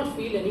could not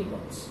feel any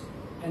pulse.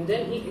 And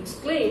then he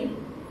exclaimed,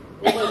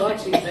 "Oh my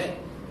God, she is dead."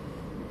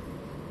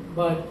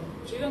 But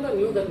Sriranga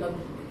knew that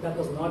that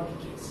was not the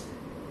case.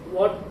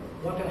 What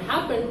had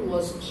happened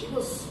was she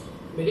was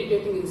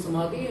meditating in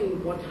samadhi,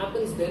 and what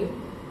happens then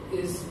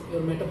is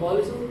your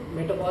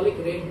metabolic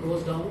rate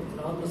goes down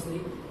enormously,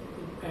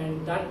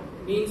 and that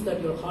means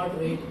that your heart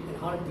rate and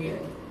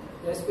heartbeat,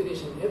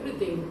 respiration,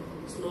 everything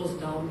slows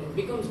down and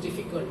becomes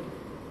difficult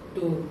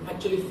to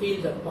actually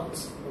feel that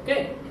pulse.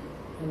 Okay?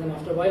 And then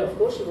after a while, of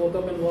course, he woke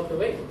up and walked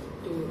away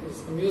to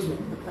his amusement.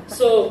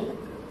 So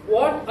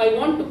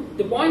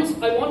the points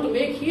I want to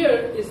make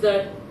here is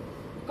that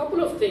a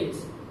couple of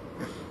things.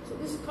 So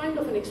this kind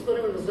of an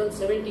experiment was done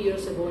 70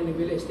 years ago in a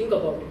village. Think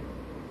about it.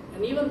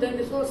 And even then,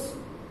 this was,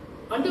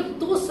 under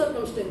those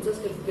circumstances,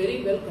 a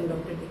very well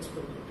conducted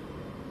experiment.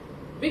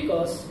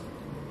 Because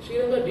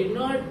Sriranga did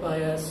not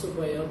bias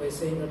Subbaiah by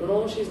saying that,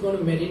 "No, she's going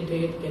to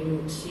meditate, can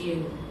you see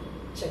and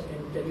check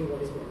and tell you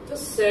what is going on?"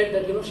 Just said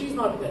that, she's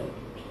not well.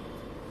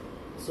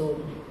 So,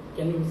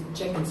 can you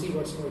check and see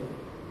what's going on?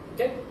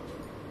 Okay?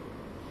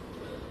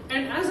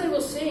 And as I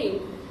was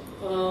saying,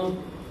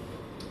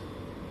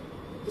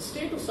 the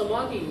state of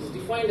samadhi is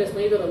defined as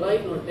neither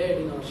alive nor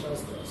dead in our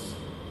shastras.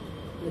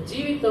 Na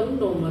jivitam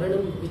no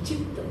maranam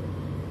vichittam.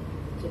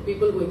 So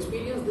people who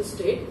experience this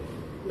state,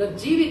 na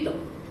jivitam,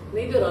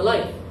 neither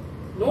alive,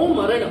 no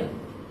maranam,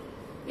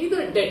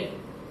 neither dead,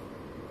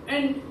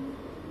 and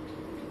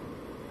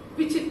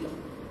vichittam.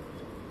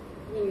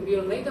 I mean, we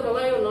are neither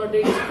alive or not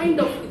dead. It's kind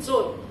of its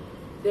own.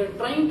 They are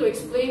trying to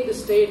explain the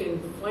state and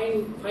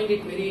find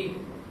it very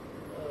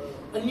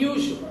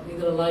unusual,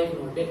 neither alive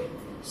nor dead.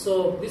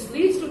 So this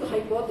leads to the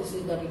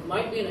hypothesis that it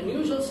might be an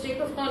unusual state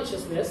of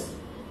consciousness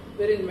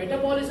wherein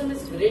metabolism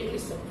is greatly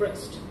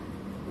suppressed.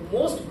 The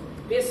most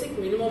basic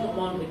minimum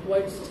amount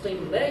required to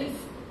sustain life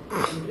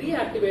and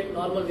reactivate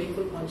normal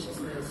wakeful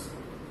consciousness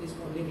is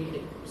only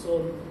reading.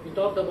 So we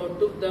talked about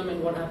Tukdam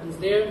and what happens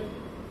there.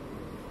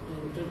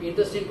 And it will be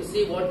interesting to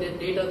see what their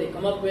data they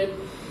come up with.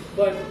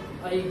 But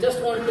I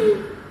just want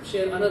to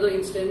share another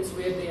instance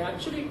where they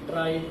actually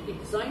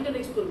designed an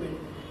experiment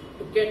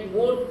to get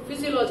more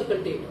physiological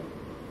data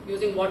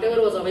using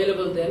whatever was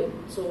available then.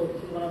 So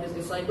one of his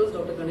disciples,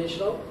 Dr. Ganesh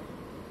Rao,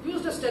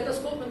 used a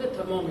stethoscope and a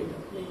thermometer.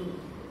 I mean,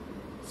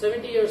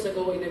 70 years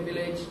ago in a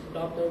village,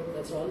 doctor,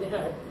 that's all they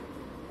had.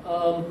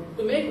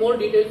 To make more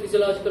detailed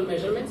physiological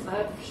measurements, I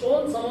have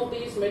shown some of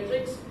these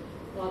metrics.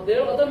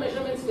 There are other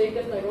measurements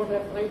taken, I don't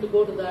have time to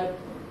go to that.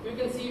 You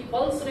can see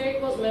pulse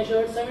rate was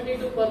measured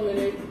 72 per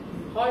minute,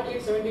 heart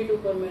rate 72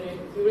 per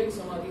minute during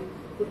samadhi,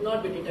 could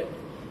not be detected.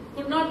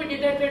 Could not be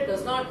detected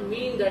does not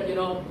mean that,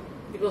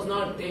 it was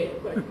not there,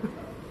 but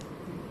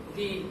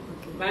the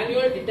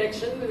manual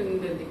detection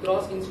and the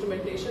cross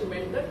instrumentation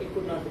meant that it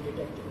could not be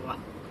detected.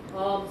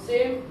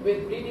 Same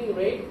with breathing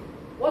rate.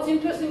 What's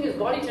interesting is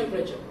body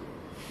temperature.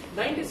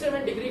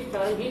 97 degree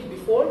Fahrenheit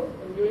before,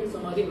 and during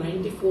samadhi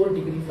 94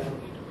 degree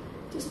Fahrenheit.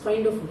 just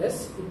kind of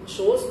less. It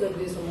shows that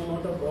there is some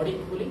amount of body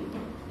cooling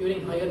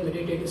during higher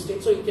meditative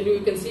state. So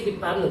you can see the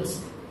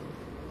parallels.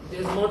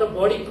 There is amount of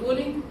body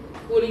cooling.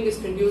 Cooling is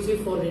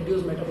conducive for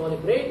reduced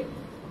metabolic rate.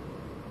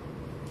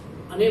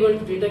 Unable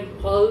to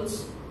detect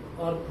pulse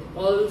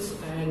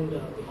and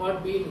the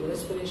heartbeat, the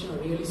respiration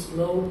are really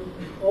slow.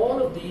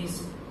 All of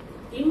these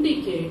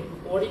indicate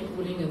body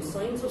cooling and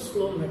signs of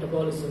slow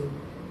metabolism,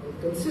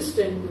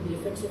 consistent with the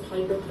effects of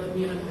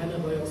hypothermia and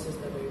anabiosis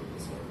that I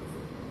described.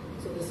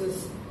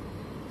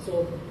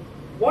 So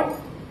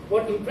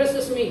what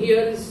impresses me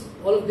here is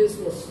all of this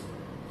was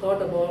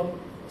thought about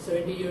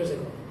 70 years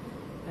ago,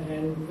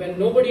 and when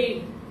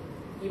nobody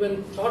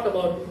even thought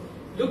about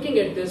looking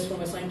at this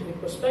from a scientific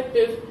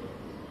perspective,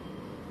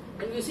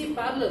 and you see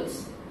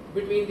parallels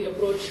between the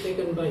approach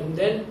taken by him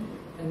then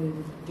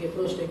and the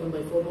approach taken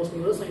by foremost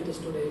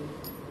neuroscientists today,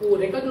 who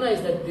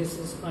recognize that this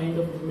is kind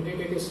of the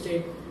meditative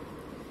state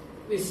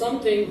is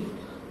something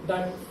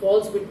that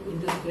falls in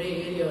this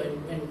gray area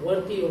and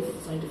worthy of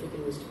scientific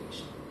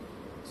investigation.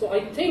 So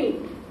I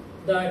think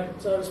that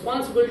it's our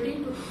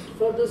responsibility to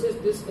further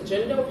this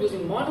agenda of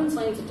using modern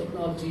science and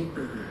technology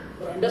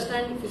for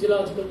understanding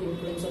physiological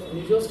imprints of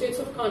unusual states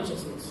of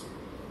consciousness,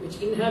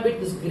 which inhabit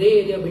this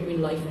gray area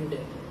between life and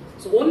death.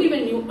 So only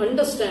when you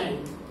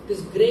understand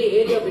this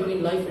gray area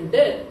between life and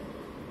death,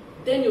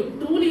 then you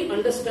truly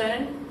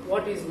understand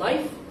what is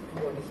life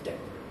and what is death.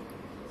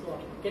 So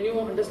can you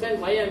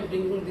understand why I am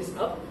bringing this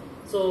up?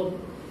 So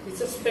it's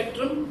a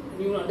spectrum,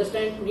 and you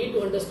need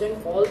to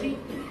understand all the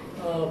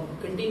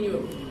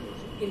continuum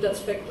in that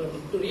spectrum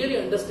to really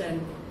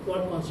understand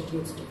what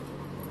constitutes death.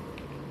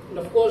 And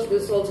of course,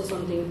 this is also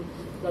something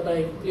that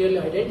I clearly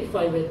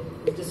identify with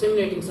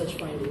disseminating such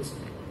findings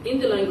in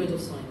the language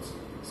of science,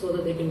 so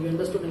that they can be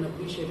understood and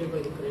appreciated by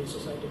the current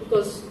society.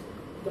 Because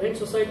the current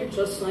society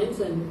trusts science,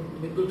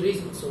 and with good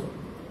reason so.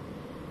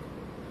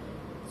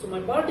 So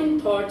my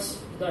parting thoughts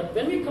that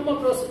when we come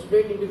across such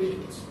great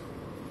individuals,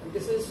 and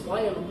this is why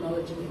I'm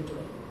acknowledging him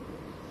today,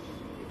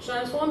 it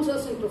transforms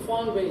us in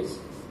profound ways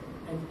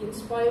and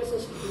inspires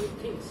us to do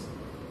things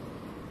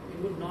we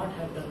would not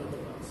have done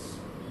otherwise.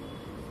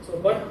 So,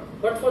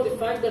 but for the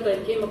fact that I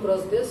came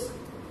across this,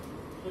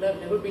 I would have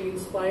never been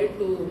inspired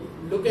to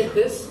look at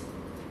this,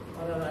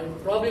 or I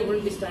probably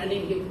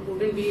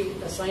wouldn't be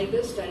a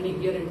scientist standing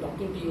here and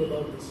talking to you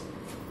about this.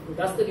 And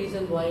that's the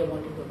reason why I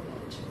wanted to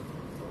acknowledge it.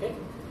 Okay?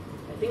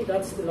 I think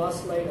that's the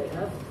last slide I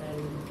have, and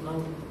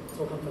now it's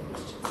open for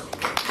questions.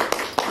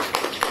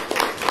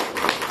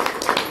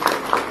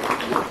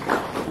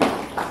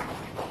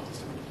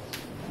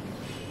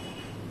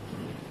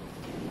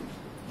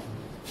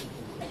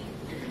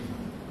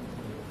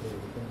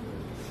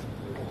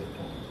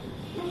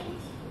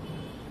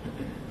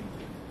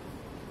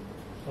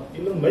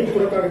 ಇಲ್ಲೊಂದು mic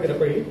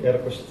ಕೊಡೋಕ್ಕಾಗತ್ತೇನಪ್ಪ ಯಾರ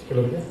questions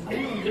ಕೇಳೋರಿಗೆ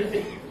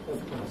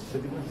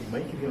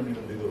mic ಇದೆಯಾ,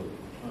 ಒಂದು ಇದು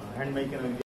hand mic